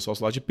encontrei, eu e o meu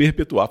sócio lá, de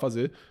perpetuar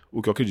fazer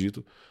o que eu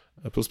acredito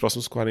pelos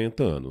próximos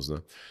 40 anos,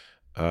 né?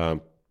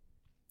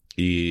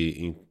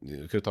 E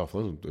o que eu estava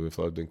falando? Eu ia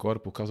falar do Encore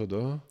por causa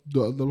da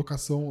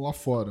locação lá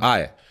fora.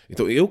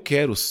 Então eu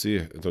quero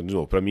ser, então, de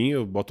novo, para mim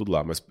eu boto tudo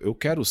lá, mas eu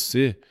quero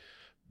ser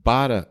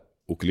para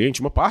o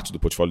cliente uma parte do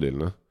portfólio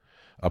dele, né?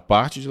 A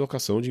parte de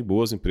locação de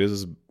boas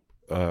empresas.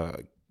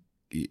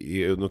 E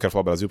eu não quero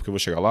falar Brasil porque eu vou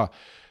chegar lá,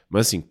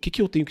 mas assim, o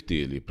que eu tenho que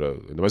ter ali,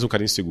 ainda mais um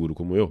cara inseguro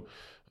como eu,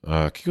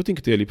 o que eu tenho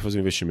que ter ali para fazer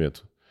um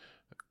investimento?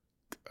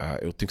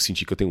 Eu tenho que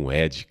sentir que eu tenho um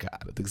edge,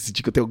 cara. Eu tenho que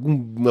sentir que eu tenho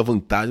alguma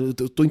vantagem.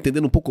 Eu tô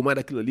entendendo um pouco mais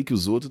daquilo ali que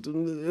os outros.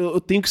 Eu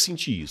tenho que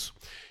sentir isso.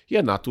 E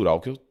é natural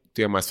que eu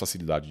tenha mais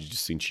facilidade de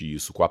sentir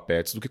isso com a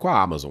Pets do que com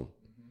a Amazon.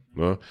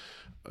 Né?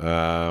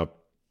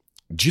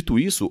 Dito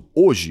isso,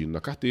 hoje na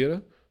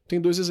carteira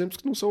tem dois exemplos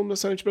que não são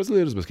necessariamente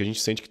brasileiros, mas que a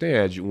gente sente que tem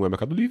edge. Um é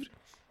Mercado Livre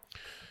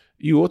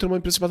e o outro é uma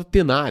empresa chamada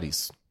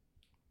Tenaris.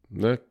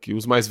 Né, que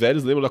os mais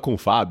velhos lembram da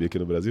Confab aqui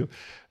no Brasil.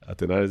 A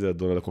Tenaris é a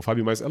dona da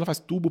Confab, mas ela faz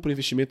tubo para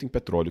investimento em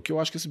petróleo, que eu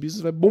acho que esse business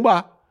vai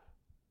bombar.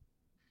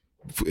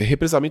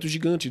 Represamento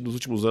gigante nos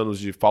últimos anos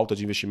de falta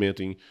de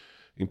investimento em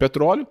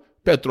petróleo.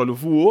 Petróleo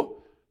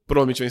voou,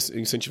 provavelmente vai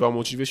incentivar um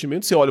monte de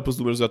investimento. Você olha para os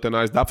números da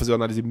Tenaris, dá para fazer uma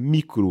análise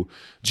micro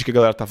de que a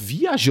galera está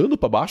viajando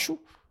para baixo.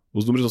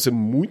 Os números vão ser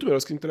muito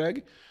melhores que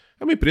entregue.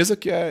 É uma empresa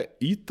que é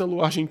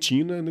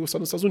ítalo-argentina,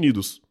 negociada nos Estados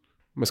Unidos,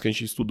 mas que a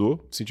gente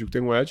estudou, sentiu que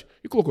tem um edge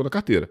e colocou na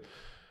carteira.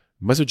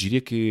 Mas eu diria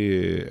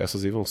que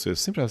essas aí vão ser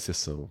sempre a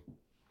exceção.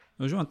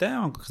 João, até é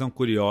uma questão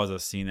curiosa,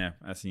 assim, né?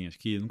 Assim, acho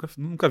que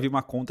nunca vi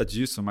uma conta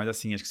disso, mas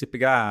assim, acho que se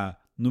pegar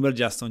número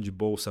de ação de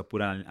bolsa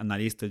por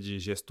analista de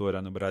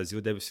gestora no Brasil,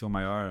 deve ser o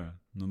maior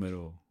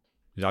número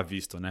já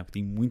visto, né?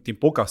 Tem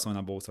pouca ação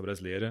na bolsa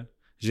brasileira.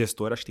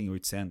 Gestora, acho que tem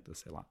 800,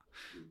 sei lá.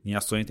 Em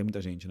ações tem muita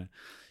gente, né?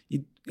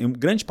 E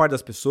grande parte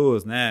das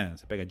pessoas, né?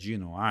 Você pega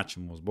Dino,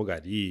 Atmos,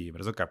 Bogari,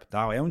 Brasil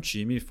Capital, é um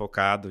time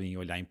focado em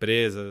olhar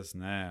empresas,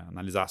 né?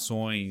 Analisar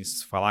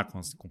ações, falar com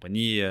as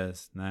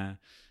companhias, né?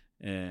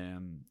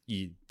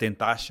 E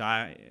tentar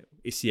achar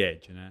esse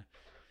edge, né?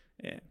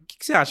 O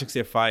que você acha que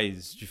você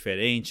faz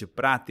diferente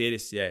para ter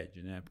esse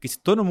edge, né? Porque se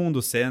todo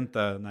mundo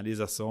senta,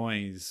 analisa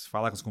ações,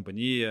 fala com as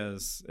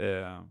companhias,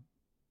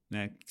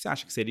 né? O que você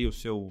acha que seria o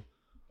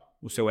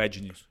seu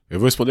edge nisso? Eu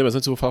vou responder, mas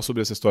antes eu vou falar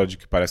sobre essa história de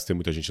que parece ter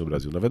muita gente no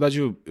Brasil. Na verdade,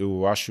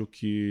 eu acho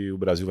que o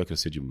Brasil vai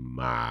crescer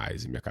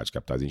demais em mercado de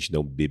capitais. A gente dá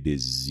um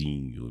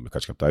bebezinho no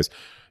mercado de capitais.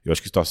 Eu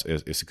acho que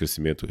esse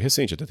crescimento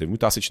recente, até teve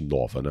muita asset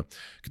nova, né?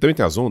 Que também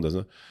tem as ondas,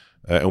 né?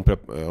 É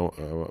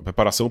uma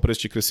preparação para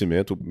este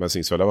crescimento, mas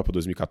assim, se eu olhava para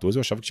 2014,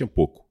 eu achava que tinha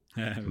pouco.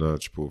 Né?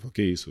 Tipo,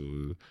 que isso?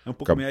 É um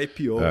pouco meio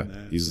IPO,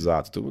 né?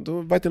 Exato.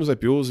 Então vai ter nos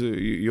IPOs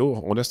e eu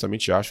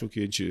honestamente acho que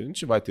a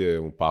gente vai ter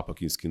um papo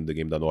aqui em Skin the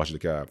Game da Norte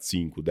daqui a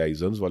 5,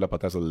 10 anos, vai olhar pra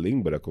trás e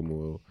lembra como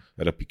eu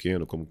era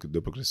pequeno, como que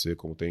deu pra crescer,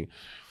 como tem...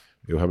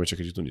 Eu realmente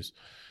acredito nisso.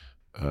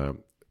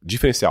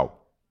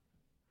 Diferencial.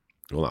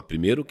 Vamos lá.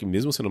 Primeiro que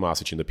mesmo sendo uma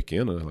asset ainda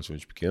pequena,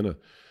 relativamente pequena,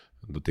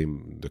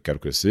 eu quero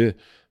crescer,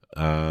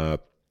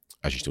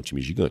 a gente tem um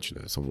time gigante,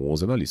 né? São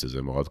 11 analistas,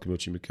 é maior do que o meu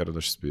time que era da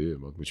XP,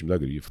 maior do que o meu time da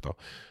Grifo e tal.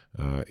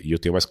 E eu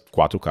tenho mais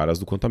 4 caras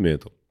do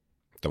Quantamental.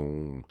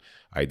 Então,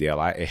 a ideia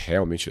lá é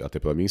realmente, até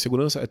pela minha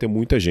insegurança, é ter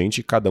muita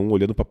gente, cada um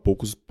olhando para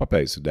poucos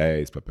papéis,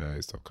 10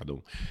 papéis, tal, cada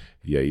um.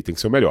 E aí tem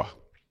que ser o melhor.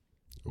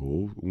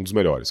 Ou um dos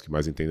melhores, que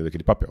mais entende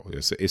daquele papel.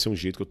 Esse é um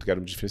jeito que eu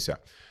quero me diferenciar,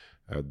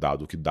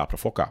 dado que dá para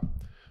focar.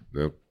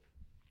 Né?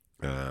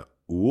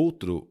 O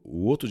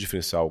outro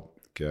diferencial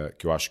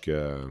que eu acho que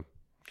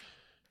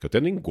eu até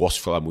nem gosto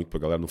de falar muito pra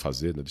galera não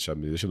fazer, né?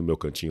 Me deixa no meu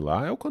cantinho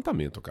lá, é o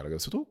Quantamento, cara. Eu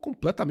tô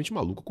completamente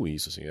maluco com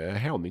isso, assim. É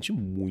realmente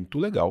muito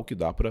legal o que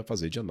dá para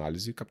fazer de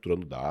análise,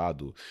 capturando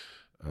dado,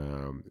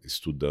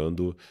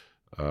 estudando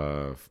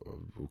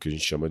o que a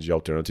gente chama de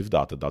alternative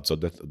data, dados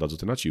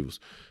alternativos.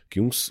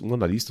 Que um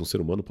analista, um ser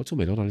humano, pode ser o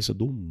melhor analista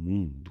do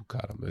mundo,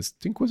 cara. Mas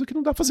tem coisa que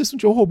não dá pra fazer se não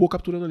tiver um robô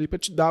capturando ali pra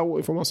te dar a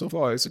informação e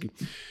falar, isso aqui.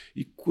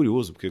 E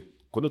curioso, porque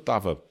quando eu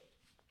tava...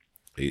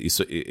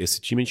 Esse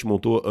time a gente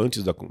montou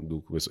antes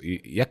do começo.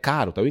 E é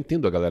caro, tá? Eu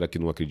entendo a galera que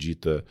não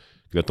acredita,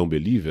 que não é tão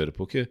believer,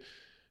 porque,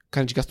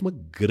 cara, a gente gasta uma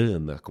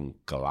grana com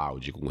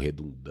cloud, com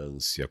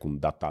redundância, com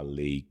data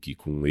lake,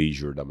 com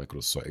Azure da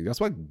Microsoft. A gente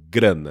gasta uma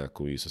grana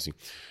com isso, assim.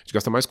 A gente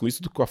gasta mais com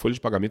isso do que com a folha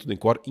de pagamento do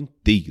Encore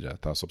inteira,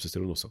 tá? Só pra vocês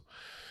terem uma noção.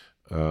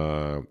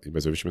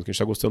 Mas é o investimento que a gente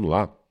tá gostando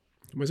lá.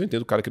 Mas eu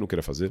entendo o cara que não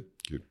queira fazer.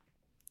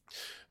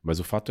 Mas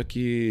o fato é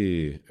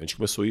que a gente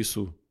começou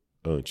isso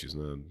antes,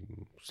 né?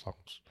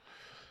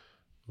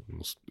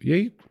 E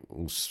aí,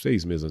 uns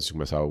 6 meses antes de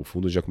começar o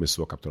fundo, já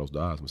começou a capturar os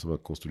dados, começamos a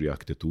construir a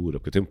arquitetura,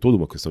 porque tem toda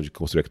uma questão de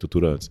construir a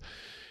arquitetura antes.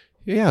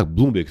 E aí a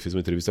Bloomberg fez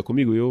uma entrevista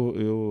comigo e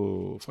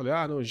eu falei,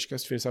 não, a gente quer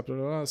se diferenciar para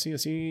lá, assim,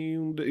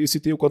 e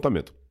citei o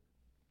Quantamento.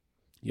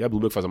 E a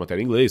Bloomberg faz a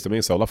matéria em inglês também,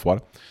 saiu lá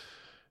fora.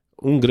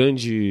 Um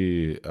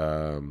grande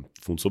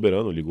fundo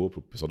soberano ligou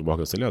pro pessoal do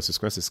Morgan Stanley, vocês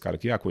conhecem esse cara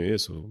aqui?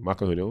 Conheço,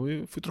 marca uma reunião,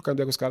 e fui trocando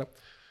ideia com esse cara.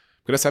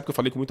 Porque nessa época eu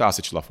falei com muita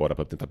asset lá fora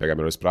para tentar pegar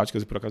melhores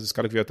práticas, e por acaso esse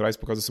cara que veio atrás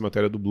por causa dessa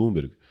matéria do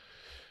Bloomberg.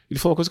 Ele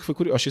falou uma coisa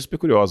que eu achei super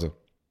curiosa,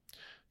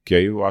 que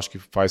aí eu acho que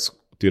faz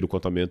ter o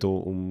Quantamento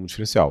um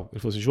diferencial. Ele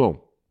falou assim,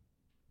 João,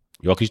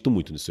 eu acredito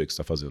muito nisso aí que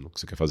você está fazendo, que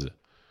você quer fazer.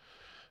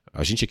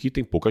 A gente aqui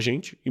tem pouca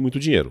gente e muito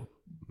dinheiro,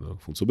 né,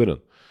 fundo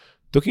soberano.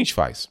 Então o que a gente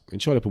faz? A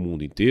gente olha para o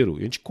mundo inteiro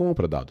e a gente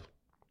compra dado.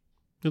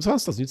 Nos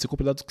Estados Unidos você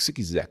compra dado do que você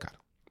quiser, cara.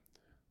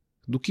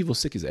 Do que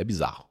você quiser, é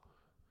bizarro.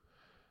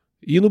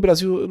 E no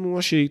Brasil eu não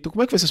achei. Então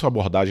como é que vai ser a sua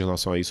abordagem em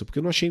relação a isso? Porque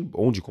eu não achei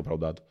onde comprar o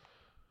dado.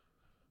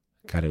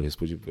 Cara,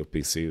 eu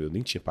pensei, eu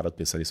nem tinha parado de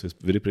pensar nisso, eu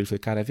virei pra ele e falei,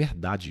 cara, é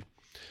verdade.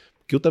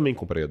 Porque eu também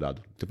compraria dado.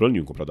 Não tem problema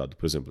nenhum comprar dado.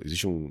 Por exemplo,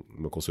 existe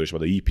uma consultoria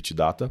chamada IPT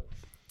Data,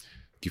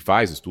 que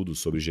faz estudos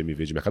sobre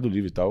GMV de Mercado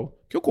Livre e tal,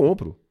 que eu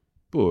compro.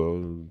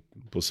 Pô,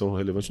 posição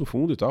relevante no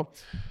fundo e tal.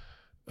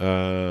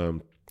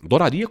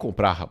 Adoraria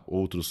comprar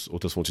outras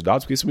fontes de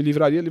dados, porque isso me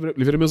livraria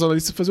meus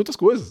analistas de fazer outras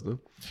coisas. Né?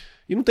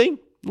 E não tem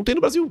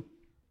no Brasil.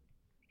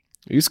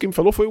 Isso que me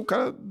falou foi o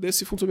cara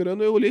desse fundo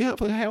soberano, eu olhei e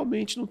falei,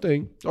 realmente não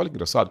tem. Olha que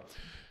engraçado.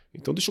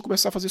 Então deixa eu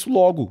começar a fazer isso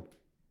logo,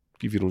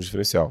 que vira um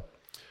diferencial.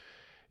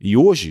 E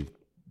hoje,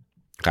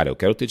 cara, eu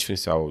quero ter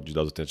diferencial de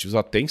dados alternativos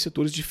até em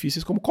setores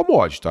difíceis como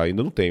commodity, tá?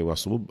 Ainda não tenho, eu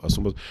assumo,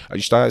 a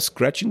gente tá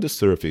scratching the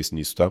surface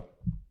nisso, tá?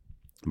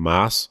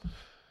 Mas,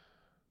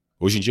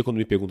 hoje em dia quando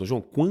me perguntam, João,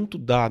 quanto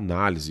da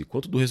análise,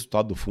 quanto do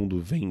resultado do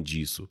fundo vem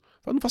disso?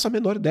 Eu não faço a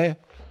menor ideia,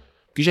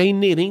 porque já é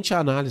inerente à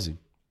análise.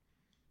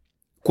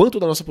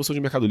 Quanto da nossa posição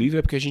de Mercado Livre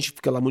é porque a gente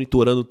fica lá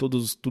monitorando tudo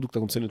que está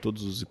acontecendo em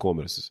todos os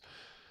e-commerces.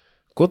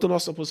 Quanto a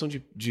nossa posição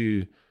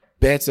de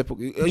bets, a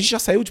gente já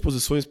saiu de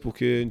posições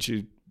porque a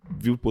gente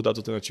viu por dados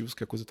alternativos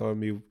que a coisa estava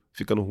meio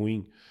ficando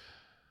ruim.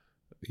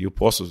 E eu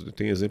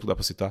tem exemplo, dá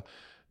para citar.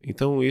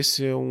 Então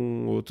esse é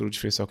um outro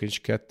diferencial que a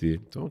gente quer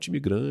ter. Então é um time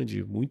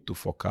grande, muito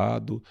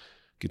focado,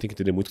 que tem que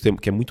entender muito,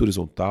 que é muito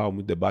horizontal,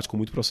 muito debate, com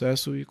muito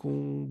processo e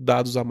com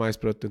dados a mais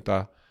para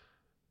tentar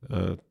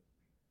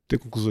ter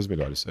conclusões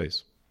melhores. É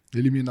isso.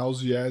 Eliminar os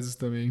vieses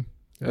também.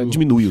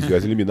 Diminuir os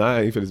viés,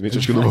 eliminar, infelizmente,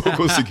 acho que eu não vou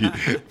conseguir.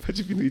 Pra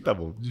diminuir, tá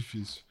bom.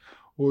 Difícil.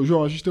 Ô,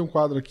 João, a gente tem um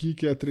quadro aqui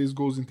que é 3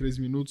 gols em 3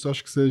 minutos.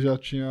 Acho que você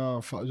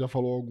já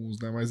falou alguns,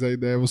 né? Mas a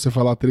ideia é você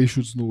falar 3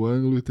 chutes no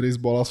ângulo e 3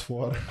 bolas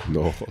fora.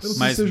 Nossa. Eu não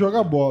sei se você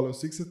joga bola. Eu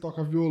sei que você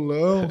toca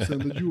violão, você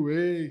anda de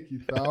wake e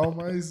tal,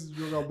 mas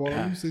jogar bola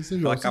eu não sei se você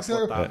joga.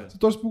 Você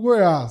torce pro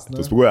Goiás, né?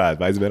 Torce pro Goiás,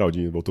 mais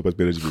Esmeraldinho, voltou pra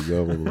primeira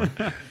divisão.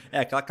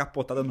 Aquela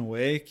capotada no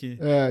wake.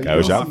 Então,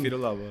 eu já...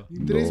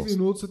 Em 3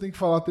 minutos você tem que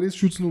falar 3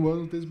 chutes no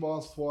ângulo, 3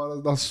 bolas fora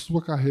da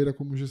sua carreira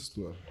como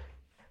gestor.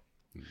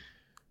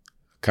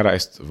 Cara,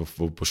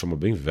 vou puxar uma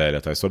bem velha,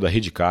 tá? A história da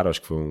Rede Cara,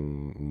 acho que foi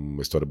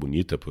uma história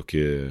bonita,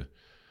 porque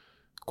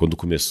quando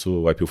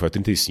começou, o IPO foi a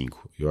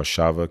 35. Eu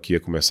achava que ia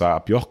começar, a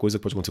pior coisa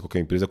que pode acontecer com qualquer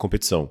empresa é a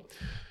competição.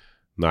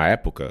 Na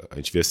época, a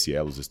gente vê a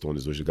Cielo, os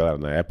Stones hoje, galera,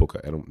 na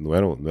época não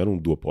era um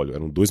duopólio,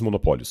 eram 2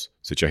 monopólios.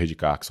 Você tinha a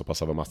Redcar, que só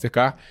passava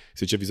Mastercard,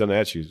 você tinha a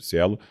VisaNet,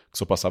 Cielo, que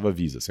só passava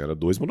Visa. Assim, eram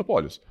 2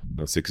 monopólios.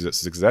 Se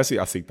você quisesse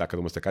aceitar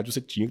cada Mastercard,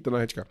 você tinha que estar na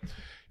Redcar. Eu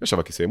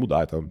achava que isso ia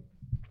mudar, tá? Então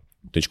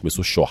a gente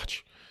começou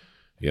short.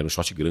 E era um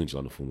short grande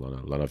lá no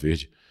fundo, lá na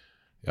Verde.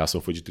 A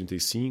ação foi de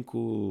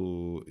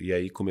 35, e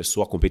aí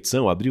começou a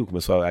competição, abriu,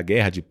 começou a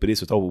guerra de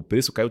preço e tal. O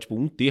preço caiu tipo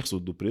 1/3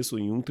 do preço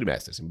em um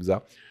trimestre, assim,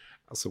 bizarro.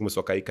 A ação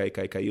começou a cair.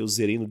 Eu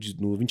zerei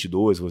no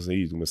 22,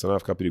 assim, começando a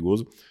ficar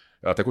perigoso.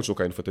 Ela até continuou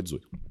caindo, foi até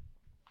 18.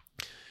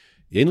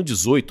 E aí no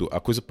 18,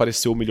 a coisa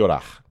pareceu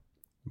melhorar.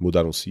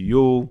 Mudaram o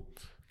CEO,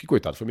 que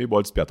coitado, foi meio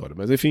bode expiatório,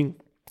 mas enfim,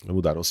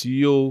 mudaram o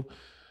CEO.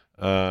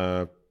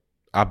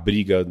 A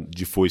briga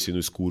de foice no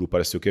escuro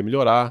pareceu que ia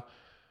melhorar.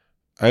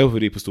 Aí eu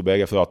virei pro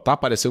Stuberger e falei, tá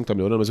parecendo que tá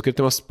melhorando, mas eu queria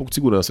ter um pouco de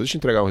segurança. Deixa eu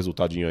entregar um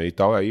resultadinho aí e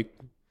tal, aí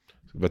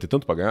vai ter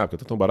tanto pra ganhar,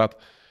 porque tá tão barato.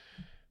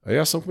 Aí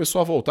a ação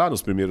começou a voltar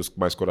nos primeiros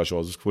mais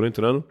corajosos que foram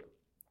entrando,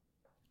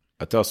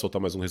 até ela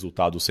soltar mais um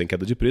resultado sem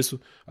queda de preço.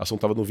 A ação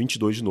tava no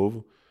 22 de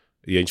novo,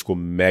 e a gente ficou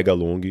mega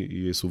long,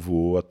 e isso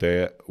voou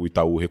até o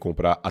Itaú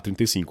recomprar a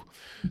 35.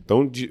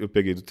 Então eu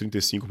peguei do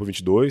 35 para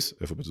 22,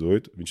 aí foi para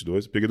 18,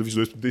 22, peguei do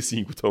 22 para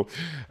 35, então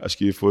acho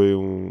que foi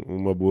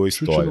uma boa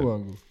história. Chute no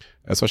ângulo.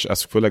 Essa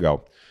acho que foi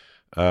legal.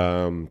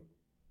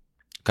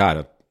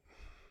 Cara,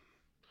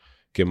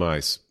 o que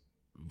mais?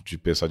 De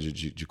pensar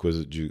de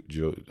coisa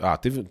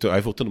teve,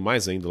 aí voltando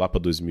mais ainda lá para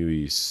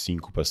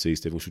 2005 para 2006,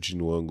 teve um chute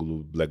no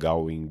ângulo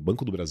legal em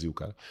Banco do Brasil,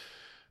 cara.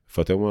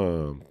 Foi até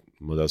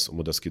uma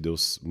das que deu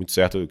muito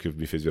certo, que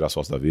me fez virar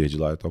sócio da Verde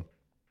lá e tal.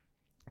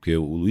 Porque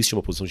o Luiz tinha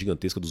uma posição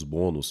gigantesca dos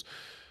bônus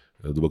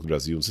do Banco do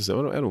Brasil, não sei se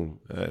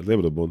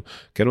lembra do bônus,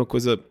 que era uma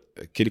coisa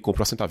que ele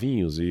comprou a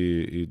centavinhos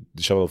e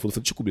deixava no fundo. Eu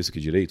falei, deixa eu cobrir isso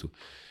aqui direito.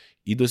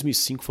 E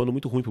 2005 foi um ano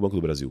muito ruim para o Banco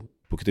do Brasil,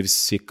 porque teve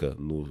seca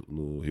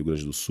no Rio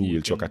Grande do Sul,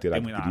 ele tinha uma carteira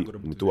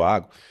muito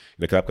agro,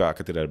 naquela época a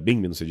carteira era bem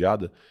menos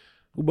sediada,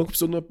 o banco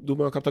precisou de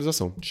uma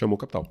capitalização, chamou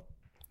capital,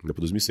 para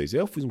 2006. E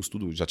aí eu fiz um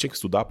estudo, já tinha que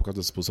estudar por causa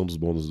da exposição dos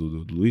bônus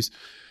do Luiz,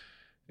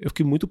 eu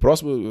fiquei muito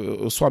próximo,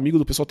 eu sou amigo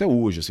do pessoal até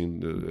hoje, assim,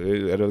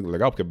 era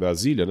legal, porque é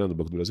Brasília, né, no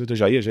Banco do Brasil, então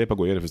já ia para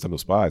Goiânia visitar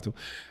meus pais, então,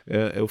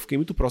 eu fiquei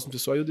muito próximo do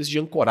pessoal e eu decidi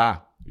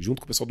ancorar,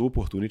 junto com o pessoal do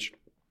Opportunity,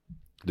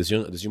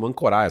 decidi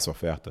ancorar essa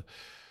oferta.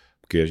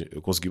 Porque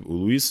eu consegui. O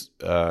Luiz,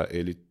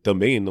 ele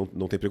também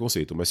não tem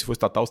preconceito, mas se for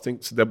estatal,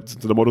 você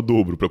demora o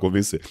dobro para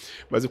convencer.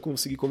 Mas eu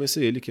consegui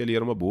convencer ele que ele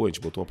era uma boa. A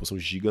gente botou uma posição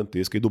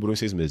gigantesca e dobrou em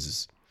 6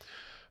 meses.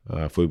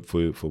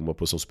 Foi uma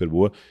posição super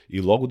boa. E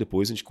logo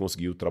depois a gente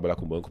conseguiu trabalhar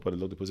com o banco para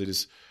logo depois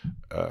eles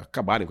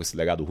acabarem com esse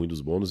legado ruim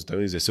dos bônus.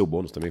 Então exercer o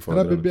bônus também foi.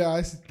 Era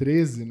BBAS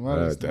 13, não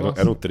era?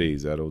 Eram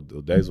 3, era o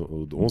 10,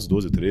 o 11,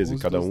 12, 13,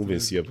 11, cada 12, um 13.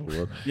 Vencia por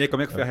um ano. E aí,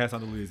 como é que foi a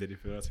reação do Luiz? Ele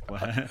foi assim,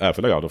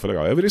 foi legal, não foi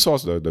legal. Eu virei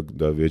sócio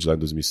da Verde lá em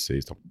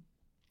 2006. Então,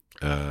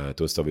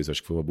 essa talvez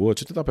acho que foi uma boa.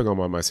 Deixa eu tentar pegar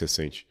uma mais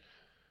recente.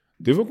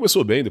 Teve uma que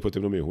começou bem, depois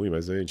terminou meio ruim,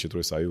 mas aí a gente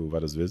entrou e saiu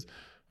várias vezes.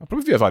 A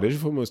própria Via Varejo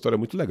foi uma história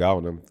muito legal,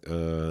 né?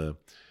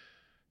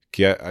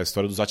 Que é a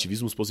história dos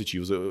ativismos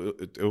positivos.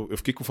 Eu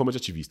fiquei com fama de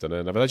ativista,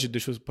 né? Na verdade,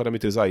 deixa eu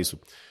parametrizar isso.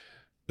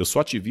 Eu sou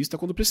ativista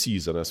quando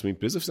precisa, né? Se uma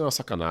empresa fizer uma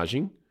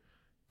sacanagem,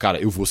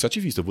 cara, eu vou ser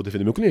ativista, eu vou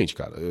defender meu cliente,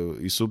 cara.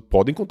 Isso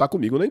podem contar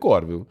comigo na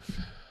Encore, viu?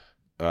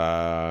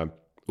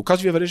 O caso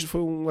de Via Varejo foi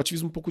um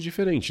ativismo um pouco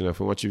diferente, né?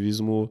 Foi um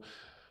ativismo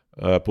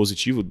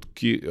positivo,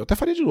 que eu até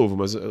faria de novo,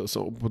 mas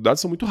oportunidades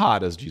são muito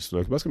raras disso,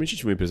 né? Basicamente, a gente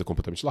tinha uma empresa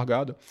completamente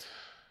largada,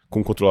 com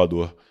um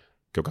controlador,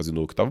 que é o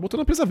Casino, que estava botando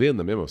a empresa à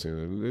venda mesmo. Assim,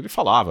 ele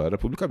falava, era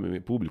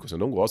público, você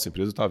não gosta, a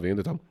empresa está à venda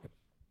e tal.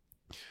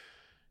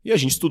 E a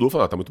gente estudou,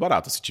 falou, tá muito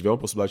barato. Se tiver uma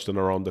possibilidade de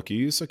turnaround daqui,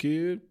 isso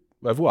aqui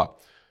vai voar.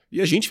 E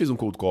a gente fez um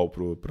cold call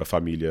para a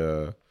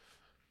família,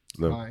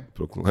 né?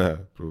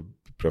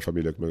 Para a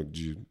família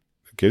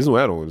que eles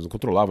não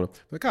controlavam. Né?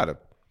 Falei, cara,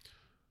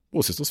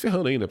 vocês estão se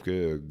ferrando aí, né?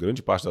 Porque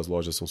grande parte das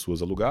lojas são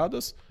suas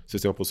alugadas,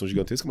 vocês têm uma posição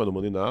gigantesca, mas não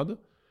mandam nada.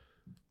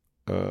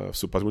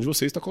 O patrimônio de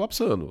vocês está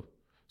colapsando.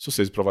 Se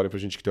vocês provarem pra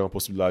gente que tem uma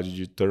possibilidade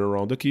de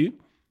turnaround aqui,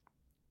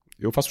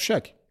 eu faço o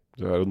cheque.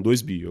 Era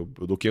 2 bi, eu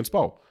dou 500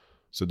 pau.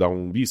 Você dá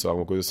 1 bi, sei lá,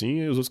 alguma coisa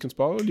assim, e os outros 500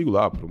 pau eu ligo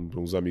lá pra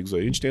uns amigos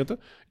aí, a gente tenta,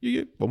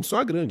 e vamos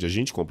sonhar grande, a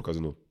gente compra o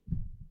Casino.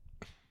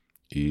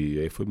 E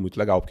aí foi muito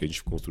legal, porque a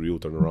gente construiu o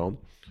turnaround,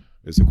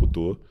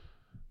 executou,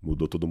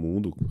 mudou todo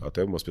mundo,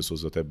 até umas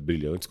pessoas até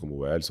brilhantes, como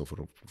o Ellison,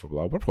 foram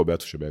lá, o próprio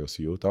Roberto Schemberger,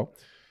 CEO e tal.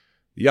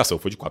 E a ação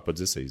foi de 4 para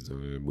 16,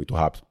 né? Muito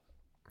rápido.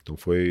 Então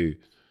foi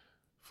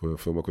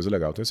uma coisa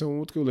legal. Então esse é um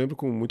outro que eu lembro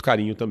com muito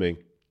carinho também.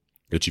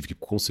 Eu tive que ir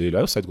pro conselho.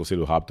 Aí eu saí do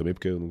conselho rápido também,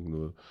 porque eu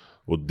não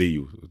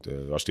odeio.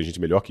 Eu acho que tem gente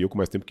melhor que eu, com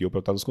mais tempo que eu, para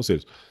estar nos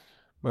conselhos.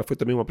 Mas foi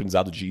também um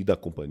aprendizado de ir da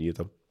companhia e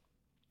tal.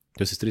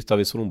 Então esses 3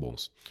 talvez foram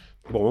bons.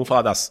 Bom, vamos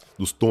falar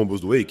dos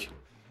tombos do Wake.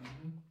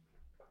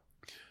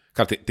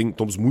 Cara, tem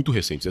tombos muito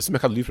recentes. Esse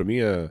Mercado Livre, pra mim,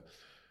 é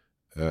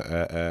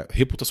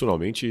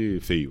reputacionalmente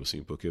feio,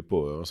 assim, porque,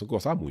 pô, é uma ação que eu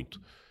gostava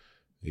muito.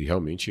 E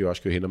realmente eu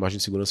acho que eu errei na margem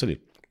de segurança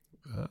ali.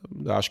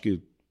 Acho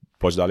que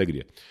pode dar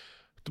alegria.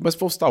 Mas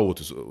vou citar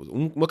outros.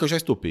 Uma que eu já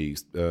estopei,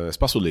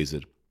 Espaço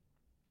Laser.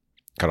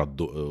 Cara,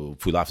 eu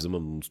fui lá, fizemos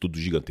um estudo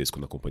gigantesco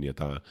na companhia,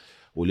 tá?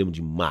 Olhamos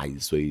demais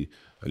isso aí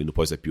ali no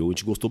pós-IPO, a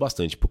gente gostou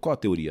bastante. Por qual a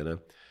teoria, né?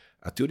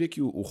 A teoria é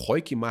que o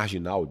ROIC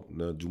marginal,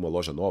 né, de uma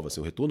loja nova, assim,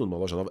 o retorno de uma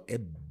loja nova é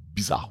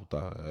bizarro,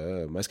 tá?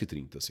 É mais que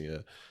 30, assim,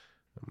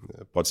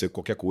 pode ser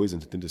qualquer coisa,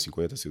 entre 30 e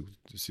 50,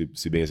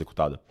 se bem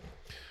executada.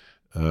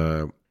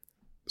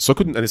 Só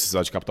que a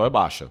necessidade de capital é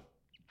baixa.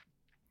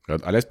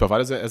 Aliás, para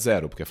várias é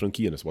zero, porque é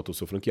franquia, né? Você bota o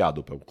seu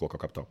franqueado para colocar o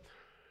capital.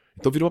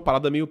 Então vira uma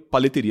parada meio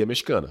paleteria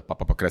mexicana.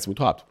 Cresce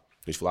muito rápido.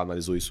 A gente foi lá,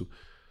 analisou isso.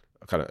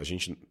 Cara, a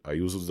gente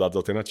aí usa os dados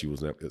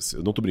alternativos, né?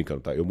 Eu não tô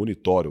brincando, tá? Eu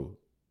monitoro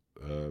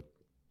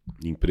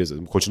empresas,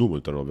 continuo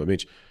monitorando,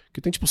 obviamente, que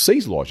tem tipo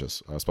 6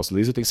 lojas. A Espaço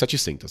Laser tem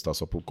 700, tá?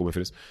 Só como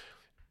referência.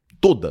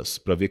 Todas,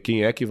 para ver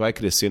quem é que vai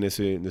crescer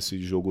nesse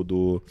jogo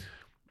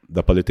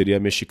da paleteria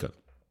mexicana.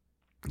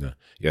 Né?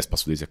 E a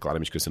Espaço Laser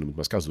claramente crescendo muito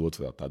mais que as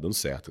outras, ela tá dando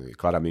certo. E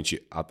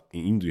claramente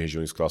indo em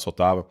regiões que ela só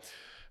tava.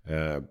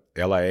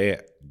 Ela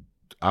é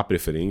a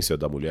preferência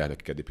da mulher, né,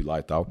 que quer depilar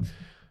e tal.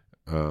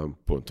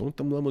 Então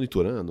estamos lá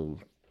monitorando.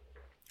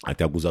 Aí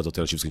tem alguns dados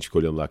alternativos que a gente fica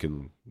olhando lá que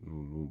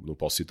não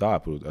posso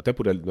citar, não é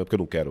porque eu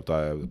não quero,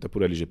 tá? Até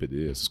por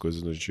LGPD, essas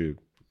coisas, a gente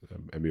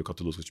é meio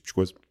cauteloso com esse tipo de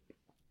coisa.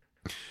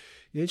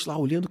 E a gente lá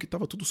olhando que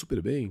tava tudo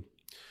super bem.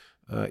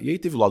 E aí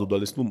teve o lado do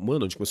analista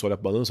humano, a gente começou a olhar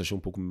para a balança, achou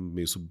um pouco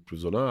meio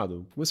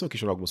subprovisionado, começou a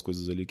questionar algumas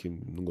coisas ali que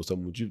não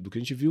gostamos muito do que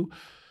a gente viu,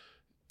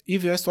 e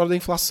veio a história da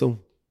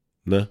inflação,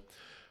 né?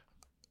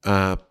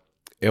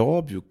 É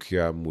óbvio que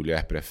a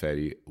mulher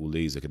prefere o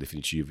laser, que é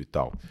definitivo e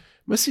tal,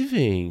 mas se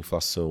vem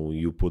inflação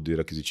e o poder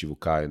aquisitivo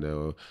cai, né?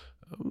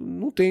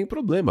 Não tem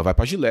problema, vai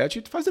pra Gillette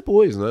e faz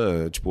depois,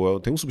 né? Tipo,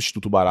 tem um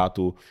substituto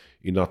barato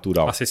e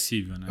natural.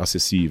 Acessível, né?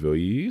 Acessível,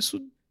 e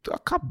isso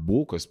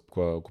acabou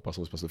com a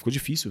ocupação do espaço. Ficou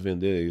difícil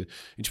vender.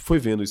 A gente foi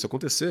vendo isso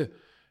acontecer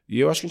e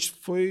eu acho que a gente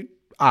foi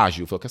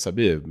ágil. Falou, quer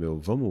saber?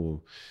 Vamos...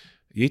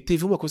 E aí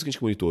teve uma coisa que a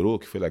gente monitorou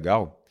que foi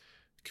legal,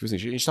 que assim, a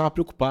gente estava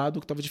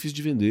preocupado que estava difícil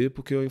de vender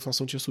porque a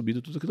inflação tinha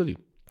subido tudo aquilo ali.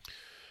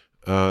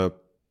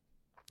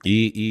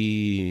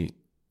 E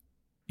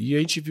a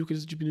gente viu que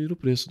eles diminuíram o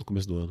preço no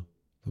começo do ano.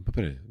 Então,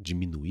 peraí,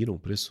 diminuíram o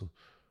preço?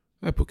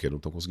 É porque não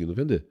estão conseguindo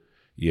vender.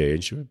 E aí a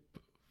gente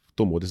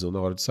tomou a decisão na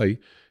hora de sair.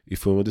 E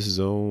foi uma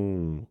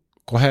decisão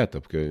correta,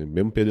 porque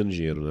mesmo perdendo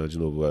dinheiro, né? De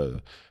novo,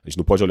 a gente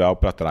não pode olhar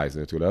para trás,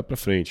 né? Tem que olhar para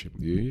frente.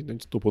 E a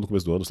gente topou no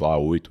começo do ano, sei lá,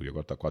 8, e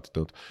agora tá 4 e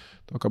tanto.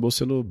 Então acabou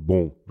sendo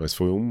bom, mas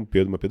foi uma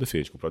perda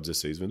feia. A gente comprou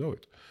 16 e vendeu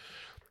 8.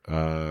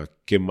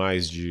 Que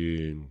mais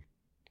de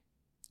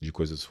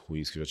coisas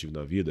ruins que eu já tive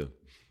na vida?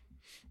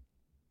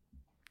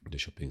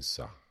 Deixa eu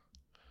pensar.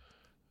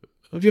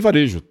 Via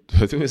Varejo.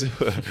 Eu tenho um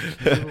exemplo.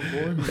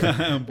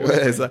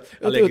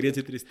 Alegrias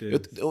e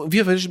tristezas.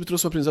 Via Varejo me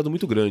trouxe um aprendizado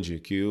muito grande,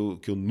 que eu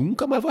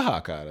nunca mais vou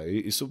errar, cara.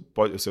 Isso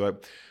pode.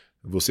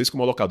 Vocês,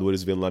 como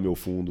alocadores, vendo lá meu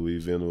fundo e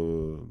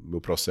vendo meu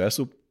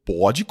processo,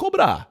 pode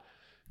cobrar.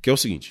 Que é o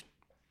seguinte.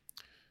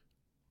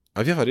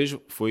 A Via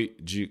Varejo foi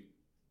de.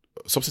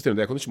 Só pra você ter uma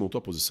ideia, quando a gente montou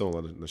a posição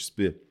lá na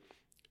XP,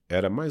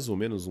 era mais ou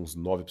menos uns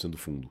 9% do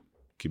fundo.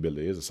 Que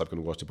beleza, sabe que eu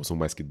não gosto de posição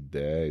mais que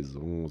 10,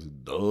 11,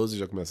 12,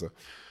 já começa.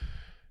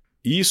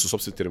 Isso, só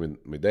pra você ter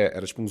uma ideia,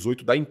 era tipo uns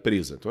 8 da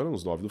empresa. Então eram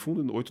uns 9 do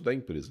fundo e 8 da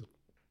empresa.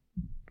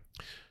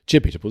 De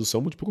repente a posição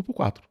multiplicou por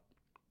 4.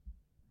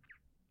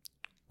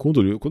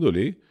 Quando eu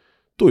olhei,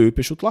 tô eu e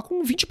Peixoto lá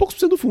com 20 e poucos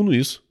 % do fundo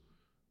nisso.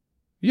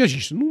 E a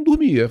gente não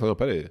dormia. Falando,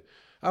 peraí.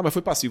 Mas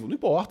foi passivo. Não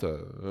importa.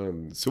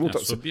 Se eu montar,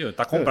 subiu.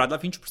 Tá comprado a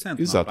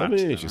 20%.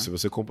 Exatamente. Prática, né? Se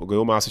você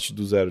ganhou uma asset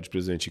do zero de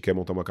presente e quer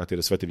montar uma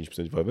carteira, você vai ter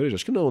 20% de varejo?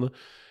 Acho que não, né?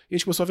 E a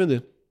gente começou a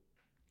vender.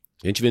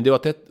 A gente vendeu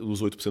até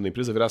os 8% da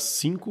empresa virar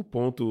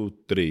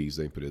 5,3%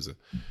 da empresa.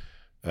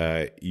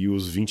 E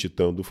os 20 e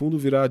tanto do fundo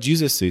virar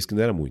 16%, que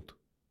não era muito.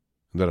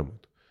 Não era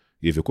muito.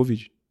 E aí veio o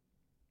Covid.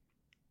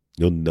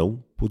 Eu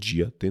não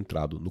podia ter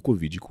entrado no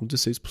Covid com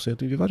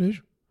 16% em Via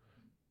Varejo.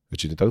 Eu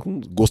tinha entrado com...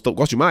 Gosto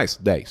demais?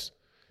 10%.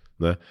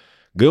 Né?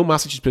 Ganhou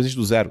massa de presente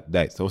do zero?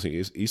 10%. Então, assim,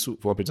 isso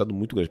foi um aprendizado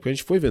muito grande. Porque a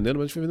gente foi vendendo,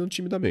 mas a gente foi vendendo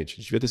timidamente. A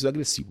gente devia ter sido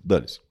agressivo.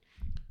 Dane-se.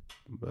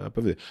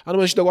 Pra ver. Não,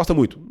 mas a gente ainda gosta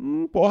muito.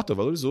 Não importa,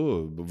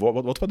 valorizou.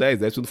 Volta para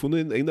 10% no fundo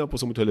ainda é uma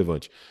posição muito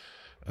relevante.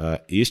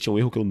 Este é um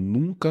erro que eu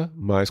nunca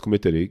mais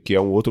cometerei, que é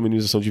uma outra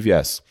minimização de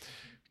viés.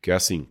 Que é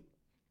assim,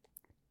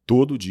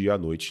 todo dia à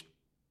noite,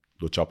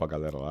 dou tchau pra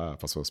galera lá,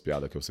 faço umas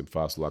piadas que eu sempre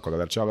faço lá com a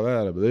galera. Tchau,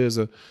 galera,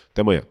 beleza?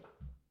 Até amanhã.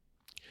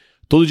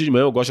 Todo dia de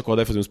manhã eu gosto de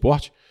acordar e fazer um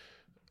esporte.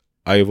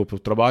 Aí eu vou pro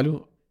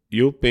trabalho e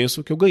eu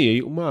penso que eu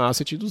ganhei uma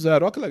asset do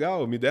zero. Ó, que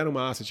legal, me deram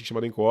uma asset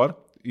chamada Encore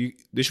e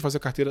deixa eu fazer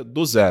a carteira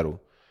do zero.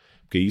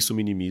 Porque isso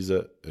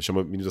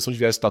chama minimização de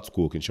viés status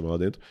quo, que a gente chama lá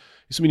dentro.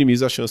 Isso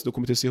minimiza a chance de eu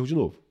cometer esse erro de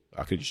novo.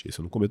 Acredite,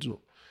 isso eu não cometo de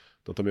novo.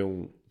 Então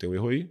também tem um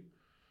erro aí.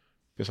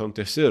 Pensar no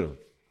terceiro.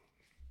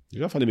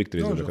 Já falei meio que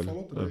 3 Não, anos, já né?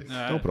 falou 3.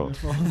 Então pronto.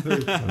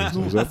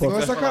 Não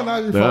é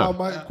sacanagem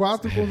falar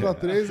 4 contra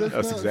 3.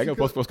 Se quiser, eu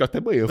posso ficar até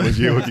amanhã falando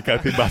de erro aqui, cara,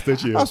 tem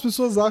bastante erro. As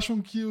pessoas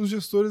acham que os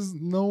gestores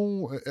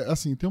não...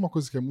 Assim, tem uma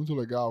coisa que é muito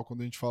legal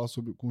quando a gente fala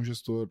com um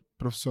gestor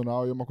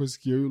profissional, e é uma coisa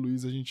que eu e o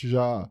Luiz a gente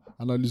já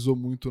analisou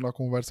muito na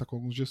conversa com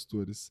alguns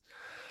gestores.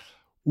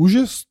 O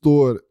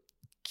gestor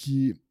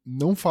que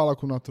não fala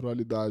com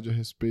naturalidade a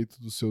respeito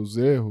dos seus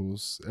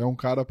erros é um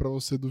cara para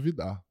você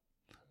duvidar.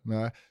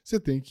 Né? Você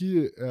tem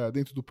que,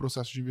 dentro do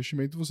processo de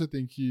investimento, você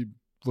tem que.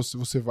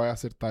 Você vai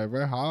acertar e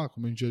vai errar.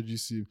 Como a gente já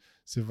disse,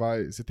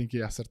 você tem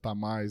que acertar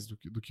mais do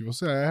que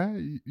você erra.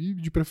 E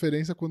de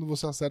preferência, quando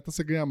você acerta,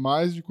 você ganha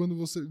mais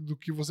do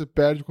que você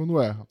perde quando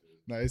erra.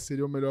 Né? Esse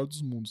seria o melhor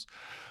dos mundos.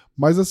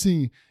 Mas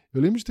assim, eu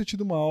lembro de ter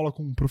tido uma aula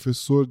com um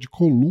professor de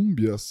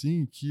Colômbia,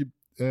 assim, que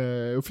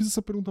eu fiz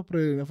essa pergunta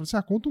para ele, né? Eu falei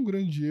assim: conta um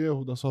grande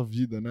erro da sua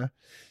vida, né?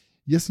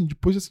 E assim,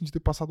 depois assim, de ter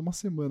passado uma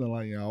semana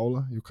lá em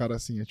aula, e o cara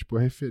assim, é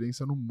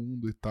referência no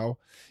mundo e tal,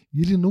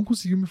 e ele não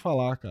conseguiu me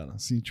falar, cara,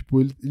 assim,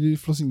 ele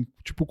falou assim,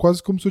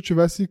 quase como se eu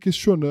estivesse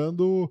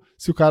questionando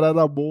se o cara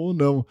era bom ou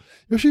não.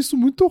 Eu achei isso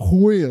muito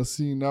ruim,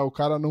 assim, né, o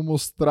cara não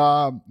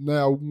mostrar, né,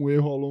 algum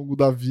erro ao longo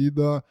da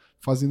vida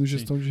fazendo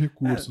gestão de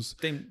recursos.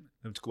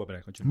 Desculpa,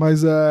 Bré, continua.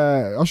 Mas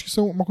acho que isso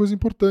é uma coisa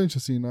importante,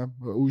 assim, né,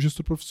 o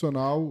gestor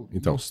profissional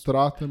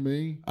mostrar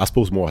também... As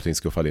post-mortems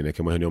que eu falei, né,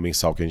 que é uma reunião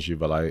mensal que a gente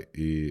vai lá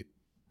e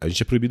a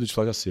gente é proibido de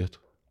falar de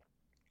acerto.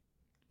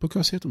 Porque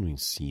o acerto não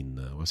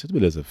ensina. O acerto,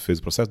 beleza, fez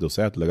o processo, deu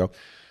certo, legal.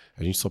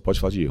 A gente só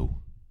pode falar de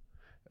erro.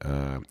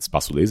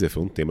 Espaço laser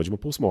foi um tema de uma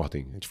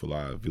post-mortem. A gente foi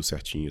lá, viu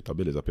certinho e tal,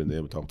 beleza,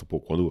 aprendemos e tal.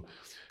 Quando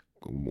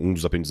um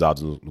dos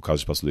aprendizados, no caso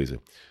de espaço laser,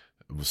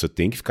 você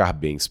tem que ficar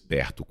bem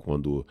esperto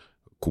com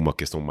uma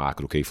questão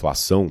macro, que é a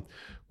inflação,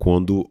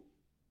 quando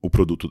o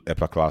produto é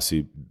para a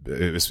classe...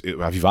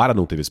 A Vivara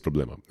não teve esse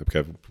problema, porque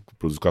é um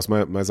produto de classe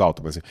mais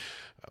alta, mas assim,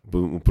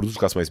 um produto de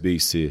classe mais B e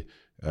C,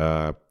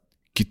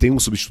 que tem um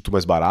substituto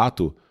mais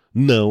barato,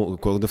 não,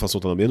 quando a inflação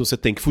está no menos, você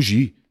tem que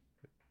fugir.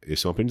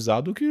 Esse é um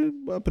aprendizado que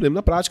aprendemos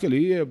na prática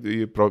ali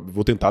e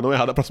vou tentar não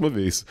errar da próxima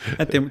vez.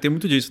 Tem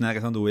muito disso, né? A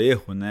questão do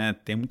erro, né?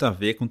 Tem muito a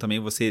ver com também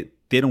você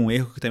ter um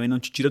erro que também não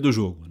te tira do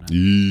jogo, né?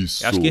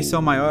 Isso! Eu acho que esse é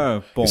o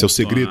maior ponto. Esse é o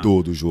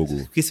segredo do jogo.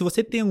 Porque se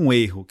você tem um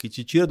erro que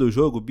te tira do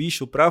jogo,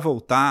 bicho, pra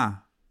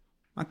voltar,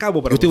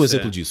 acabou pra você. Eu tenho um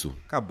exemplo disso.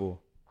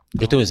 Acabou.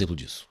 Eu tenho um exemplo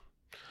disso.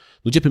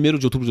 No dia 1º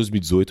de outubro de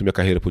 2018, minha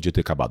carreira podia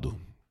ter acabado.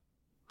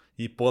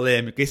 E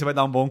polêmica, aí você vai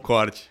dar um bom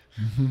corte.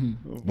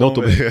 Não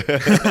tô... Eu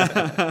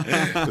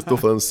estou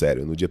falando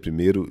sério. No dia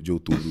 1º de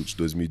outubro de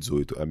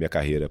 2018, a minha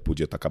carreira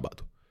podia estar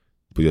acabado.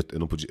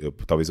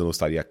 Talvez eu não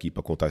estaria aqui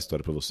para contar a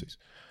história para vocês.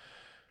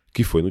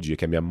 Que foi no dia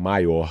que a minha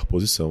maior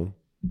posição,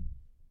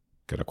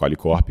 que era a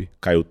Qualicorp,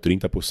 caiu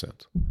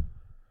 30%.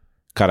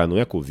 Cara, não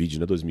é Covid,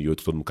 não é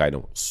 2008, todo mundo cai,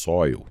 não.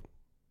 Só eu.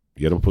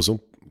 E era uma posição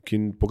que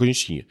pouca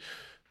gente tinha.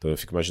 Então eu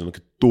fico imaginando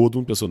que todo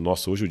mundo pensou,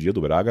 nossa, hoje o dia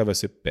do Braga vai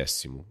ser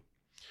péssimo.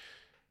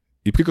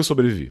 E por que eu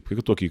sobrevivi? Por que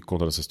eu tô aqui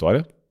contando essa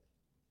história?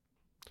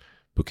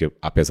 Porque,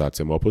 apesar de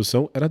ser a maior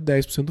posição, era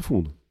 10% do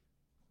fundo.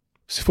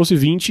 Se fosse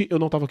 20%, eu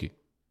não estava aqui.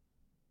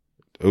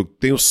 Eu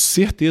tenho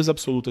certeza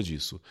absoluta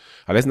disso.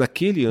 Aliás,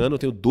 naquele ano eu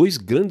tenho 2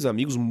 grandes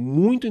amigos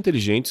muito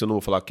inteligentes, eu não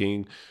vou falar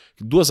quem,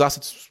 2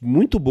 assets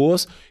muito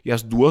boas, e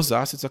as 2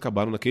 assets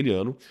acabaram naquele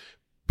ano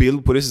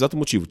por esse exato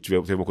motivo.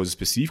 Teve uma coisa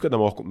específica da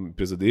maior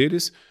empresa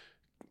deles.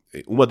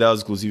 Uma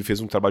delas, inclusive,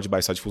 fez um trabalho de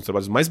buy-side, foi um dos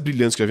trabalhos mais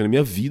brilhantes que eu já vi na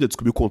minha vida,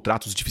 descobriu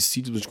contratos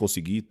dificílimos de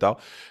conseguir e tal,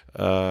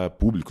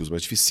 públicos,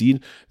 mas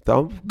dificílimos e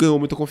tal, ganhou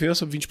muita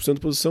confiança, 20% de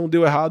posição,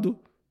 deu errado,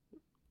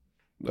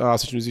 a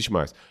asset não existe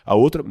mais. A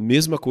outra,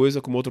 mesma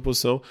coisa, com uma outra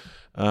posição,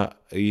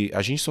 e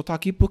a gente só está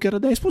aqui porque era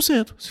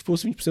 10%. Se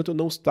fosse 20%, eu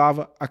não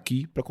estava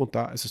aqui para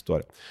contar essa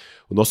história.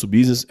 O nosso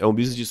business é um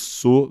business de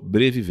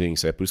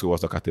sobrevivência, é por isso que eu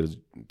gosto da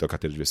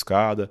carteira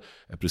diversificada,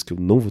 é por isso que eu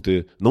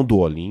não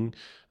dou all-in,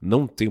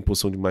 não tenho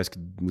posição de muito mais que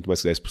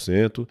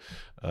 10%,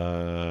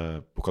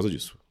 por causa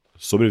disso.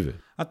 Sobreviver.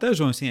 Até,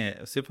 João, assim,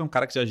 você foi um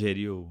cara que já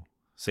geriu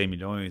 100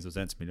 milhões,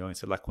 200 milhões,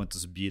 sei lá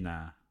quantos bi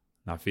na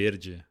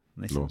Verde.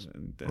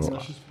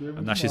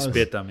 Na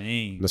XP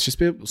também. Na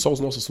XP, só os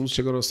nossos fundos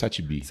chegaram a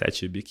 7 bi.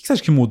 7 bi. O que você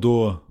acha que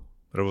mudou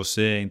para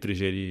você entre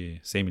gerir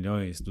 100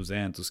 milhões,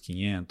 200,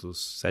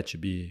 500, 7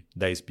 bi,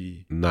 10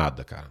 bi?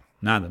 Nada, cara.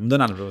 Nada? Não mudou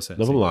nada para você?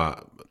 Não, vamos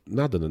lá.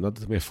 Nada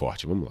também é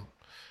forte. Vamos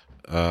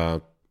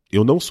lá.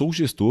 Eu não sou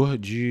gestor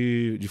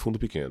de fundo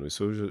pequeno.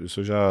 Isso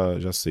eu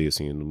já sei,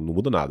 assim, não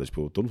muda nada.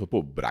 Tipo, todo mundo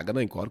fala, Braga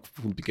na Encore,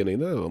 fundo pequeno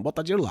ainda, vamos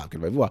botar dinheiro lá, porque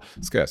ele vai voar.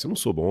 Esquece, eu não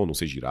sou bom, não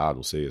sei girar,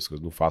 não sei,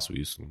 não faço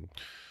isso.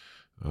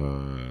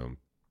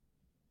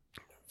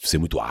 Ser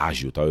muito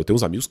ágil, tal. Eu tenho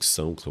uns amigos que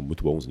são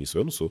muito bons nisso,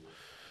 eu não sou.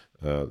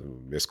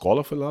 Minha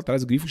escola foi lá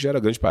atrás, o grifo já era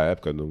grande pra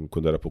época,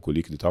 quando era pouco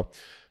líquido e tal.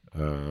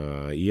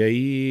 E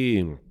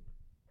aí,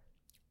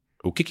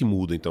 o que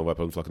muda então, vai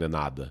pra não falar que não é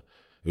nada?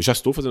 Eu já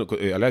estou fazendo,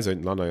 aliás,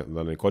 lá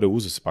na Encore eu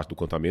uso essa parte do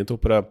Contamento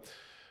para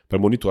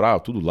monitorar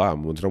tudo lá,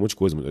 monitorar um monte de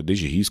coisa,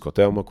 desde risco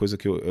até uma coisa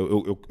que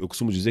eu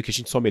costumo dizer que a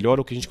gente só melhora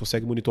o que a gente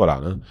consegue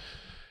monitorar, né?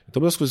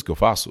 Então, uma das coisas que eu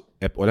faço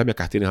é olhar minha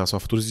carteira em relação a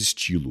fatores de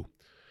estilo.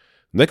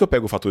 Não é que eu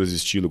pego fatores de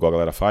estilo, igual a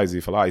galera faz,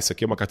 e falo, isso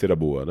aqui é uma carteira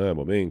boa, né?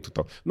 Momento e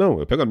tal. Não,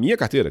 eu pego a minha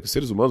carteira, que os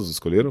seres humanos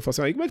escolheram, e falo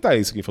assim, como é que tá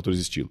isso aqui em fatores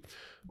de estilo?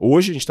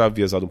 Hoje a gente tá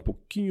viesado um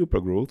pouquinho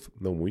para growth,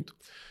 não muito.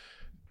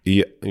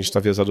 E a gente tá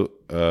viesado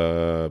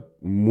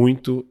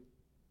muito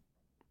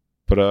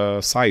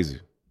para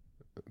size.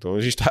 Então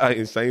a gente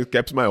tá em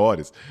caps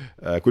maiores.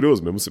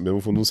 Curioso, mesmo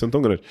o fundo não sendo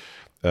tão grande.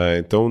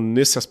 Então,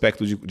 nesse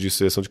aspecto de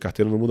seleção de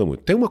carteira, não muda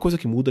muito. Tem uma coisa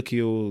que muda que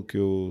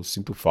eu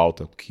sinto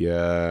falta, que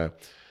é...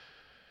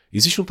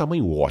 Existe um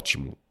tamanho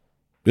ótimo.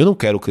 Eu não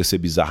quero crescer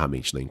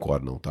bizarramente na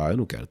Encore, não, tá? Eu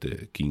não quero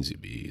ter 15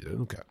 bi, eu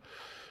não quero.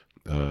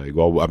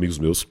 Igual amigos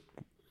meus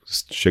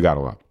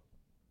chegaram lá.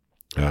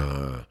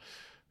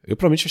 Eu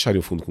provavelmente fecharia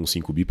o fundo com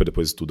 5 bi para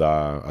depois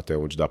estudar até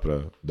onde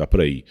dá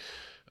pra ir.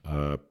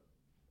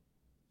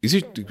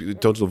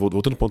 Então,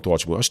 voltando ao ponto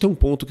ótimo, acho que tem um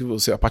ponto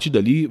que a partir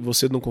dali,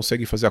 você não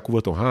consegue fazer a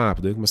curva tão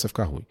rápido, aí começa a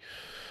ficar ruim.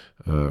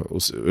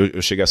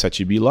 Eu cheguei a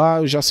 7 bi lá,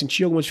 eu já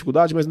senti alguma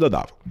dificuldade, mas ainda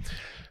dava.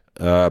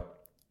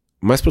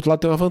 Mas, por outro lado,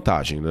 tem uma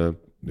vantagem, né?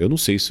 Eu não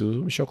sei se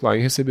o Michel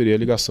Klein receberia a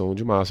ligação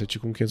de Massett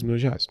com 500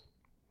 milhões de reais.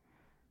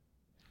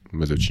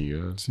 Mas eu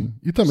tinha... Sim.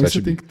 E também você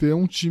bi. tem que ter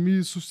um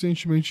time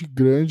suficientemente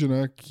grande,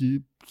 né?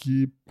 Que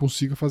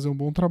consiga fazer um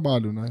bom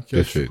trabalho, né? Que é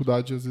a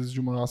dificuldade, às vezes, de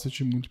uma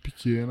asset muito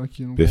pequena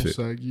que não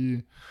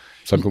consegue...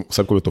 Sabe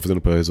como eu tô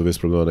fazendo para resolver esse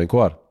problema da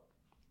Encore?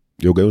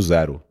 Eu ganho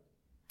 0.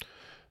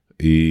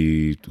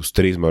 E os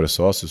 3 maiores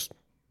sócios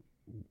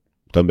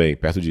também,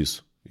 perto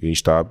disso. E a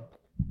gente tá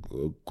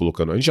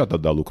colocando... A gente já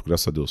dá lucro,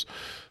 graças a Deus.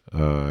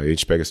 A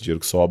gente pega esse dinheiro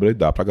que sobra e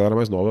dá pra galera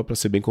mais nova para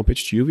ser bem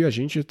competitivo, e a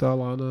gente tá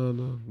lá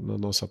na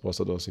nossa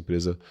aposta da nossa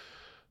empresa,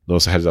 na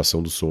nossa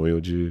realização do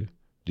sonho de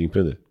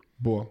empreender.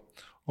 Boa.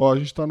 Ó, a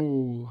gente tá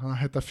na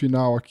reta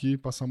final aqui,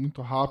 passa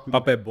muito rápido. O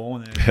papo é bom,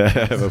 né?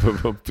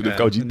 Podia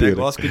ficar o dia inteiro.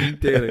 Negócio que o dia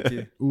inteiro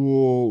aqui.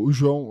 O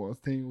João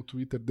tem o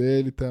Twitter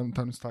dele, tá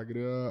no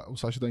Instagram. O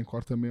site da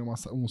Encore também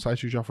é um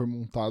site que já foi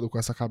montado com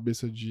essa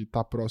cabeça de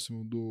estar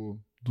próximo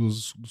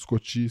dos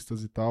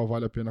cotistas e tal.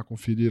 Vale a pena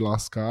conferir lá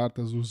as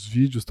cartas, os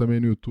vídeos também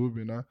no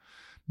YouTube, né?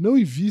 Não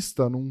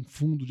invista num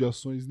fundo de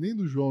ações nem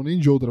do João, nem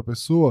de outra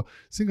pessoa,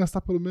 sem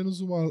gastar pelo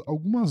menos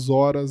algumas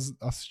horas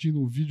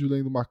assistindo um vídeo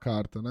lendo uma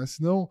carta, né?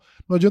 Senão,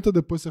 não adianta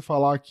depois você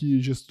falar que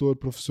gestor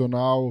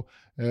profissional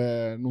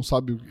não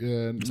sabe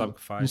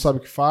o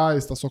que faz,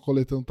 está só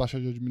coletando taxa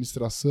de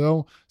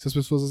administração, se as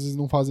pessoas às vezes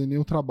não fazem nem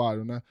o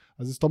trabalho, né?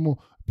 Às vezes tomam...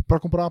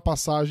 Para comprar uma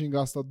passagem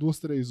gasta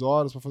 2-3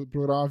 horas, para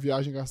programar uma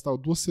viagem gasta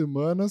 2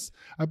 semanas,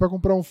 aí para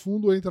comprar um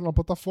fundo entra na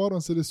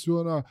plataforma,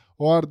 seleciona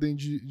ordem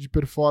de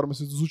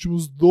performance dos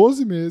últimos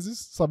 12 meses,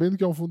 sabendo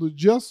que é um fundo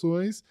de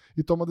ações,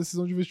 e toma a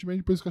decisão de investimento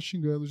e depois fica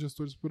xingando os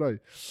gestores por aí.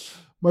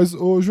 Mas,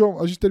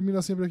 João, a gente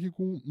termina sempre aqui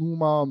com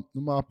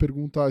uma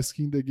pergunta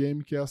skin the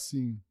game, que é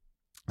assim,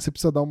 você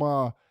precisa dar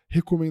uma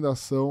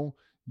recomendação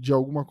de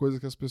alguma coisa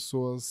que as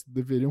pessoas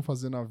deveriam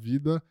fazer na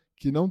vida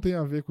que não tem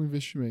a ver com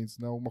investimentos,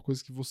 né? Uma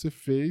coisa que você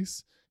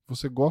fez,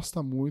 você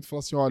gosta muito, fala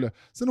assim, olha,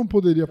 você não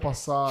poderia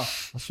passar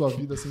a sua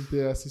vida sem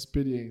ter essa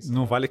experiência.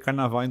 Não vale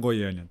carnaval em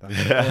Goiânia, tá?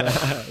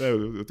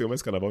 Eu tenho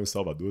mais carnaval em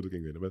Salvador do que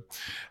em Goiânia, mas...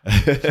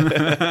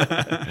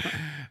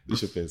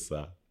 Deixa eu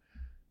pensar.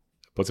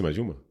 Pode ser mais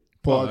de uma?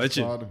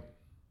 Pode, claro.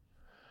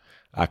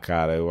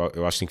 Cara,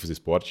 eu acho que tem que fazer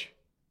esporte,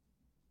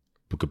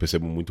 porque eu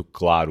percebo muito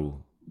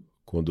claro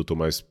quando eu tô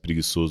mais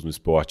preguiçoso no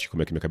esporte,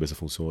 como é que minha cabeça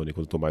funciona, e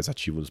quando eu tô mais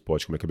ativo no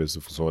esporte, como é que a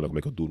cabeça funciona, como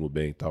é que eu durmo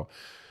bem e tal.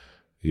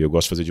 E eu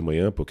gosto de fazer de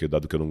manhã, porque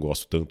dado que eu não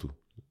gosto tanto,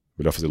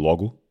 melhor fazer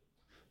logo.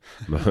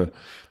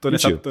 tô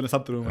nessa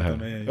turma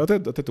também. Aí. Eu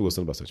até tô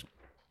gostando bastante.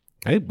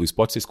 Aí o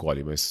esporte você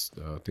escolhe, mas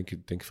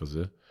tem que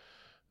fazer.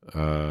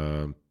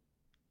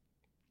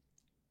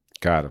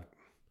 Cara,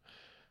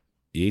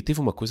 e aí teve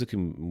uma coisa que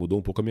mudou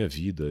um pouco a minha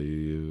vida,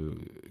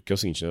 que é o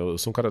seguinte, né, eu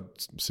sou um cara,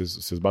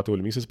 vocês batem o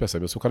olho em mim e vocês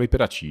percebem, eu sou um cara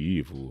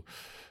hiperativo,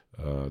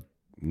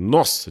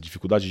 nossa,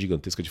 dificuldade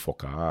gigantesca de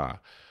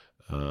focar,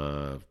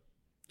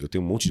 eu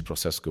tenho um monte de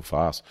processos que eu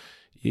faço,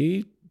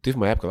 e teve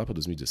uma época lá para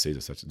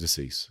 2016,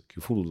 2016, que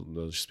o fundo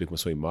da XP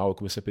começou a ir mal, eu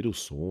comecei a perder o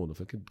sono, eu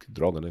falei, que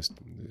droga, né,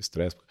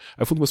 estresse.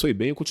 Aí o fundo começou a ir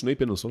bem, eu continuei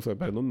perdendo o sono, eu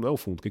falei, não é o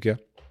fundo, o que é? Eu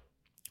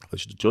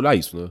falei, deixa eu olhar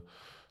isso, né,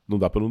 não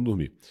dá para não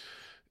dormir.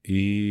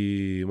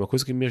 E uma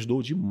coisa que me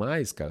ajudou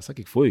demais, cara,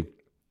 sabe o que foi?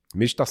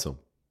 Meditação.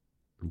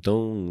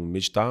 Então,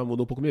 meditar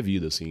mudou um pouco a minha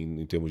vida,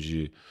 assim, em termos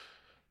de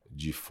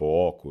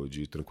foco,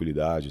 de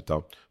tranquilidade e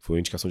tal. Foi uma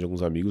indicação de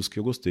alguns amigos que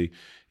eu gostei.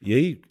 E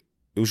aí,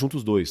 eu junto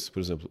os dois.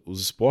 Por exemplo,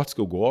 os esportes que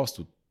eu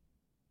gosto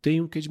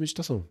têm um quê de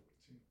meditação.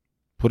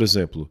 Por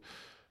exemplo,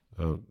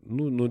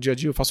 no dia a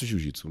dia eu faço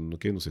jiu-jitsu,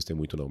 não sei se tem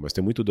muito não, mas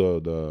tem muito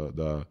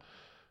do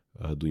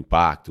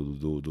impacto,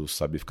 do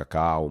saber ficar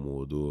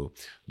calmo, do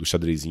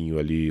xadrezinho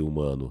ali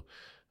humano.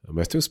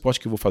 Mas tem um esporte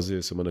que eu vou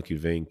fazer semana que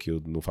vem, que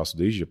eu não faço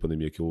desde a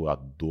pandemia, que eu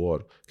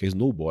adoro, que é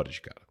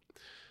snowboard, cara.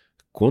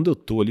 Quando eu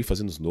tô ali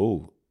fazendo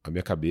snow, a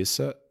minha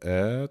cabeça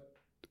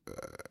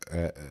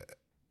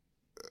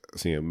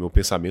assim, o meu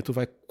pensamento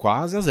vai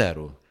quase a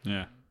zero.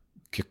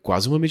 Que é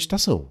quase uma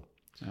meditação.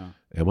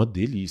 É uma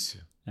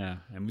delícia.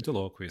 É muito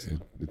louco isso.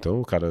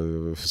 Então, cara,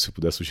 se eu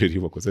puder sugerir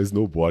uma coisa, é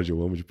snowboard,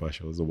 eu amo de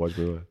paixão.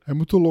 Snowboard É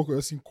muito louco,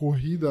 assim,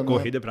 corrida, né?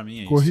 Corrida pra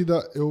mim é corrida,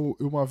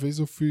 uma vez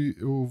eu fui,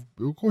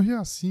 eu corria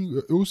assim,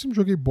 eu sempre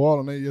joguei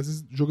bola, né? E às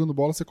vezes jogando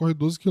bola você corre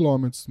 12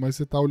 km, mas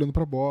você tá olhando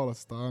pra bola,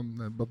 você tá,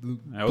 né,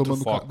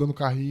 dando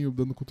carrinho,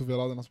 dando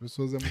cotovelada nas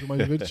pessoas, é muito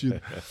mais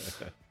divertido.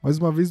 Mas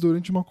uma vez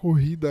durante uma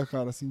corrida,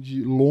 cara, assim,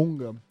 de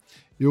longa,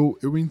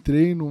 eu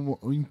entrei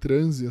em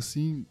transe,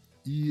 assim,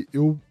 e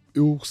eu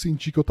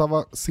senti que eu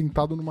tava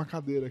sentado numa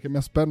cadeira, que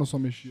minhas pernas só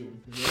mexiam,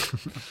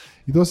 entendeu?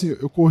 Então, assim,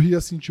 eu corri,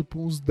 assim, tipo,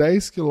 uns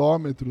 10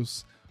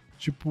 quilômetros,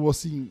 tipo,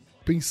 assim,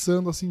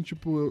 pensando, assim,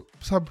 tipo,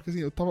 sabe? Porque,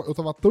 assim, eu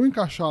tava tão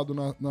encaixado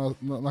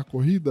na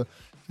corrida,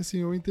 que, assim,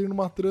 eu entrei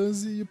numa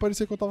transe e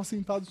parecia que eu tava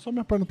sentado e só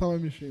minha perna tava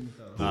mexendo,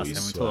 cara. Nossa,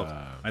 é muito louco.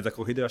 Mas a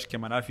corrida eu acho que é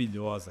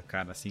maravilhosa,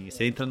 cara, assim,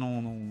 você entra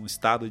num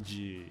estado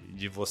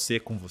de você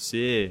com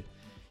você,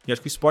 e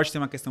acho que o esporte tem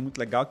uma questão muito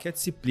legal, que é a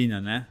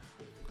disciplina, né?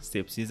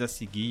 Você precisa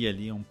seguir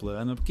ali um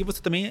plano, porque você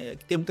também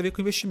tem muito a ver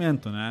com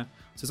investimento, né?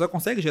 Você só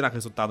consegue gerar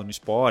resultado no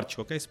esporte,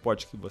 qualquer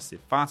esporte que você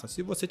faça,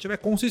 se você tiver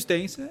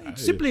consistência e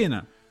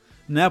disciplina,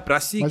 né? Pra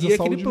seguir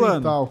aquele plano.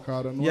 Mental,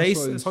 cara, não e aí,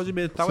 saúde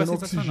mental você é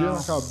sensacional.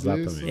 Na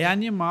cabeça. É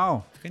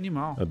animal, fica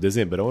animal. No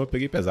dezembrão eu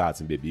peguei pesado,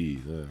 assim,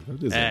 bebi, né?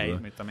 Dezembro, né?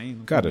 Mas também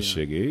não cara, combina.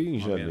 cheguei em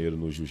janeiro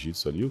no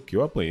jiu-jitsu ali, o que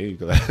eu apanhei.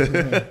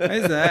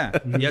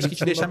 Mas e acho que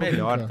te deixa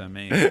melhor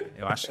também.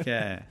 Eu acho que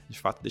de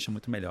fato, deixa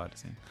muito melhor,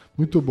 assim.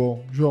 Muito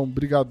bom. João,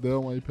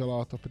 brigadão aí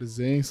pela tua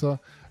presença.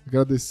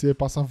 Agradecer,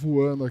 passar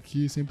voando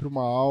aqui, sempre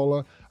uma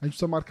aula. A gente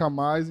precisa marcar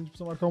mais, a gente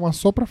precisa marcar uma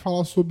só para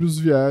falar sobre os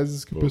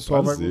vieses, que o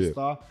pessoal vai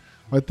gostar.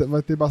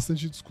 Vai ter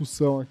bastante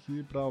discussão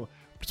aqui,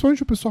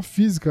 principalmente a pessoa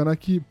física, né,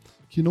 que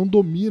não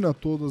domina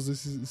todos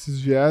esses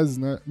vieses,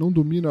 né,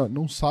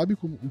 não sabe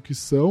o que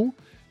são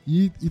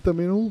e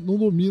também não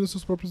domina os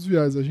seus próprios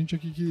vieses. A gente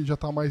aqui que já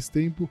está há mais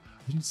tempo,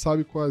 a gente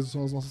sabe quais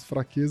são as nossas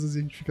fraquezas e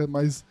a gente fica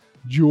mais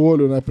de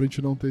olho, né, pra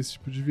gente não ter esse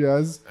tipo de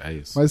vieses. É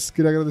isso. Mas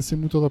queria agradecer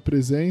muito a tua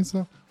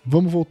presença.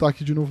 Vamos voltar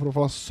aqui de novo para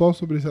falar só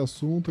sobre esse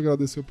assunto,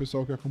 agradecer o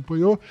pessoal que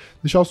acompanhou,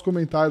 deixar os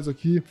comentários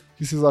aqui o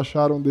que vocês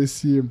acharam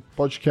desse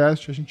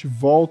podcast. A gente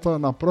volta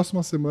na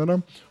próxima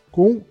semana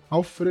com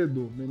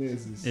Alfredo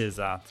Menezes.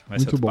 Exato, vai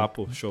muito ser outro bom.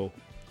 papo show.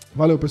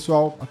 Valeu,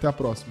 pessoal, até a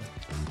próxima.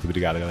 Muito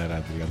obrigado,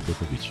 galera. Obrigado pelo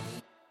convite.